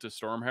connected to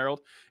Storm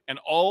Herald. And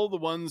all the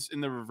ones in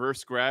the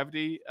reverse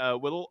gravity,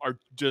 Widdle, are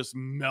just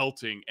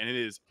melting, and it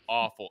is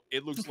awful.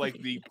 It looks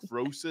like the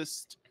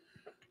grossest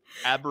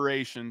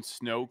aberration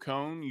snow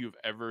cone you've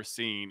ever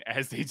seen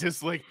as they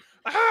just like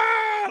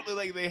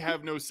like they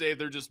have no save.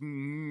 They're just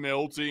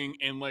melting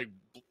in like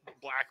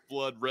black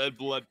blood, red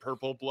blood,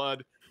 purple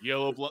blood,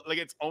 yellow blood. Like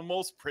it's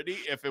almost pretty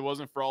if it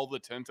wasn't for all the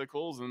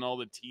tentacles and all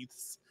the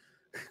teeths.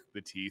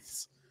 The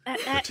teeths.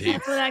 That's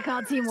what I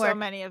call teamwork. So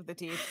many of the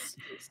teeth.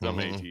 So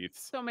many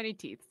teeths. So many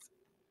teeth.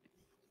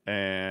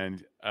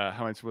 And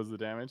how much was the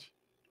damage?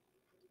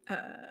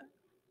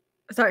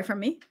 Sorry,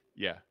 from me?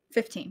 Yeah.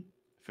 15.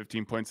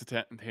 15 points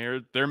of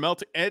here. They're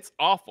melting. It's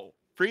awful.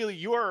 Freely,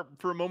 you are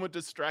for a moment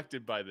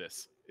distracted by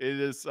this. It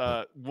is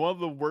one of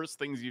the worst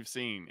things you've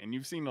seen, and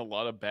you've seen a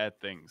lot of bad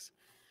things.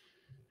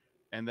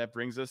 And that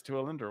brings us to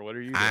Alyndra. What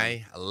are you doing?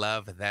 I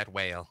love that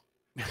whale.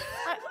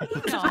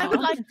 I would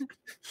like.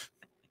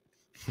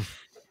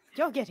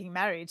 You're getting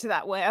married to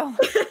that whale.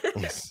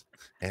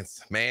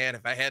 It's man,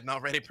 if I hadn't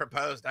already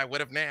proposed, I would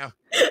have now.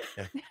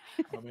 I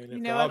mean, if You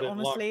know I what, didn't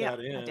lock honestly, that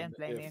I in, don't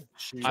blame you. if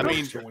she I was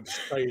mean, going to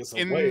stay as a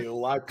in-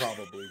 whale, I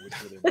probably would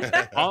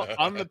get in.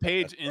 on the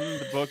page in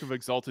the book of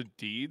exalted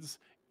deeds,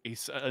 a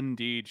sudden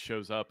deed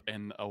shows up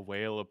and a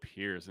whale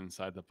appears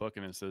inside the book,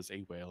 and it says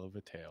a whale of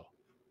a tail.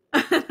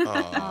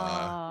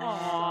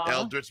 Aw.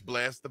 Eldritch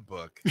blast the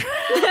book.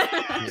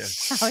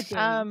 Yes.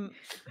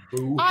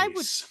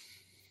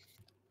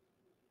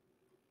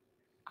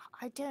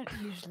 I don't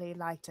usually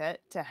like to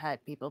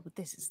hurt people, but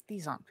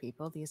these aren't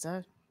people. These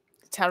are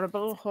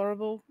terrible,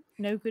 horrible,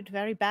 no good,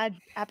 very bad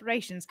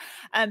aberrations.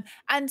 And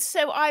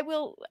so I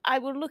will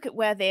look at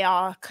where they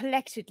are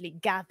collectively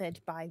gathered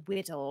by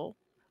Widdle,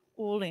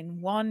 all in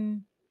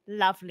one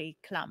lovely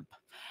clump.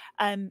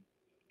 And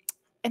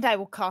I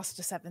will cast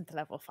a 7th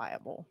level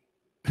fireball.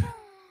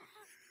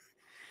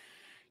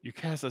 You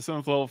cast a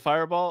 7th level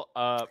fireball.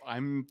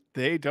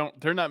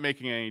 They're not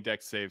making any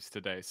dex saves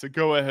today. So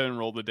go ahead and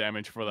roll the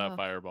damage for that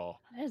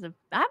fireball. I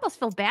almost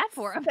feel bad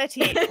for him.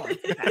 38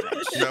 points of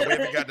damage. No, we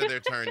haven't got to their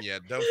turn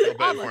yet. Don't feel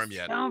bad for him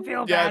yet. Don't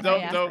feel Yeah,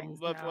 bad.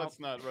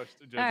 let's not rush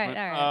to All judgment.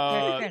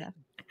 right. Fair enough.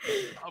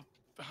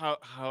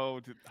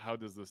 How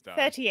does this die?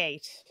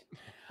 38.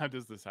 How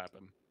does this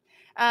happen?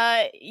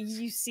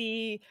 You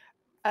see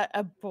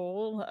a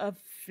ball of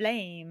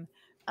flame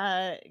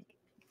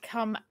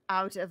come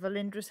out of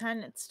Alyndra's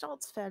hand. It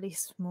starts fairly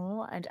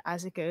small, and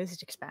as it goes,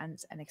 it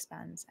expands and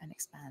expands and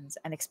expands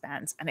and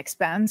expands and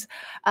expands.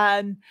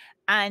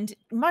 And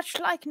much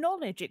like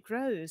knowledge, it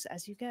grows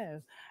as you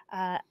go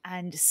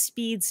and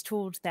speeds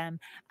towards them.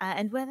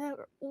 And where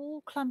they're all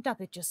clumped up,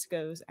 it just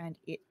goes and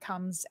it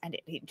comes and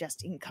it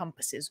just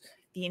encompasses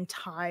the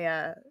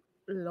entire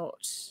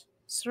lot,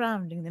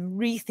 surrounding them,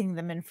 wreathing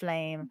them in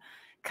flame,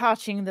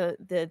 catching the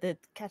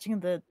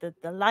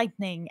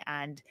lightning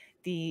and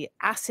the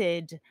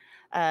acid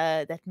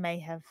that may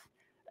have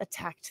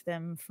attacked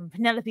them from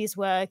Penelope's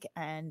work,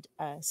 and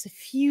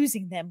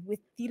suffusing them with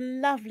the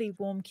lovely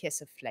warm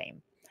kiss of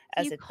flame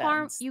as it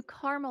burns. You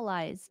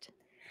caramelized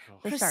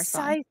the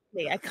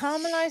Precisely. I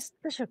caramelized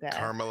the sugar.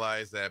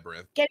 Caramelize that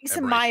breath. Getting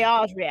some aberration.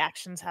 Maillard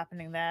reactions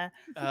happening there.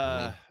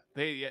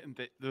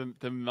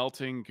 The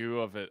melting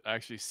goo of it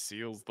actually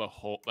seals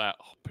that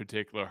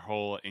particular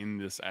hole in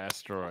this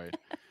asteroid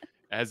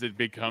as it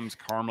becomes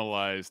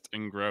caramelized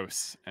and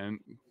gross.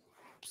 And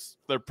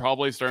they're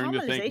probably starting to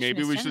think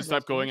maybe we should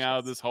stop going out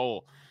of this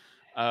hole.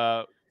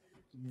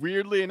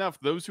 Weirdly enough,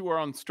 those who are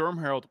on Storm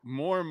Herald,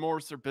 more and more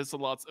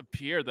Serpissalots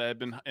appear that have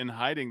been in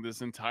hiding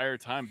this entire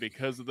time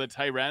because of the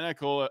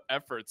tyrannical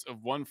efforts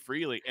of one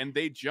Freely, and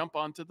they jump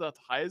onto the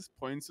highest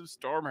points of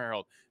Storm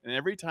Herald. And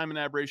every time an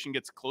aberration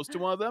gets close to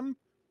one of them,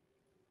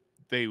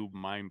 they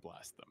mind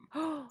blast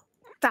them.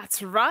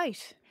 That's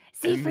right.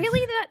 See,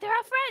 Freely, they're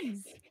our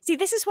friends. See,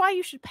 this is why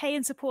you should pay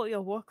and support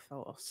your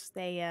workforce.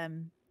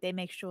 They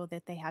make sure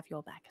that they have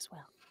your back as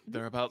well.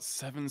 There are about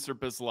 7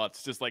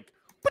 Serpissalots just like,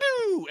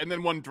 and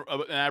then an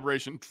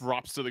aberration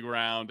drops to the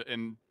ground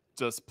and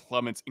just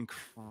plummets in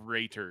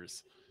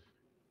craters.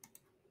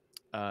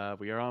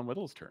 We are on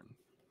Widdle's turn.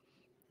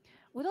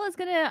 Widdle is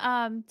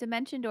gonna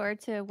dimension door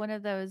to one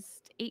of those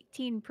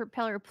 18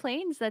 propeller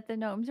planes that the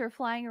gnomes are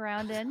flying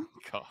around in.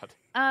 God.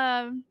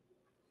 And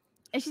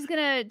she's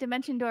gonna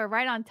dimension door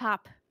right on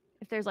top.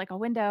 If there's like a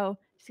window,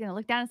 she's gonna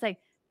look down and say,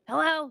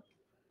 "Hello,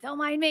 don't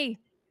mind me,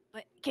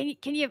 but can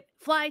you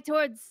fly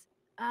towards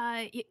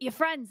your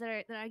friends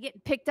that are getting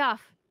picked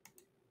off?"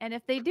 And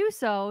if they do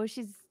so,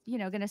 she's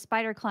gonna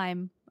spider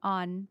climb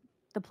on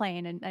the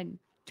plane and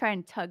try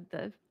and tug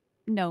the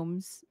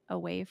gnomes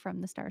away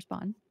from the star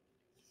spawn.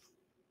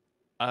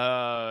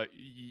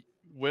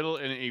 Widdle,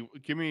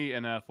 give me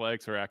an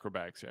athletics or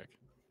acrobatics check.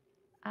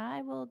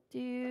 I will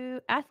do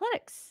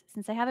athletics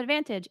since I have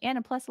advantage and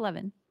a plus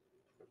 11.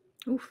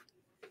 Oof.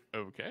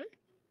 Okay.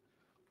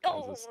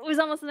 Oh, it was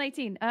almost a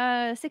 19.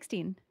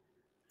 16.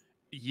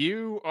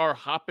 You are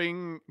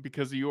hopping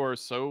because you are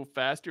so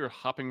fast. You're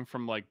hopping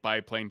from like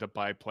biplane to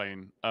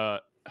biplane,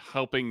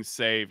 helping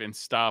save and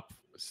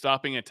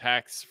stopping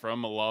attacks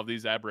from a lot of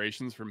these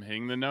aberrations from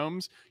hitting the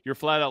gnomes. You're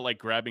flat out like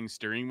grabbing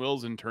steering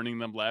wheels and turning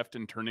them left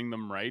and turning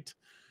them right,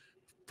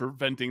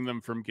 preventing them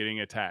from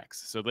getting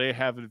attacks. So they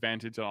have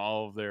advantage on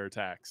all of their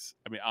attacks.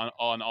 I mean,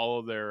 on all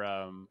of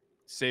their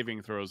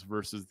saving throws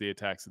versus the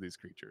attacks of these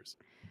creatures.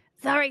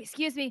 Sorry,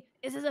 excuse me.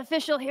 This is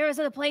official Heroes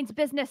of the Plains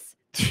business.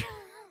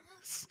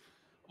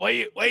 What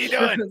are you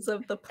doing? Heroes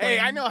of the Hey,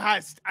 I Plains.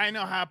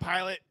 know how to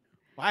pilot.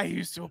 Why are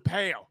you so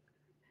pale?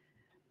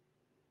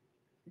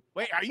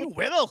 Wait, are you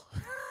Widdle?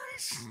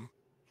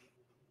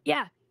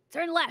 Yeah,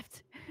 turn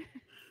left.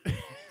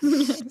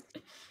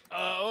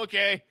 Oh,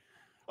 okay.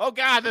 Oh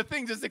God, the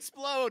thing just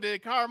exploded.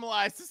 It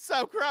caramelized. It's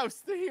so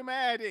gross. The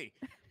humanity.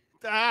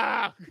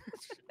 Ah.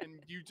 And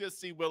you just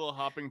see Widdle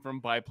hopping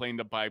from biplane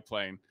to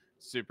biplane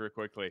super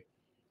quickly.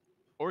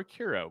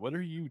 Orkira, what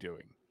are you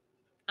doing?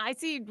 I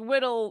see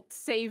Widdle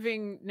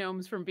saving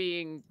gnomes from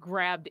being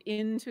grabbed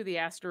into the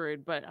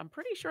asteroid, but I'm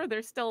pretty sure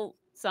there's still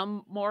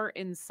some more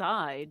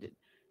inside.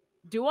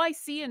 Do I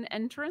see an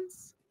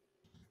entrance?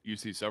 You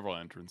see several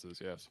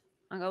entrances, yes.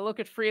 I'm going to look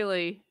at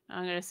Freely.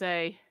 I'm going to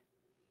say,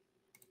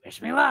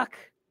 wish me luck.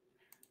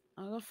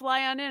 I'm going to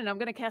fly on in. I'm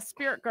going to cast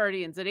Spirit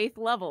Guardians at 8th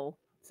level.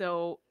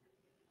 So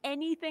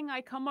anything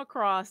I come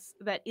across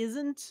that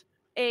isn't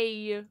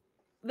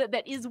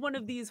that is one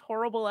of these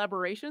horrible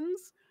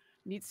aberrations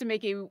needs to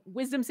make a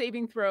wisdom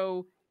saving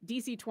throw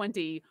DC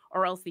 20,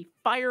 or else the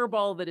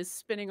fireball that is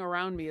spinning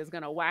around me is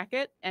going to whack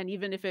it. And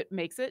even if it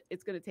makes it,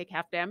 it's going to take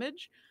half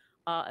damage.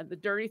 And the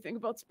dirty thing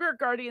about Spirit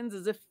Guardians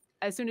is if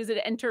as soon as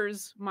it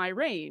enters my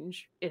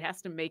range, it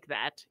has to make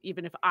that,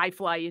 even if I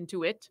fly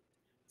into it.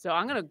 So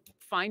I'm going to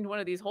find one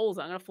of these holes.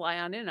 I'm going to fly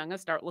on in. I'm going to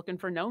start looking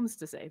for gnomes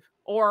to save,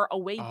 or a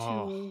way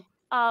to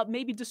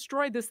maybe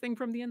destroy this thing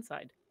from the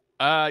inside.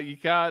 You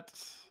got...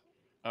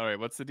 All right,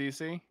 what's the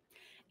DC?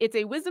 It's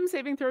a wisdom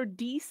saving throw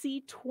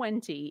DC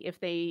 20.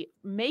 If they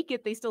make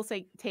it, they still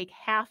take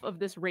half of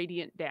this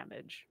radiant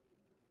damage.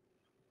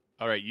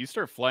 All right, you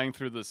start flying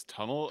through this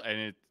tunnel, and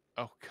it...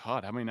 Oh,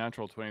 God, how many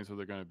natural 20s are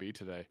there going to be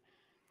today?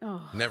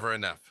 Oh. Never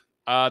enough.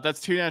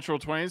 That's 2 natural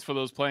 20s for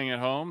those playing at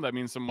home. That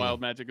means some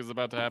wild magic is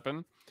about to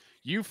happen.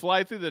 You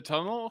fly through the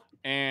tunnel,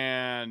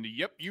 and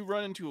yep, you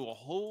run into a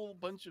whole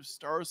bunch of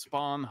star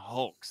spawn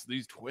hulks,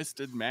 these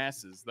twisted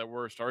masses that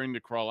were starting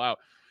to crawl out.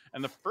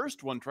 And the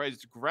first one tries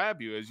to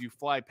grab you as you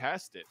fly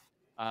past it,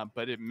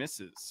 but it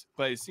misses.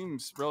 But it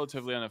seems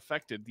relatively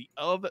unaffected. The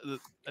other,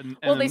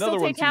 well, they still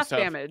take half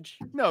damage.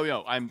 No,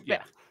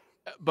 yeah.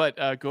 But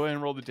go ahead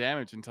and roll the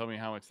damage and tell me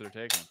how much they're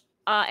taking.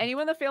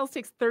 Anyone that fails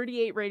takes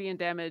 38 radiant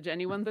damage.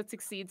 Anyone that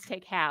succeeds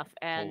take half,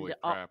 and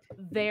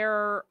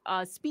their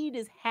speed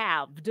is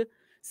halved.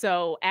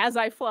 So as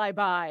I fly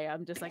by,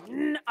 I'm just like,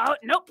 oh,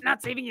 nope,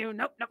 not saving you.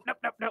 Nope.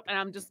 And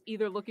I'm just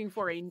either looking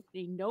for a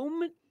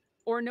gnome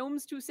or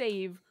gnomes to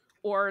save,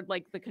 or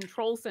like the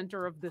control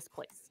center of this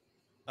place.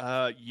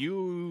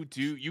 You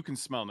can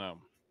smell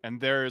gnome. And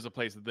there is a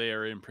place that they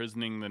are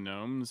imprisoning the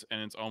gnomes,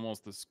 and it's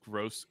almost this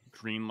gross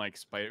green-like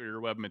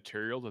spiderweb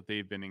material that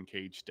they've been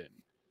encaged in.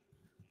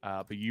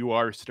 But you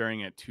are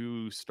staring at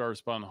 2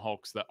 starspawn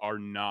hulks that are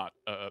not,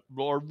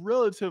 or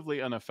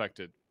relatively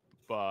unaffected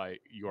by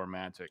your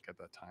magic at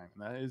that time.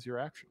 And that is your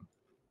action.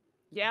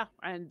 Yeah,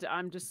 and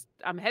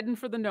I'm heading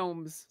for the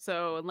gnomes.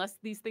 So unless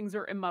these things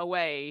are in my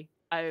way,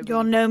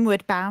 You're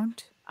gnomeward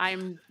bound.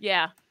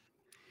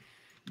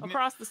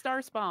 Across the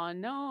star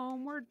spawn,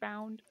 gnomeward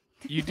bound.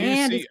 You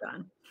do see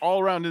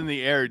all around in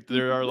the air.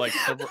 There are like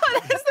several.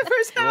 That's the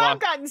first time I've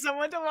gotten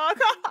someone to walk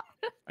off.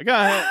 I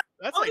got it.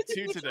 That's Only like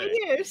 2 took me today.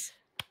 2 years.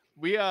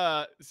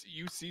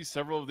 You see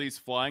several of these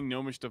flying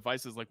gnomish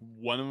devices, like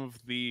one of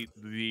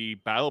the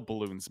battle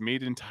balloons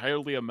made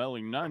entirely of metal.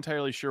 You're not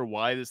entirely sure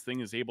why this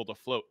thing is able to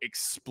float.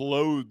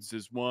 Explodes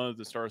as one of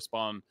the star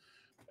spawn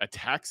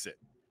attacks it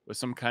with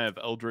some kind of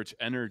eldritch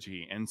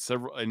energy, and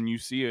you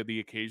see the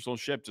occasional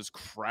ship just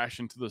crash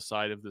into the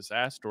side of this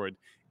asteroid.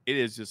 It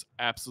is just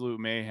absolute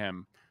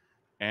mayhem,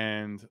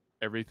 and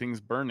everything's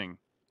burning.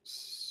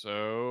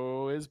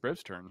 So is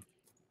Briv's turn.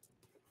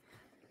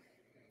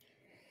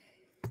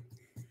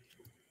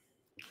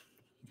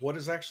 What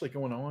is actually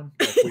going on?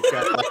 Like we've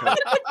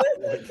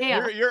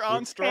got you're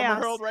on Storm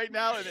Herald right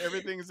now, and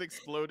everything's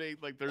exploding.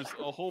 Like there's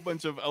a whole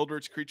bunch of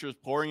eldritch creatures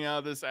pouring out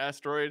of this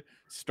asteroid.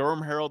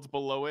 Storm Herald's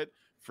below it.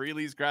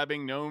 Freely's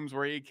grabbing gnomes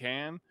where he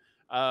can.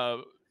 At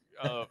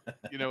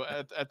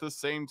the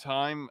same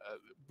time,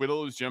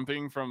 Widdle is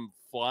jumping from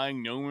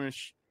flying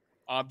gnomish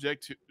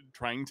object to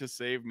trying to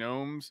save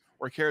gnomes.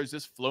 Orkira has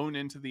just flown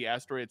into the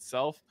asteroid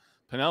itself.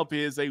 Penelope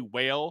is a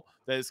whale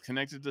that is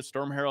connected to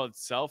Storm Herald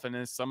itself and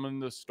has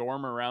summoned the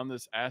storm around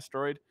this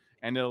asteroid.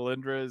 and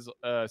Alyndra is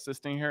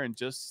assisting her and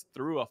just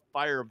threw a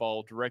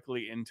fireball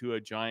directly into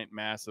a giant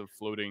mass of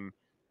floating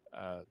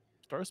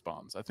star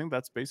spawns. I think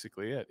that's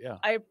basically it. Yeah.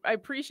 I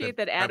appreciate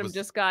that Adam was-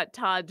 just got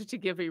Todd to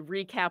give a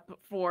recap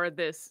for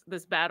this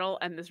battle,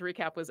 and this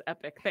recap was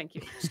epic. Thank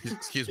you.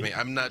 Excuse me,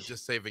 I'm not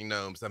just saving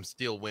gnomes. I'm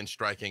still wind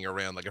striking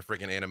around like a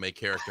freaking anime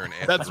character in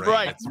That's Rain.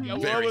 right. It's Yeah,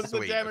 what very was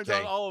sweet, the damage okay?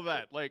 on all of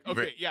that? Like, okay,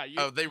 Very- yeah.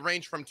 Oh, they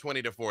range from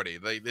 20 to 40.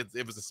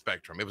 It was a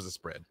spectrum. It was a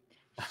spread.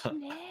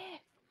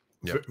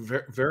 Yep.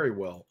 Very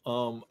well.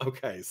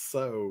 Okay,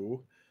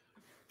 so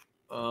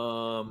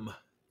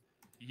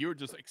You're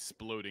just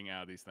exploding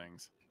out of these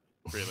things.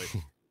 Really.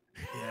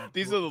 yeah,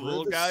 These are the Briv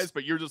little is- guys,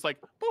 but you're just like,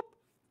 boop.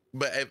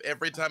 But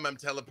every time I'm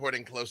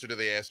teleporting closer to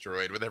the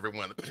asteroid with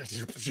everyone,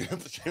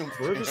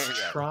 Briv is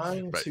Yeah,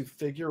 trying right. to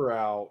figure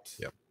out,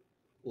 Yep.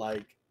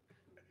 like,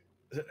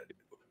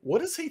 what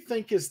does he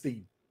think is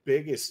the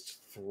biggest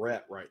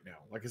threat right now?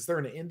 Like, is there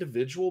an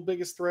individual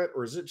biggest threat,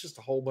 or is it just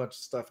a whole bunch of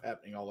stuff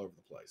happening all over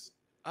the place?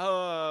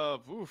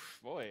 Oof,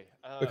 boy.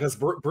 Because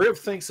Briv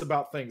thinks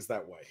about things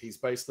that way. He's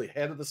basically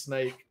head of the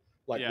snake.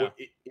 Like, Yeah.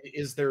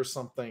 is there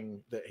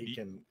something that he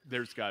can?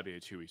 There's got to be a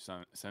Chewy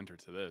center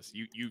to this.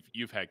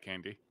 You've had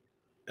candy.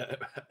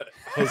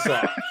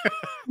 Huzzah.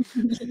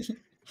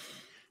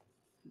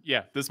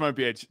 Yeah, this might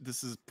be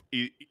this is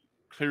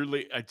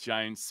clearly a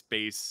giant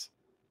space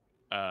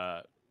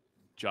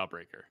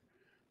jawbreaker.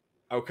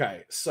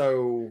 Okay,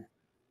 so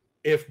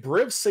if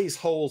Briv sees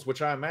holes,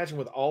 which I imagine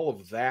with all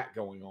of that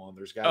going on,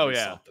 there's got to be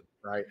something,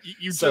 right?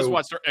 You So- just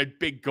watched a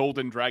big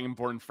golden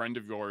dragonborn friend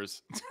of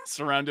yours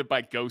surrounded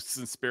by ghosts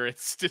and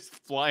spirits just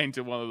fly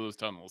into one of those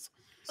tunnels.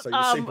 So you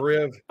see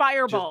Briv.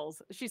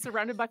 Fireballs. She's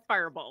surrounded by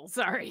fireballs.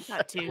 Sorry.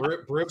 That too.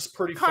 Briv's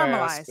pretty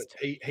Caramelized. fast,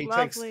 but he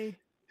Lovely.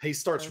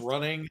 starts Toast.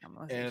 running,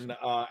 and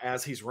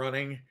as he's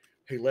running,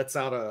 he lets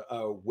out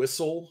a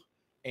whistle,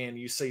 and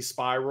you see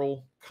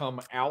Spiral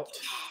come out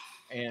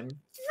and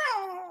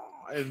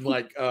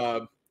like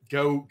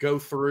go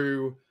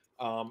through,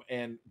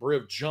 and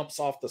Briv jumps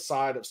off the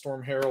side of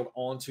Storm Herald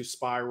onto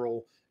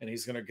Spiral, and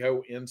he's going to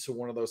go into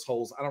one of those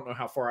holes. I don't know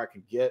how far I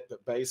can get,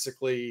 but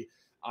basically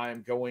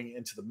I'm going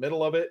into the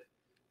middle of it.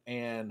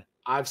 And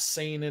I've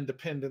seen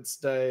Independence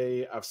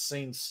Day, I've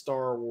seen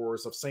Star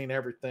Wars, I've seen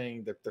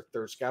everything. That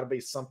there's got to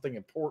be something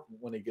important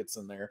when he gets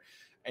in there.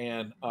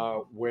 And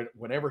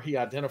whenever he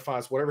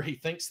identifies whatever he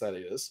thinks that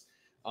is,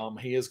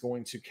 he is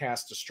going to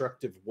cast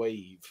Destructive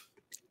Wave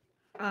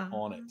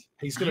on it.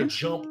 He's going to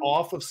jump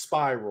off of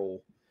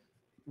Spiral,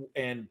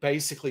 and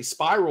basically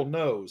Spiral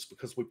knows,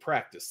 because we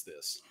practiced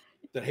this,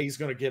 that he's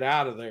going to get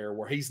out of there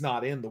where he's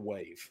not in the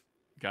wave.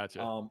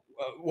 Gotcha.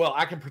 Well,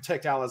 I can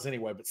protect allies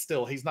anyway, but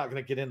still, he's not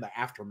going to get in the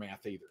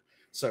aftermath either.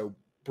 So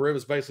Briv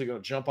is basically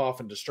going to jump off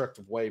in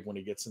Destructive Wave when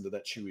he gets into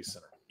that Chewy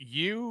center.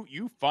 You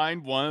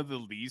find one of the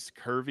least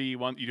curvy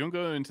one. You don't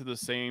go into the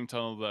same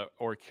tunnel that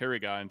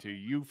Orkira got into.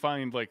 You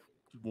find like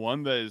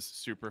one that is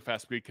super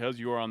fast because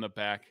you are on the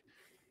back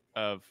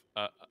of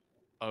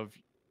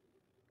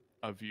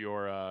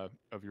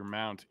your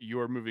mount. You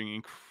are moving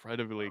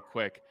incredibly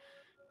quick,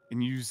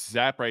 and you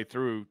zap right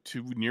through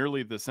to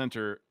nearly the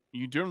center.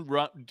 You do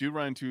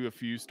run into a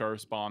few star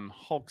spawn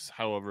hulks,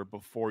 however,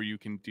 before you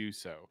can do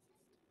so.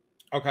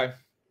 Okay.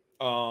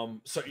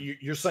 So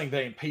you're saying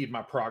they impede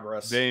my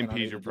progress? They and I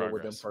impede need your to deal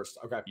with them progress. first.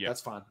 Okay, Yep.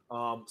 that's fine.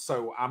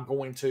 So I'm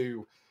going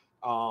to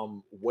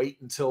wait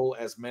until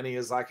as many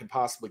as I can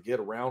possibly get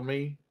around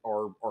me,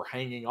 or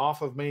hanging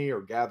off of me,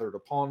 or gathered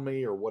upon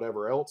me, or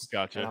whatever else.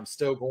 Gotcha. And I'm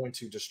still going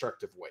to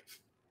Destructive Wave.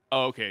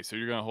 Oh, okay. So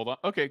you're gonna hold on.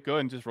 Okay, go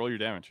ahead and just roll your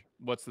damage.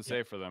 What's the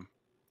save for them?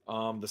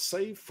 The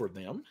save for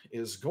them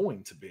is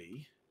going to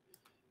be,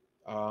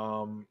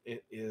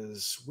 it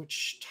is,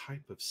 which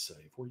type of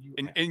save were you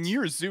at? And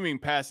you're zooming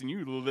past, and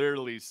you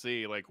literally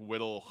see like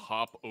Widdle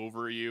hop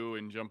over you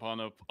and jump on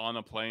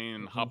a plane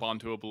and hop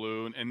onto a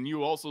balloon, and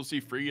you also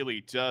see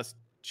Freely just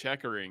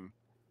checkering.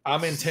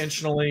 I'm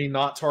intentionally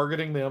not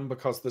targeting them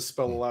because this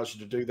spell allows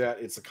you to do that.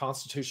 It's a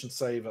Constitution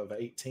save of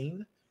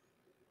 18,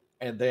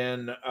 and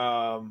then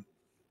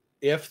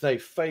if they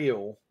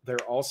fail, they're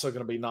also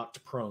going to be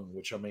knocked prone,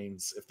 which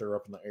means if they're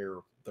up in the air,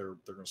 they're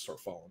going to start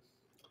falling.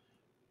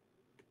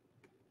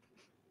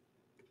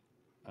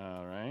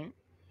 All right.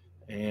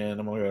 And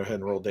I'm going to go ahead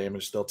and roll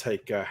damage. They'll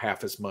take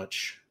half as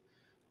much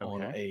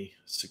on a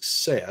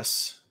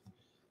success.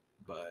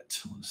 But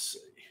let's see.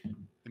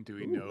 And do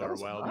we Ooh, know that our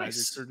was wild magic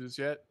nice. surges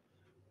yet?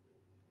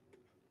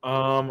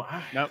 No, No,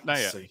 not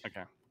let's yet. see.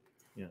 Okay.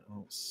 Yeah,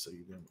 let's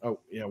see them. Oh,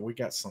 yeah, we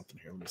got something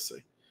here. Let me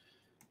see.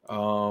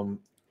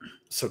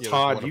 So there's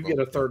Todd, one you of get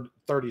a them.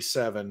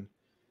 37,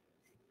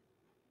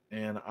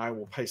 and I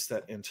will paste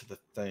that into the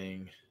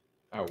thing.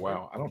 Oh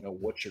wow, I don't know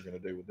what you're going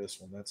to do with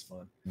this one. That's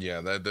fun. Yeah,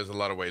 there's a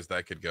lot of ways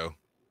that could go.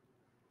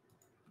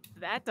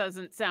 That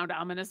doesn't sound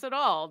ominous at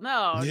all.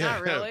 No, Yeah.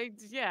 not really.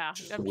 Yeah,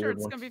 Just a I'm sure weird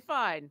it's one. gonna be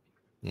fine.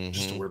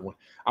 Just a Mhm. weird one.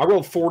 I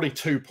rolled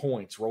 42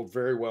 points. Rolled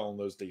very well on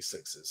those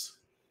d6s.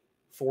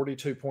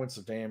 42 points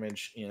of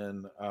damage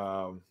in.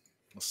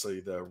 Let's see.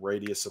 The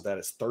radius of that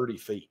is 30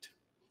 feet.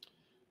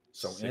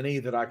 So any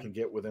that I can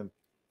get within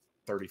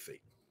 30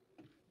 feet.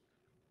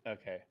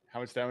 Okay. How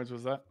much damage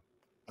was that?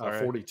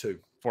 42.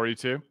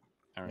 42?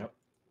 All right. Yep.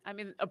 I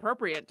mean,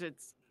 appropriate.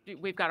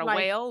 We've got a Like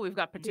whale, we've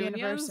got The petunias,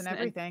 universe and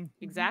everything.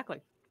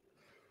 exactly.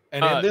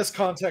 And in this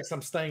context,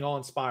 I'm staying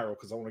on spiral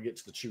because I want to get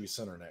to the Chewy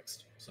Center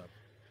next. So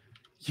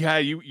Yeah,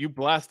 you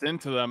blast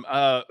into them.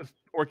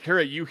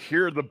 Orkira, you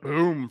hear the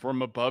boom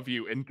from above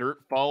you, and dirt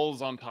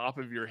falls on top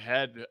of your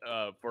head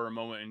for a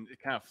moment, and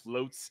it kind of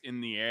floats in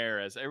the air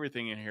as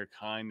everything in here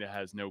kind of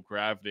has no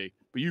gravity.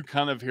 But you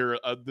kind of hear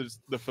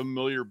the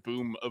familiar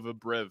boom of a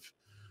Briv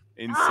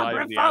inside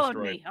Briv of the followed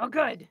asteroid. me. Oh,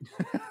 good.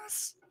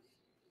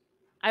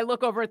 I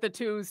look over at the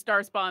two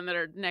star spawn that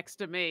are next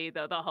to me,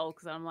 the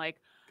Hulks, and I'm like,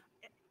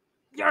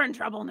 you're in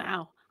trouble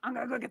now. I'm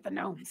going to go get the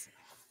gnomes.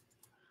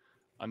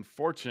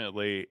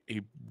 Unfortunately, a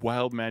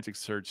wild magic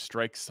surge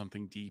strikes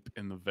something deep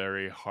in the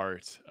very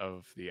heart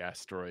of the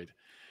asteroid.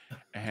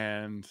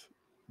 And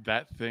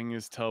that thing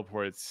is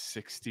teleported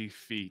 60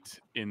 feet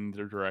in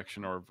the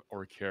direction of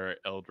Orkira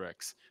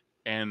Ildrex.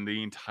 And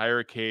the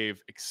entire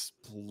cave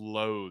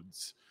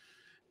explodes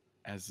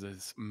as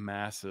this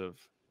massive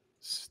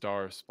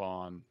star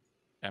spawn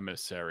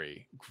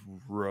emissary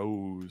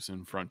grows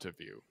in front of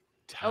you.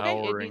 Okay,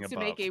 it Towering needs to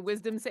above. make a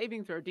wisdom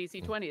saving throw,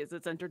 DC 20, as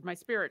it's entered my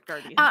spirit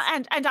guardian.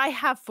 And I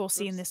have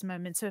foreseen this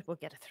moment, so it will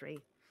get a 3.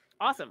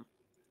 Awesome.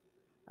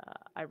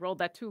 I rolled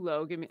that too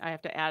low. I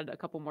have to add a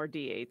couple more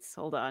d8s.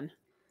 Hold on.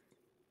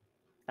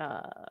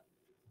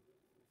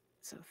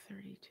 So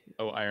 32.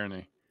 Oh,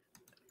 irony.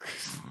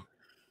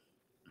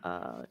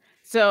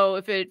 So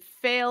if it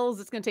fails,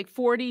 it's going to take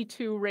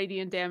 42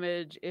 radiant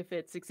damage. If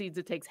it succeeds,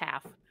 it takes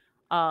half.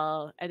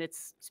 And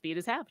its speed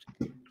is halved.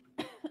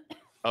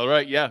 All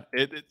right, yeah.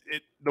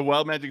 The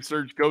wild magic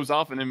surge goes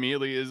off and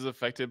immediately is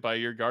affected by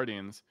your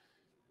guardians.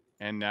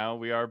 And now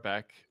we are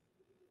back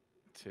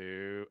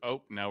to...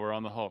 Oh, now we're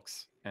on the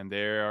Hulks. And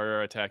they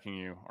are attacking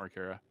you,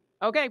 Orkira.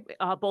 Okay,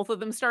 both of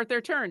them start their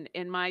turn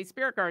in my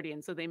spirit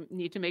guardian, so they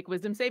need to make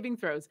wisdom saving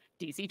throws.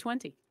 DC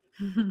 20.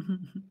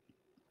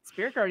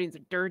 Spirit guardians are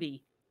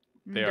dirty.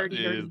 They are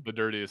the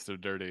dirtiest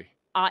of dirty.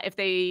 If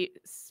they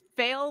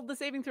fail the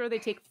saving throw, they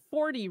take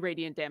 40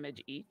 radiant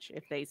damage each.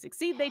 If they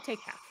succeed, they take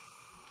half.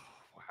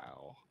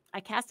 Wow. I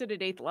cast it at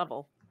 8th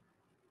level.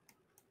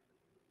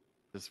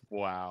 Just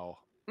wow.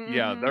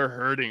 Yeah, they're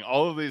hurting.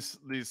 All of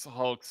these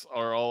Hulks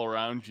are all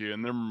around you,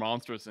 and they're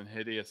monstrous and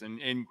hideous.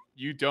 And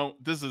you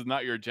don't... This is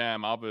not your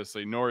jam,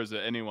 obviously, nor is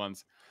it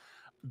anyone's.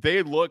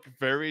 They look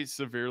very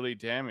severely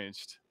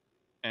damaged,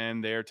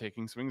 and they are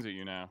taking swings at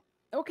you now.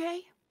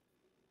 Okay.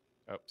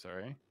 Oh,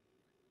 sorry.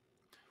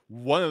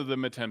 One of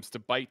them attempts to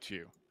bite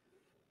you.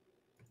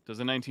 Does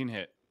a 19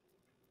 hit?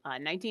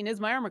 19 is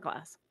my armor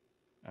class.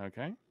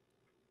 Okay.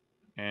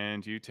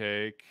 And you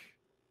take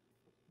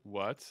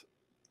what?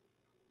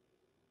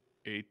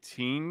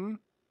 18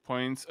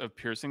 points of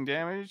piercing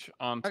damage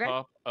on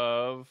top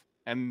of,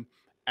 and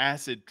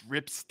acid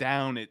drips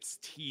down its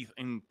teeth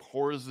and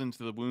pours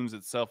into the wounds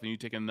itself, and you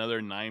take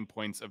another 9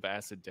 points of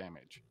acid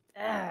damage.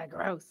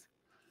 Gross.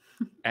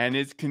 And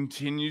it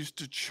continues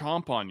to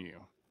chomp on you.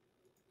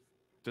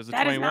 Does a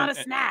that 21, is not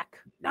a snack.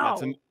 No.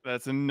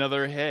 That's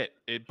another hit.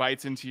 It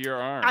bites into your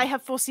arm. I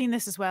have foreseen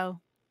this as well.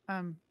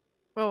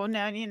 Well,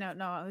 no,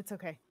 no, it's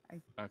okay.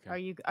 Okay.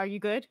 Are you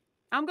good?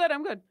 I'm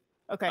good.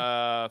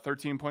 Okay.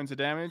 13 points of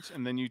damage,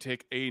 and then you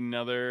take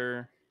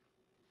another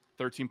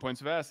 13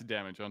 points of acid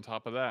damage on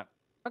top of that.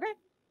 Okay.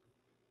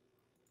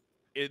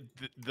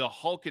 The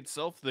Hulk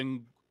itself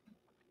then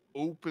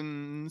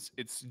opens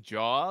its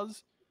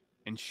jaws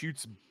and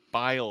shoots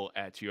bile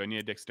at you. I need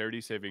a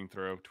dexterity saving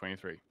throw,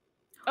 23.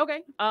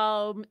 Okay.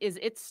 Is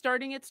it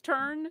starting its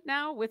turn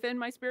now within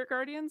my spirit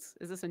guardians?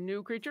 Is this a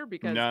new creature?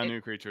 Because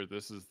new creature.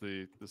 This is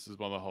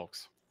one of the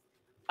Hulks.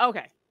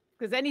 Okay.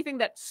 Because anything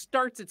that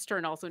starts its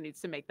turn also needs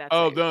to make that.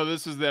 Oh save. no,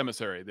 this is the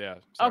emissary. Yeah.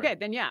 Sorry. Okay,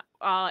 then yeah.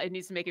 It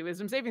needs to make a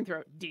wisdom saving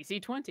throw.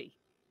 DC 20.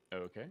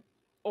 Okay.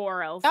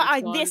 Or else.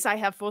 This I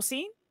have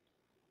foreseen.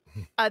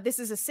 This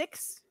is a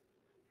 6.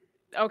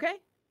 Okay.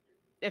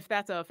 If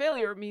that's a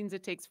failure, it means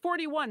it takes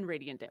 41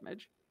 radiant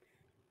damage.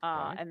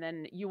 And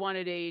then you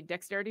wanted a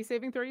dexterity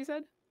saving throw, you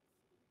said?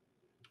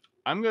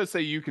 I'm going to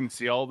say you can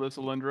see all this,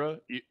 Alyndra,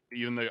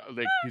 even though,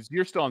 because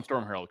you're still on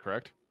Storm Herald,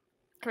 correct?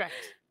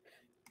 Correct.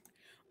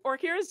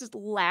 Orkira's just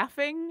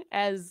laughing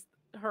as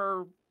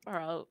her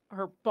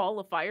ball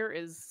of fire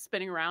is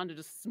spinning around and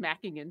just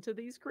smacking into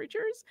these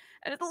creatures.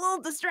 And it's a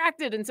little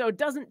distracted, and so it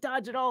doesn't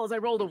dodge at all as I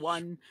rolled a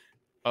 1.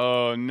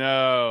 Oh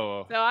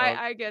no. So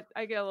I get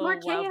a little More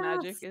wild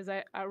chaos. magic as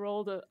I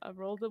rolled a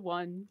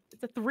 1.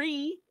 It's a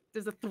 3.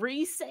 Does a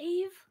 3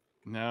 save?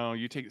 No,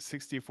 you take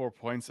 64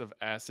 points of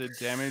acid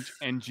damage,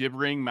 and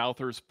gibbering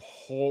mouthers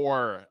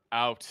pour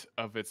out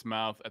of its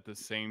mouth at the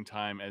same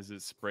time as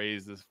it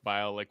sprays this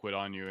vile liquid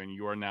on you, and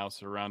you are now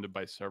surrounded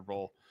by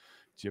several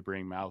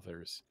gibbering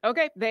mouthers.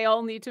 Okay, they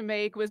all need to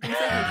make wisdom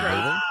saving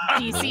throws.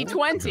 DC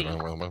 20. No.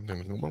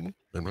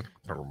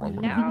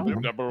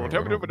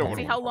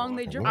 See how long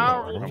they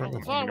gibber.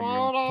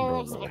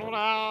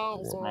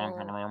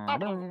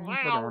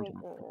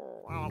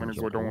 This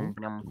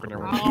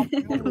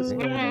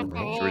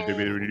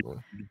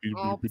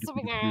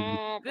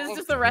is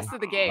just the rest of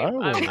the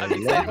game. I'm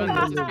excited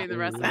about this just being the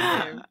rest of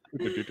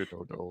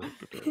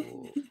the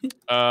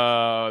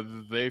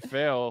game. They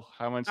fail.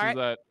 How much All is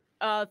right.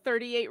 that?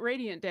 38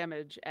 radiant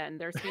damage, and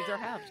their speeds are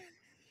halved.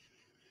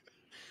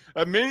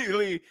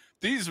 Immediately,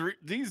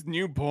 these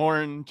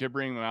newborn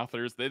gibbering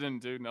mouthers, they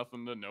didn't do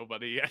nothing to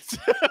nobody yet.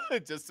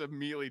 Just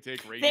immediately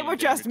take radiant They were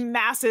just damage.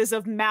 masses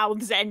of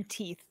mouths and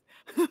teeth.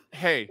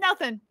 Hey,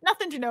 Nothing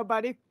to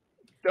nobody.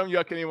 don't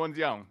yuck anyone's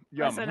yum.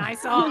 Listen, I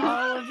saw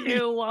all of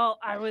you while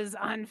I was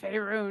on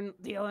Faerun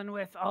dealing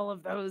with all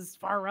of those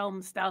Far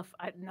Realm stuff.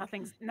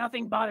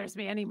 Nothing bothers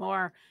me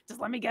anymore. Just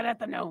let me get at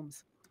the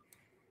gnomes.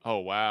 Oh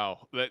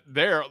wow!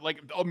 They're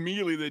like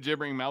immediately the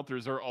gibbering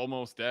mouthers are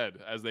almost dead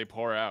as they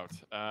pour out.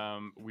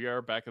 We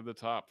are back at the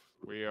top.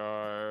 We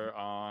are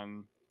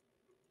on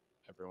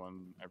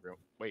everyone.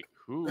 Wait,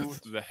 who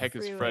the heck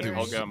is Fred, Freely,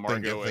 Helga, right?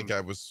 Margot, I think and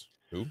I was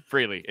who?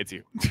 Freely? It's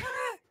you.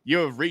 You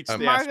have reached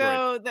the asteroid.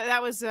 Margot,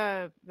 that was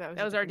That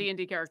was our different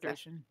D&D character.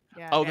 session.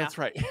 Yeah. Oh, yeah. that's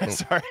right.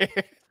 Sorry.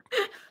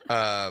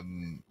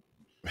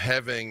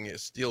 Having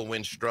steel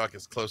wind struck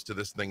as close to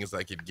this thing as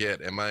I could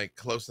get. Am I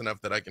close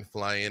enough that I can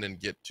fly in and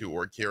get to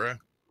Orkira?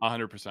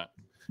 100%.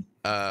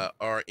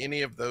 Are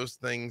any of those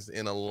things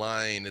in a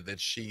line that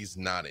she's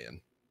not in?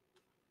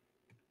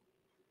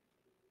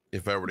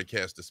 If I were to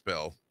cast a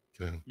spell.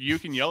 You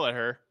can yell at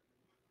her,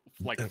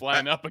 like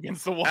flying up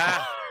against the wall.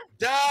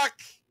 Duck!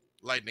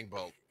 Lightning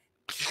bolt.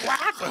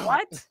 Quack,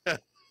 what?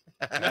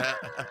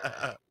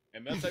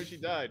 And that's how she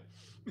died.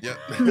 Yep.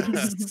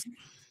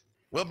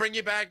 We'll bring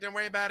you back. Don't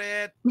worry about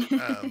it.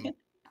 That's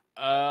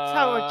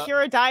how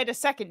Orkira died a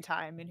second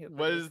time in Hooper.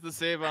 What is the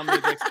save on the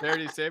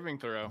dexterity saving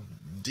throw?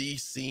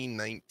 DC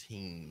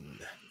 19.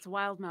 It's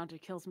wild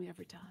mounted kills me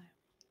every time.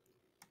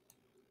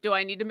 Do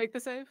I need to make the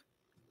save?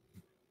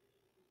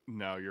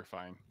 No, you're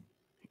fine.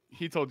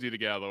 He told you to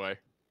get out of the way.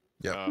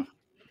 Yeah.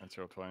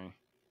 Natural 20.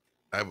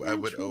 I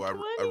would. Oh,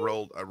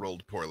 I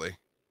rolled poorly.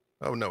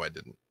 Oh no, I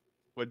didn't.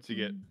 What did you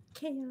get?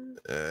 Chaos.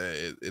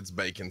 It's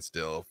bacon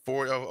still.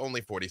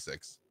 Only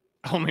 46.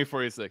 Only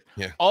 46.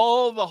 Yeah.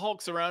 All the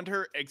hulks around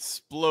her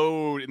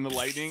explode in the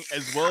lightning,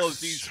 as well as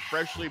these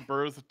freshly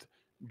birthed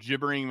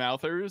gibbering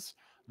mouthers.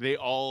 They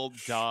all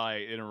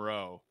die in a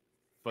row.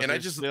 But And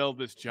there's still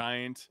this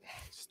giant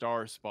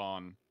star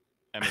spawn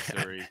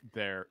emissary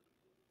there.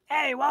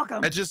 Hey,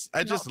 welcome. I just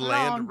Not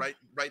land wrong.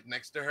 right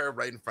next to her,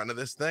 right in front of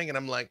this thing, and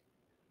I'm like,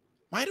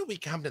 why do we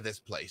come to this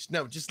place?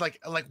 No, just like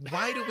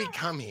why do we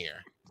come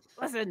here?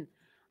 Listen,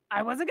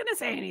 I wasn't going to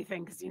say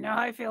anything because you know how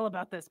I feel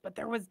about this, but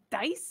there was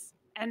dice,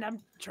 and I'm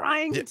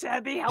trying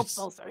to be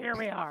helpful, so here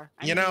we are.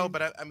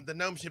 But the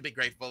gnome should be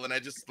grateful, and I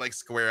just like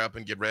square up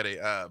and get ready,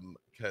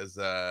 because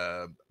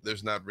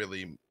there's not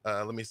really.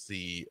 Let me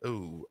see.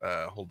 Oh,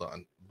 hold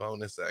on.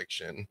 Bonus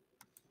action.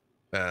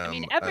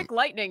 Epic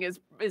lightning is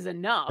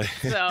enough,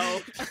 so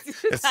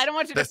I don't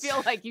want you to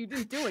feel like you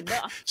just do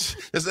enough.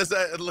 As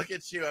I look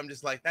at you, I'm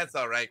just like, that's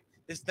all right.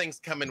 This thing's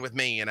coming with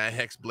me, and I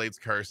hex Blade's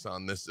curse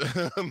on this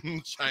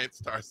giant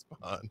star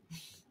spawn,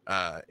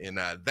 and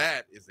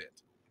that is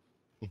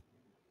it.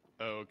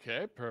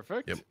 Okay,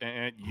 perfect. Yep.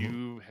 And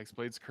you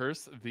Hexblade's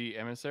curse the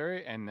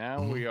emissary, and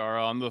now we are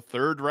on the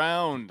third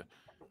round.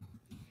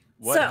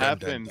 What So-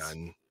 happens? Dun,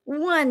 dun, dun.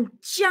 One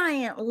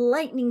giant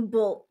lightning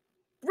bolt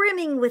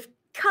brimming with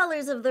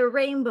colors of the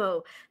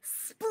rainbow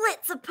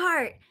splits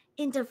apart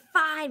into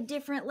 5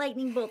 different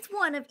lightning bolts,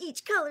 one of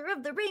each color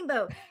of the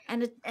rainbow,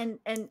 and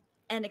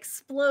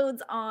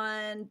explodes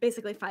on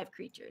basically 5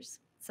 creatures.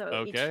 So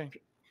Okay.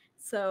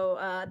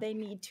 they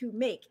need to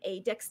make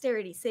a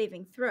dexterity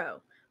saving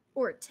throw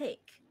or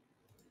take.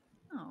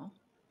 Oh.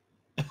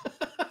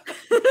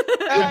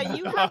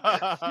 You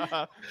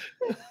have.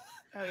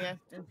 Oh yeah,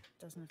 it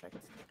doesn't affect.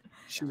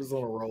 She was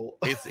on a roll.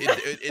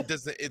 It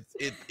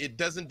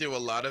doesn't do a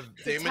lot of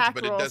damage, attack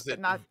but it rolls, does but it.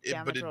 not But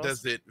damage it rolls.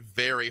 does it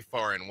very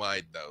far and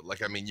wide, though.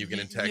 Like, I mean, you can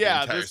attack. an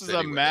Yeah, entire this is city a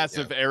with it,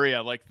 massive yeah.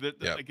 area. Like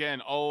Yep.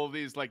 again, all of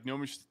these like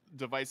gnomish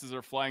devices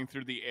are flying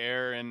through the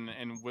air, and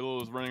Widdle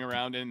is running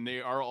around, and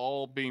they are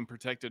all being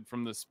protected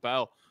from the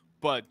spell.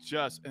 But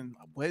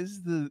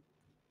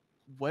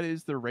what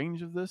is the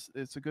range of this?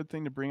 It's a good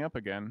thing to bring up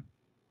again.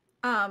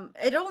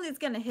 It only is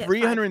going to hit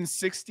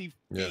 360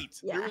 Yeah. feet.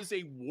 There Yeah. is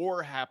a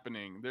war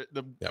happening.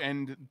 Yep.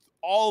 And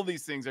all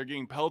these things are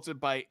getting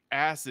pelted by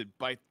acid,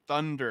 by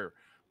thunder,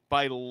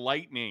 by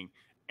lightning,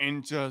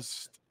 and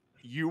just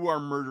you are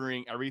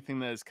murdering everything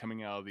that is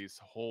coming out of these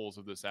holes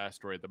of this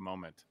asteroid at the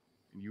moment.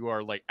 And you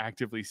are like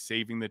actively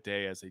saving the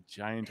day as a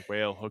giant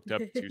whale hooked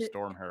up to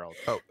Storm Herald.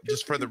 Oh,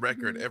 just for the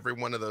record, every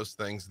one of those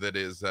things that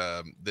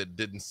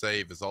didn't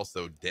save is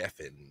also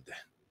deafened.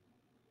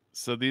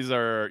 So these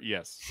are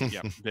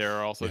they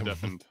are also Yeah.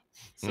 deafened.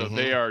 So Mhm.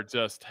 they are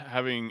just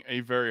having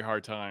a very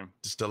hard time.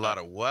 Just a lot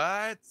of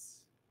what?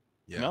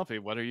 Yeah. Penelope,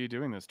 what are you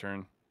doing this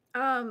turn?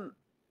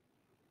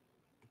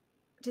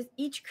 Does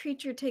each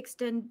creature takes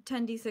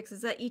 10d6?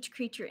 Is that each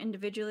creature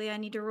individually I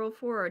need to roll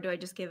for, or do I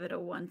just give it a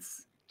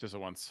once? Just a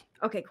once.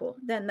 Okay, cool.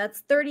 Then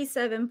that's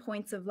 37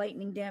 points of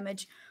lightning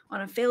damage.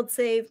 On a failed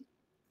save,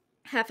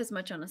 half as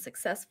much on a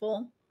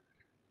successful.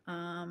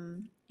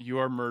 You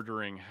are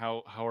murdering.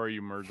 How are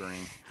you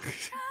murdering?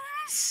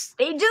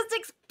 They just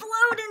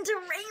explode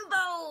into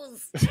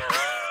rainbows.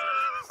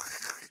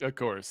 Of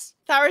course.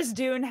 Tharis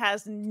Dune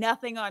has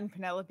nothing on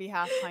Penelope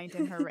Half-Pint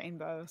and her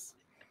rainbows.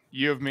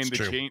 You have made It's the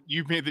true. chain.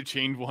 You've made the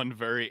chained one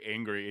very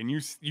angry, and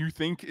you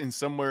think in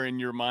somewhere in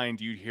your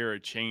mind you hear a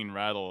chain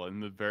rattle in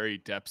the very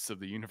depths of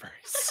the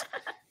universe.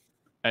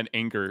 An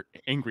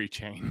angry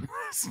chain.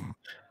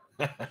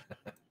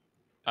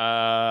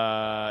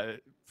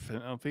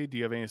 Penelope, do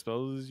you have any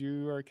spells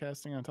you are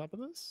casting on top of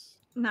this?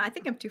 No, I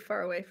think I'm too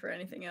far away for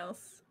anything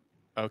else.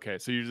 Okay,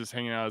 so you're just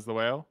hanging out as the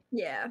whale.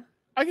 Yeah.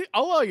 I'll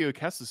allow you to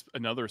cast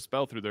another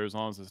spell through there as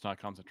long as it's not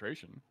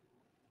concentration.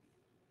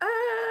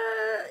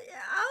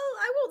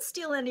 I won't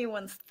steal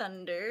anyone's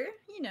thunder.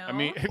 You know. I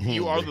mean,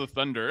 you are the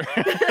thunder.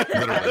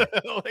 Literally.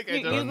 Like,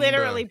 You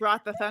literally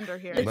brought the thunder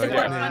here. It's Lightning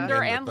more and thunder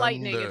the and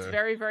lightning. It's thunder.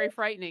 very, very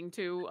frightening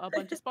to a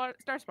bunch of star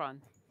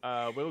spawn.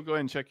 We'll go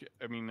ahead and check.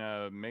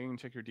 Meagan,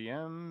 check your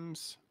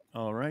DMs.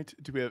 All right.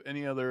 Do we have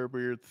any other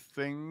weird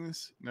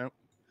things? No.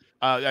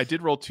 I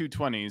did roll 2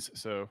 20s,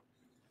 so.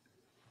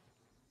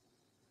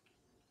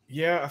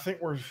 Yeah, I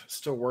think we're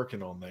still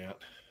working on that.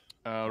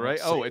 All don't right.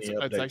 see Oh, any it's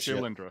updates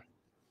actually yet. Alyndra.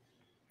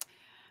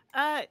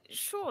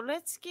 Sure.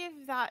 Let's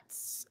give that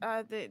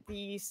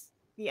the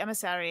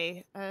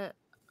emissary a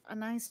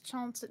nice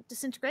chance at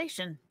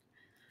disintegration.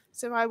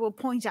 So I will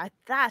point at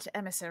that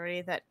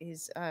emissary that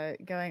is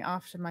going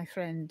after my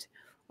friend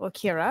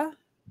Orkira,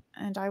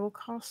 and I will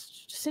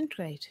cast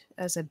disintegrate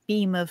as a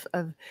beam of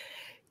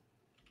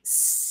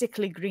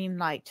sickly green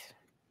light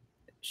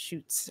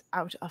shoots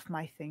out of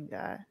my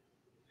finger,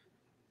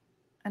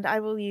 and I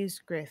will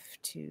use Griff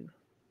to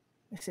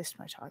assist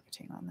my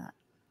targeting on that.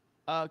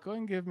 Go ahead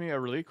and give me a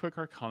really quick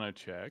Arcana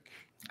check,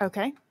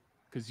 Okay.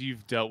 because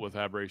you've dealt with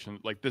aberration.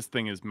 Like, this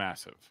thing is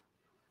massive.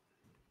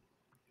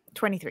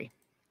 23.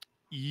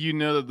 You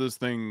know that this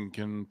thing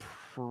can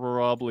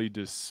probably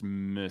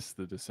dismiss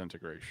the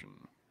disintegration,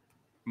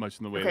 much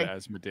in the way Okay. that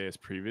Asmodeus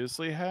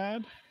previously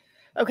had.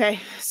 Okay,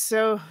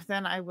 so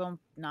then I will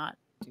not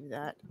do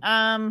that.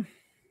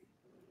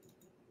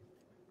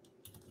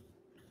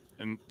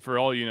 And for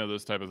all you know,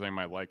 this type of thing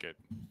might like it.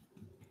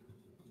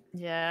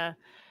 Yeah.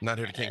 Not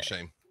here to kink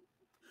shame.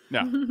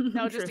 No,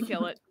 No, just to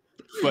kill it.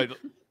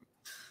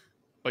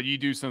 but you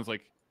do sense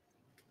like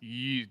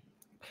you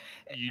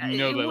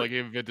know that like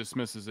if it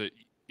dismisses it,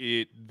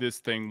 this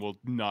thing will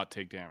not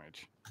take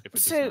damage if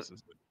it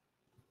dismisses it.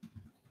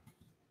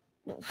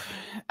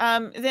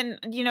 Then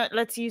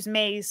let's use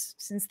Maze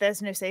since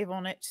there's no save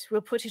on it. We'll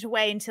put it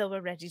away until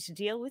we're ready to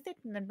deal with it,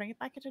 and then bring it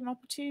back at an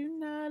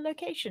opportune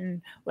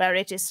location where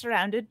it is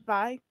surrounded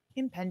by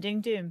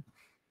impending doom.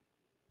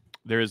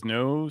 There is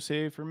no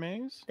save for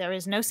Maze? There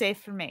is no save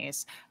for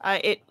Maze.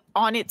 It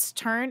on its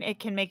turn, it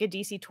can make a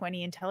DC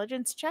 20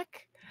 intelligence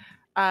check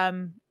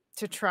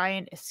to try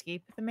and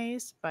escape the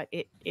maze, but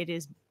it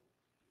is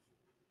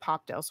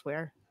popped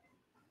elsewhere.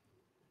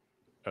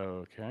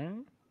 Okay,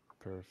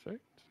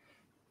 perfect.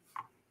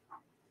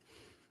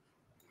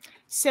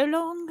 So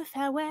long,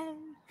 farewell.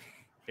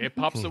 It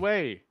pops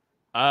away.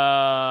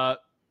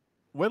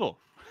 Widdle,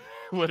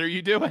 what are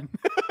you doing?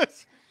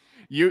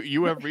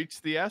 You have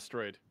reached the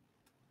asteroid.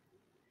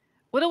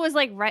 Widdle was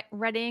like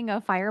readying a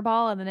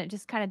fireball, and then it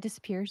just kind of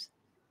disappears.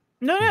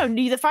 No,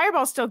 the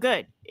fireball's still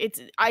good.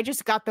 I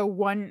just got the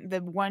one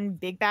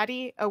big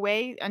baddie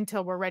away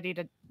until we're ready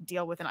to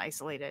deal with an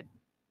isolated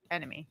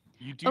enemy.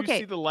 You do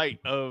see the light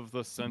of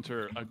the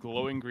center, a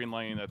glowing green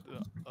light at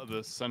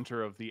the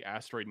center of the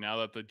asteroid. Now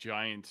that the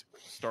giant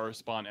star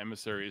spawn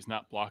emissary is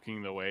not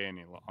blocking the way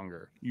any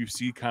longer, you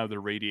see kind of the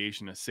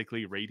radiation, a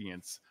sickly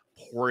radiance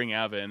pouring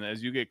out of it. And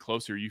as you get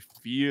closer, you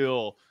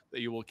feel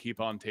that you will keep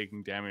on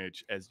taking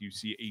damage as you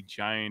see a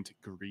giant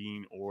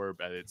green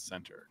orb at its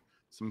center,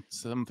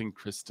 something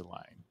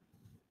crystalline.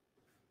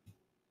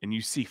 And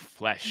you see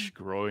flesh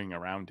growing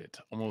around it,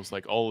 almost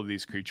like all of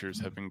these creatures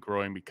have been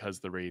growing because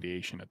of the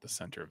radiation at the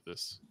center of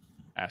this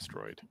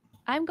asteroid.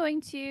 I'm going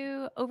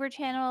to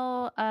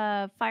overchannel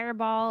a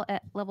fireball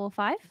at level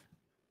 5.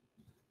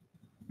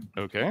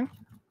 Okay.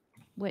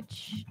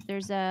 Which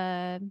there's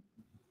a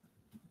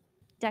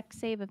dex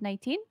save of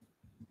 19.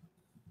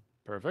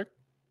 Perfect.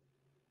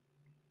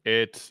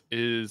 It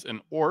is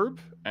an orb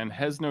and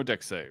has no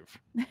dex save.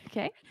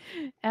 Okay.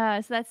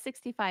 So that's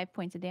 65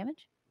 points of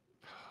damage.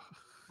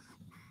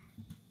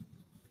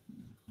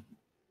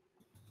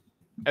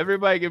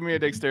 Everybody give me a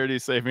dexterity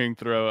saving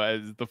throw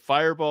as the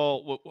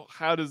fireball.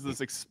 How does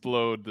this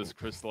explode, this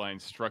crystalline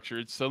structure?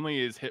 It suddenly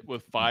is hit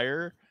with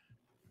fire,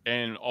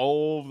 and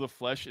all of the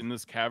flesh in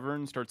this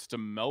cavern starts to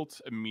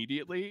melt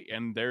immediately,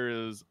 and there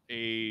is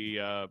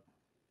an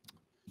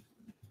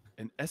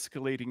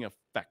escalating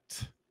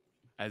effect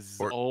as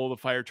all the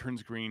fire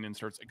turns green and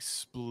starts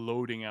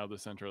exploding out of the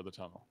center of the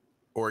tunnel.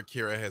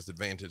 Orkira has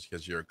advantage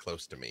because you're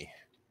close to me.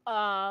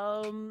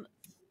 I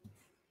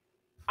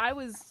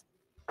was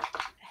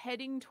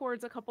heading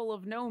towards a couple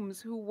of gnomes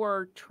who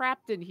were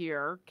trapped in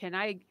here. Can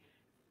I,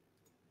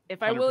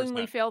 if I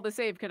willingly 100%. fail the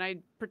save, can I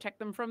protect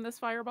them from this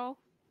fireball?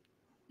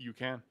 You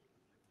can.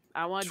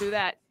 I want to do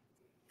that.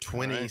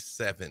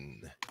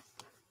 27.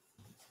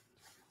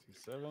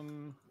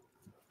 7.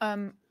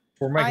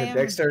 We're making I a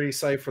dexterity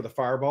save for the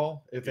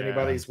fireball. If Yeah.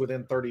 anybody's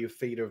within 30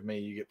 feet of me,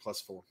 you get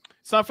 +4.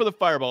 It's not for the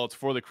fireball, it's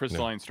for the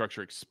crystalline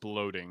structure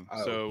exploding.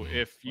 Oh. So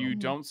if you Mhm.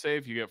 don't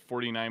save, you get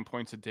 49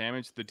 points of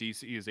damage. The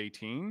DC is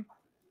 18.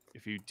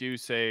 If you do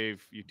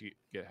save, you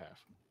get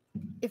half.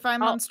 If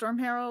I'm Oh. on Storm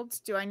Herald,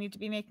 do I need to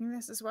be making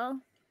this as well?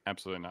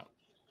 Absolutely not.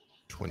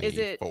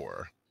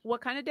 24.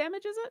 What kind of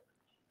damage is it?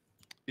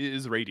 It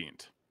is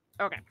radiant.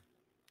 Okay.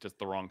 Just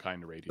the wrong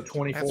kind of radiant.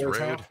 24 That's is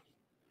rude.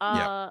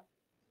 half.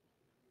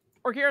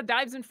 Orkira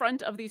dives in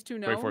front of these two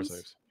 24 gnomes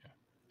saves. Yeah.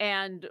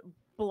 and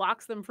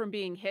blocks them from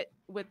being hit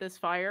with this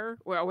fire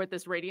or with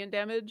this radiant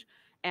damage.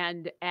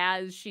 And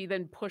as she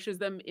then pushes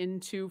them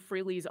into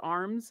Freely's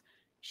arms,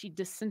 she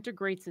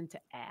disintegrates into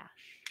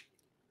ash.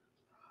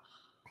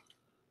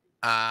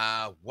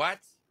 What?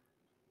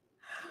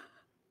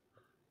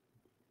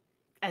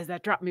 As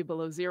that dropped me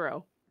below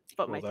 0.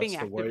 But Well, my that's thing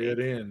the way activates. it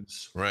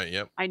ends. Right,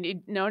 yep. I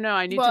need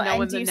I need Well, to know and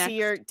when do the you next. see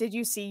your? Did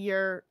you see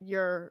your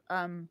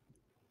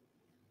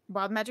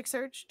wild magic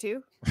surge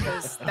too?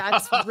 Because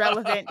that's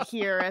relevant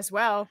here as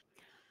well.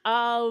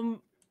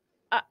 I'm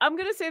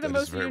gonna say the That is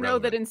most of very you know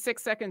that relevant. in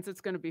 6 seconds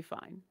it's gonna be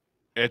fine.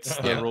 It's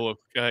the Yeah. rule of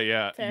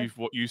yeah. Fair.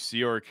 You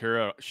see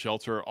Orkira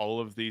shelter all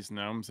of these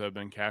gnomes that have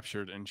been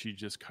captured, and she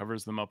just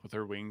covers them up with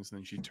her wings, and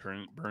then she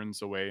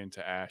burns away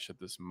into ash at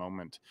this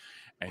moment,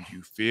 and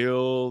you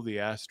feel the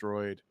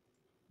asteroid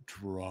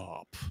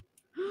drop.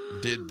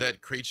 Did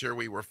that creature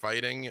we were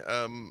fighting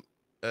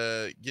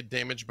get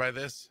damaged by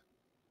this?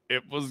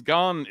 It was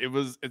gone.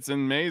 It's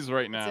in maze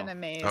right It's now. in a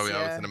maze. Oh, yeah,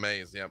 yeah. it's in a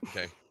maze. Yep,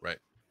 okay, right.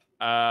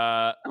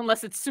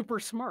 Unless it's super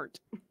smart.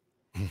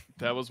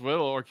 That was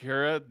Widdle.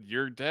 Orkira,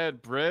 you're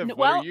dead. Briv, what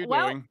well, are you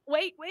well, doing?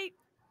 wait.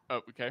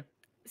 Oh, okay.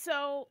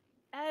 So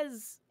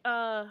as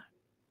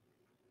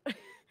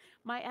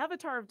my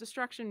avatar of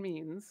destruction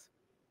means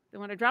that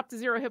when I drop to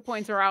 0 hit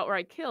points or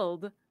outright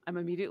killed, I'm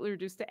immediately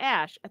reduced to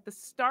ash. At the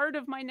start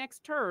of my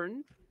next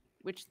turn,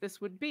 which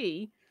this would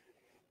be,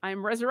 I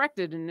am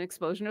resurrected in an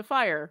explosion of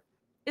fire.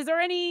 Is there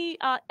any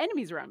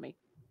enemies around me?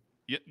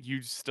 Yeah,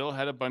 you still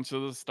had a bunch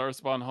of the star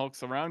spawn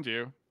hulks around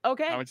you.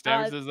 Okay. How much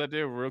damage does that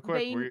do? Real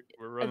quick, they-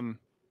 we're running.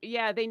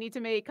 Yeah, they need to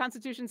make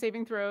Constitution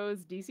saving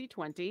throws, DC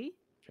 20.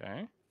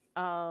 Okay.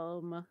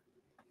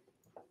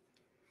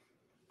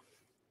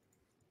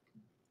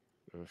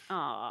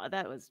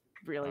 That was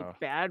really Oh.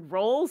 bad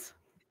rolls.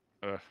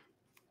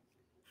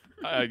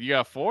 You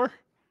got 4?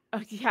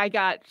 Yeah, I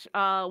got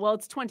well,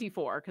 it's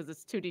 24 because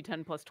it's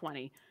 2d10 plus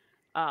 20.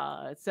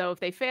 So if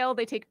they fail,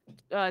 they take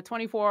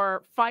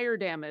 24 fire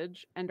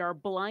damage and are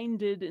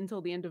blinded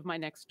until the end of my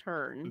next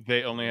turn.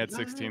 They only had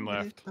 16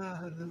 left.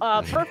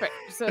 Perfect.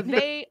 So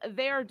they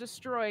are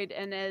destroyed,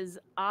 and as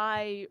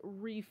I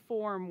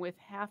reform with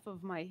half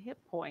of my hit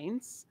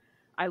points,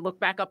 I look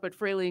back up at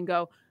Freely and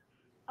go,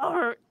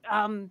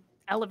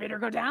 elevator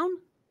go down?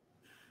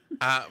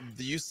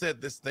 You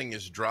said this thing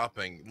is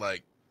dropping,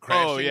 like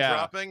crashing,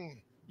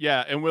 dropping?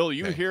 Yeah, and Will,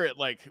 you Okay. hear it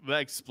like the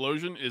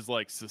explosion is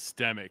like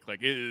systemic.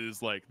 Like it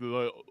is like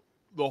the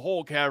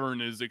whole cavern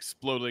is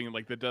exploding.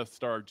 Like the Death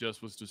Star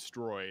just was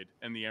destroyed,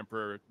 and the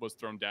Emperor was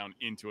thrown down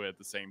into it at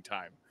the same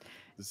time.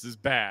 This is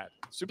bad,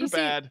 super You see-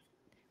 bad.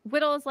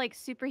 Widdle's like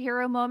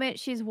superhero moment.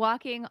 She's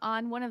walking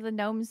on one of the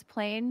gnomes'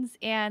 planes,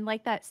 and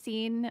like that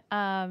scene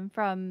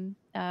from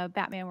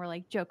Batman where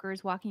like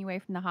Joker's walking away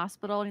from the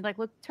hospital, and he like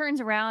turns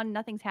around,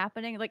 nothing's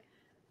happening. Like,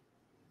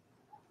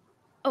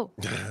 oh,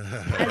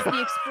 as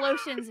the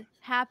explosions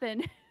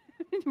happen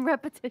in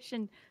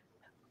repetition.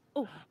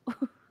 Oh,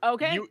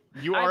 Okay.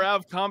 You are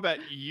out of combat.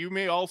 You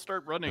may all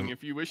start running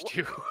if you wish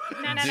to.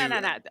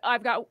 No.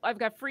 I've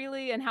got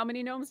Freely and how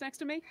many gnomes next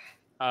to me?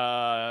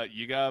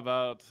 You got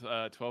about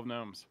 12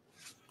 gnomes.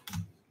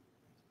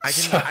 I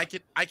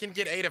can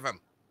get 8 of them.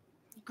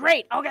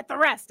 Great, I'll get the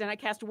rest. And I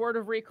cast Word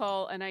of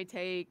Recall, and I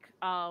take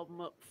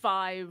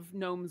 5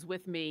 gnomes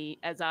with me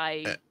as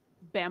I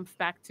bamf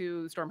back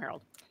to Storm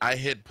Herald. I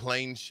hit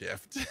plane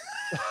shift.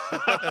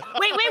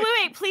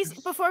 Wait! Please,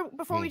 before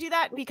we do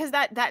that, because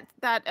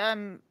that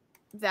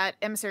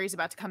emissary is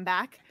about to come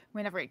back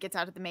whenever it gets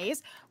out of the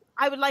maze.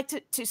 I would like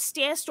to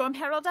steer Storm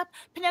Herald up.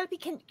 Penelope,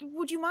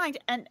 would you mind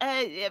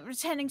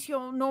returning to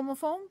your normal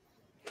form?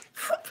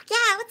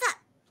 Yeah, what's up?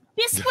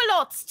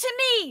 Bisqualots to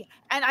me!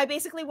 And I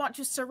basically want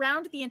to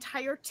surround the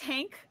entire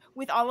tank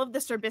with all of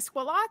the Sir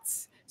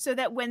Bisqualots so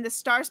that when the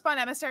Starspawn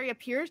emissary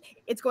appears,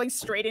 it's going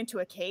straight into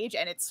a cage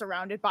and it's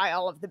surrounded by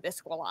all of the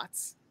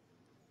Bisqualots.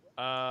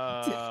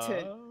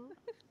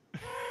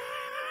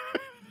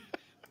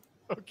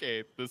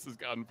 Okay, this has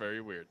gotten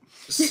very weird.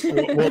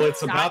 Well,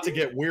 it's about to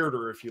get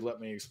weirder if you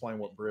let me explain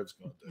what Briv's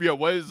going to do.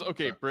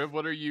 Yeah, Briv,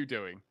 what are you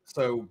doing?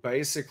 So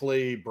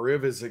basically,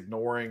 Briv is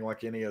ignoring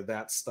like any of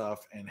that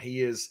stuff, and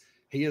he is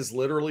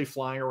literally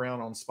flying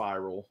around on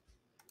Spiral,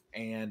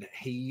 and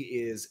he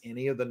is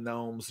any of the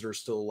gnomes that are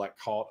still like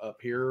caught up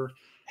here.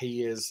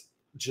 He is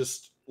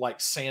just like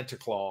Santa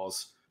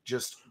Claus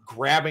just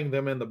grabbing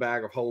them in the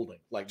bag of holding,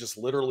 like just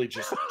literally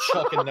just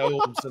chucking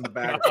gnomes in the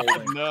bag of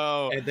holding.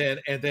 No.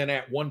 And then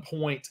at one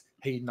point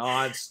he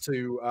nods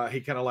to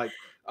he kind of like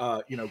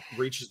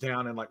reaches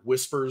down and like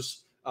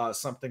whispers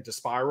something to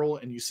Spiral,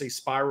 and you see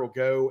Spiral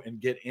go and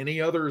get any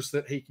others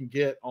that he can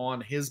get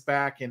on his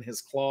back and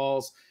his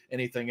claws,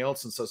 anything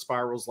else. And so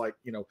Spiral's like,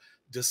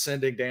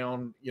 descending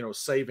down,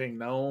 saving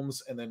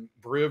gnomes, and then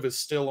Briv is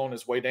still on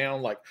his way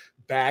down, like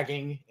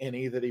bagging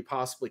any that he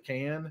possibly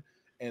can.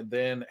 And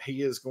then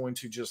he is going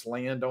to just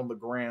land on the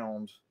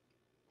ground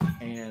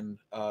and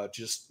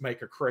just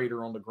make a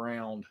crater on the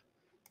ground.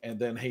 And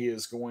then he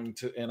is going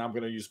to, and I'm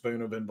going to use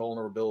Boon of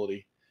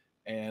Invulnerability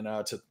and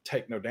to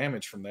take no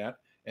damage from that.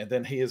 And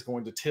then he is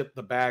going to tip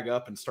the bag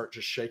up and start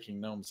just shaking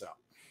gnomes out.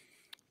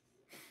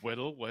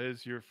 Widdle, what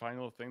is your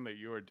final thing that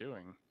you are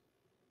doing?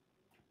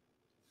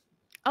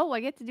 Oh,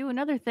 I get to do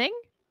another thing?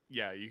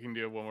 Yeah, you can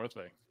do one more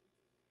thing.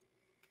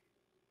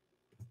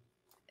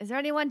 Is there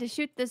anyone to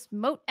shoot this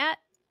moat at?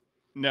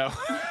 No.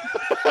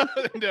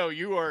 No,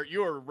 you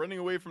are running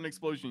away from an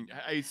explosion.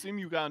 I assume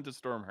you got into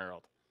Storm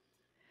Herald.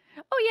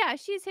 Oh yeah,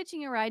 she's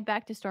hitching a ride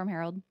back to Storm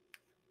Herald.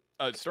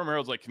 Storm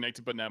Herald's like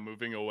connected but now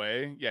moving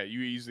away. Yeah,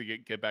 you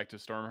easily get back to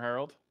Storm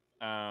Herald.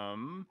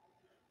 And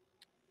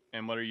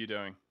what are you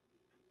doing?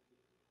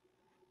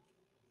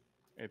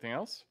 Anything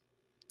else?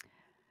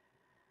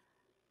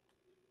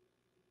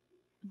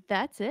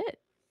 That's it.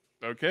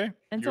 Okay.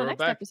 Until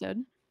next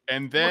episode.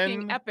 And then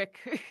looking epic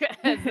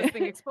as this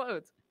thing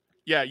explodes.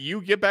 Yeah,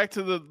 you get back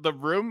to the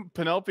room.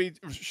 Penelope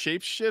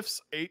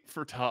shapeshifts 8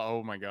 for Todd.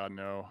 Oh my god,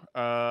 no.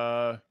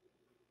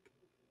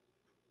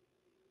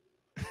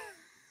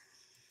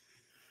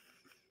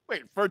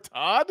 Wait, for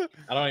Todd?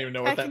 I don't even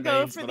know what I that can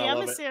means, go for but the I love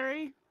it.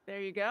 emissary.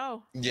 There you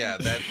go. Yeah,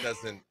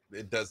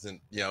 it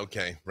doesn't. Yeah,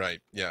 okay,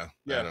 right. Yeah,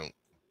 Yeah. I don't.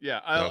 Yeah,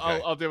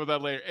 Okay. I'll deal with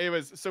that later.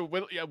 Anyways, so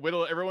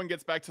Widdle, everyone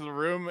gets back to the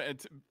room, and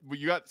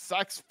you got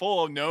sacks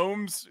full of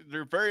gnomes.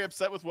 They're very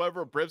upset with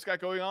whatever Briv's got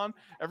going on.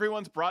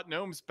 Everyone's brought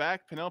gnomes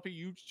back. Penelope,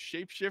 you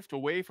shapeshift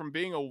away from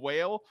being a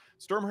whale.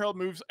 Storm Herald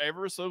moves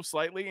ever so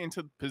slightly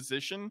into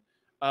position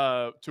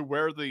to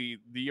where the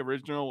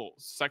original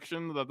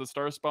section that the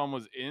Star Spawn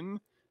was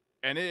in,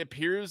 and it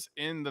appears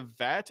in the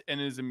vat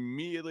and is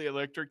immediately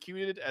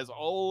electrocuted as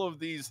all of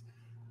these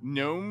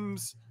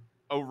gnomes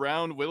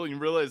around Widdle. You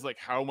realize like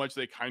how much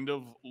they kind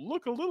of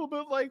look a little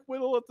bit like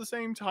Widdle at the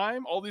same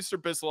time. All these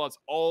Cerbislots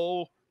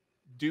all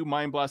do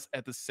Mind Blast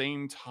at the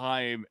same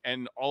time,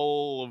 and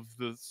all of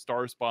the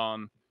Star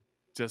Spawn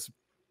just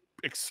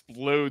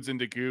explodes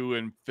into goo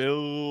and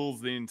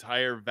fills the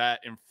entire vat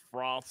and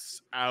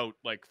froths out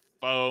like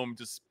foam,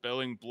 just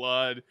spilling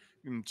blood,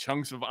 and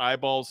chunks of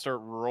eyeballs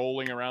start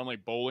rolling around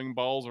like bowling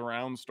balls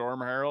around Storm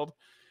Herald.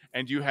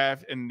 And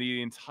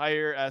the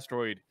entire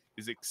asteroid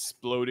is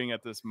exploding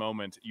at this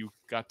moment. You've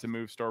got to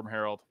move Storm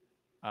Herald.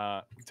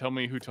 Tell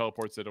me who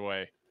teleports it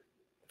away.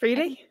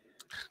 Freely?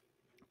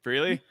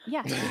 Freely?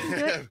 Yeah. You can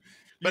do it.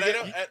 But I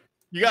don't.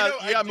 You got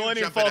I do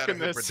Millennium jump it out Falcon of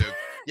this. Hooper Duke.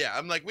 Yeah,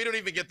 I'm like, we don't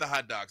even get the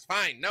hot dogs.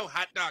 Fine, no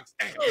hot dogs.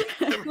 You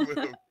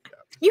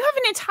have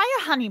an entire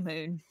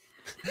honeymoon.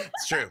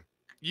 It's true.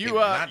 You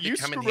not you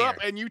coming screw up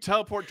here. and you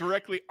teleport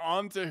directly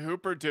onto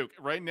Hooper Duke,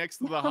 right next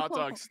to the hot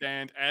dog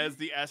stand, as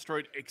the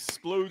asteroid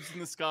explodes in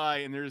the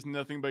sky, and there's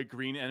nothing but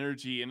green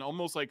energy and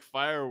almost like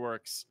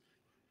fireworks,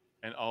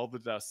 and all the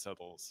dust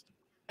settles.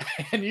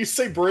 And you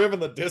see Briv in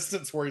the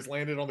distance where he's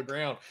landed on the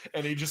ground,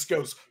 and he just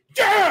goes,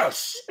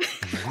 "Yes,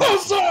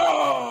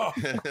 huzzah!"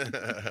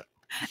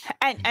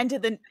 And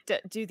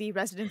do the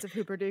residents of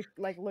Hooper Duke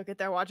like look at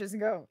their watches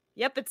and go,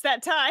 "Yep, it's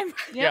that time."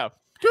 Yeah.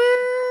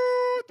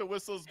 The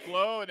whistles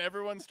blow and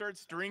everyone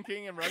starts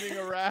drinking and running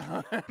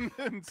around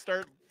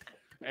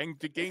and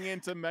getting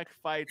into mech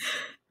fights.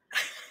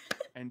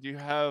 And you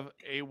have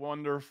a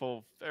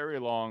wonderful, very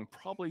long,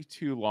 probably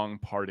too long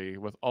party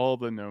with all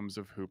the gnomes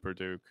of Hooper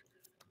Duke.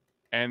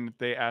 And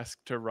they ask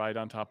to ride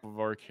on top of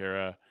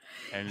Orkira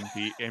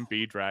and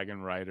be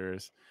dragon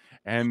riders.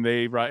 And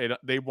they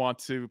want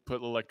to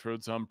put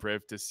electrodes on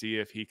Briv to see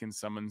if he can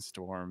summon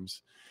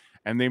storms.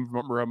 And they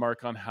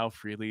remark on how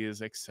Freely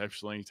is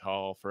exceptionally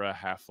tall for a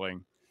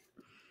halfling.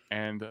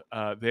 And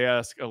they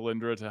ask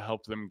Alyndra to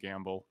help them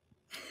gamble.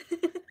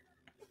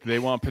 They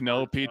want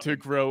Penelope to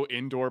grow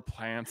indoor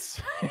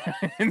plants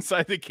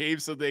inside the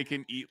cave so they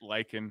can eat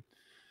lichen.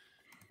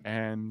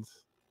 And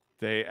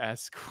they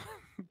ask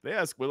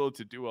Willow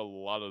to do a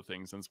lot of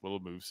things since Willow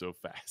moves so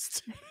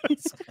fast.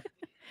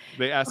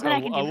 They ask a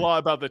lot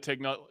about the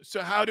technology.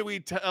 So how do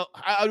we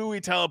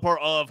teleport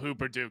all of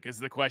Hooper Duke is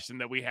the question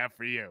that we have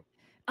for you.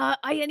 All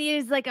you need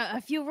is like a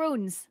few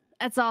runes.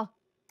 That's all.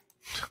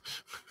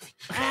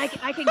 I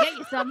can get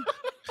you some.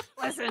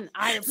 Listen,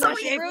 I So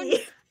appreciate many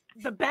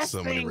the best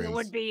So many thing rings.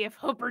 would be if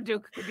Hooper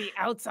Duke could be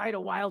outside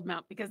of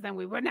Wildmount, because then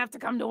we wouldn't have to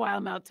come to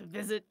Wildmount to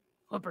visit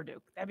Hooper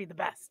Duke. That'd be the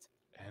best.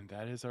 And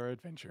that is our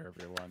adventure,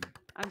 everyone.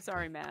 I'm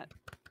sorry, Matt.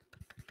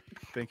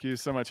 Thank you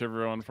so much,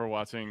 everyone, for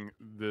watching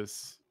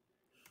this.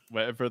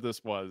 Whatever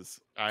this was,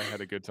 I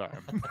had a good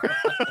time.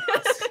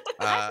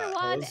 I, for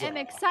one, huzzah. am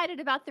excited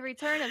about the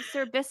return of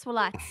Sir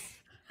Biswalats.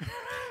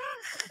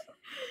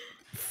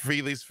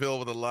 Freely's filled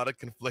with a lot of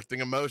conflicting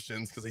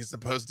emotions because he's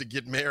supposed to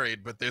get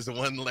married, but there's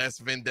one last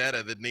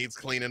vendetta that needs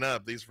cleaning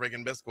up. These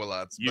friggin'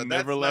 biscualots. You But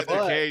never left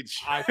neither- the cage.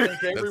 I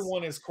think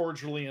everyone is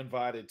cordially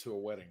invited to a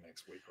wedding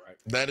next week, right?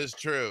 That is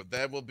true.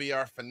 That will be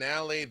our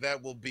finale.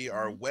 That will be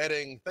our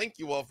wedding. Thank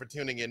you all for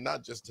tuning in,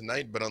 not just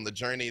tonight, but on the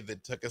journey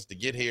that took us to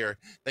get here.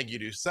 Thank you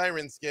to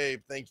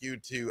Sirenscape. Thank you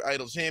to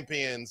Idle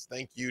Champions.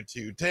 Thank you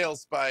to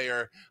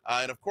Tailspire.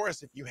 And of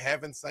course, if you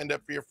haven't signed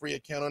up for your free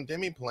account on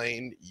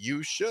Demiplane,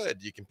 you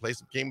should. You can play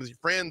some games with your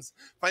friends,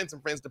 find some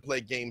friends to play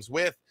games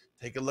with.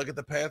 Take a look at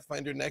the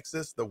Pathfinder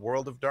Nexus, the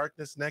World of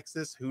Darkness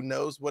Nexus. Who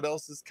knows what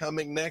else is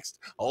coming next?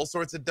 All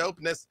sorts of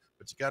dopeness,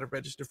 but you got to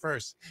register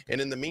first.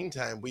 And in the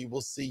meantime, we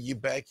will see you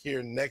back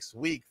here next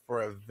week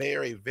for a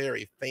very,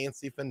 very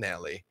fancy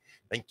finale.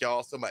 Thank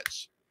y'all so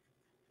much.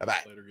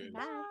 Bye-bye. Later, guys.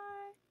 Bye.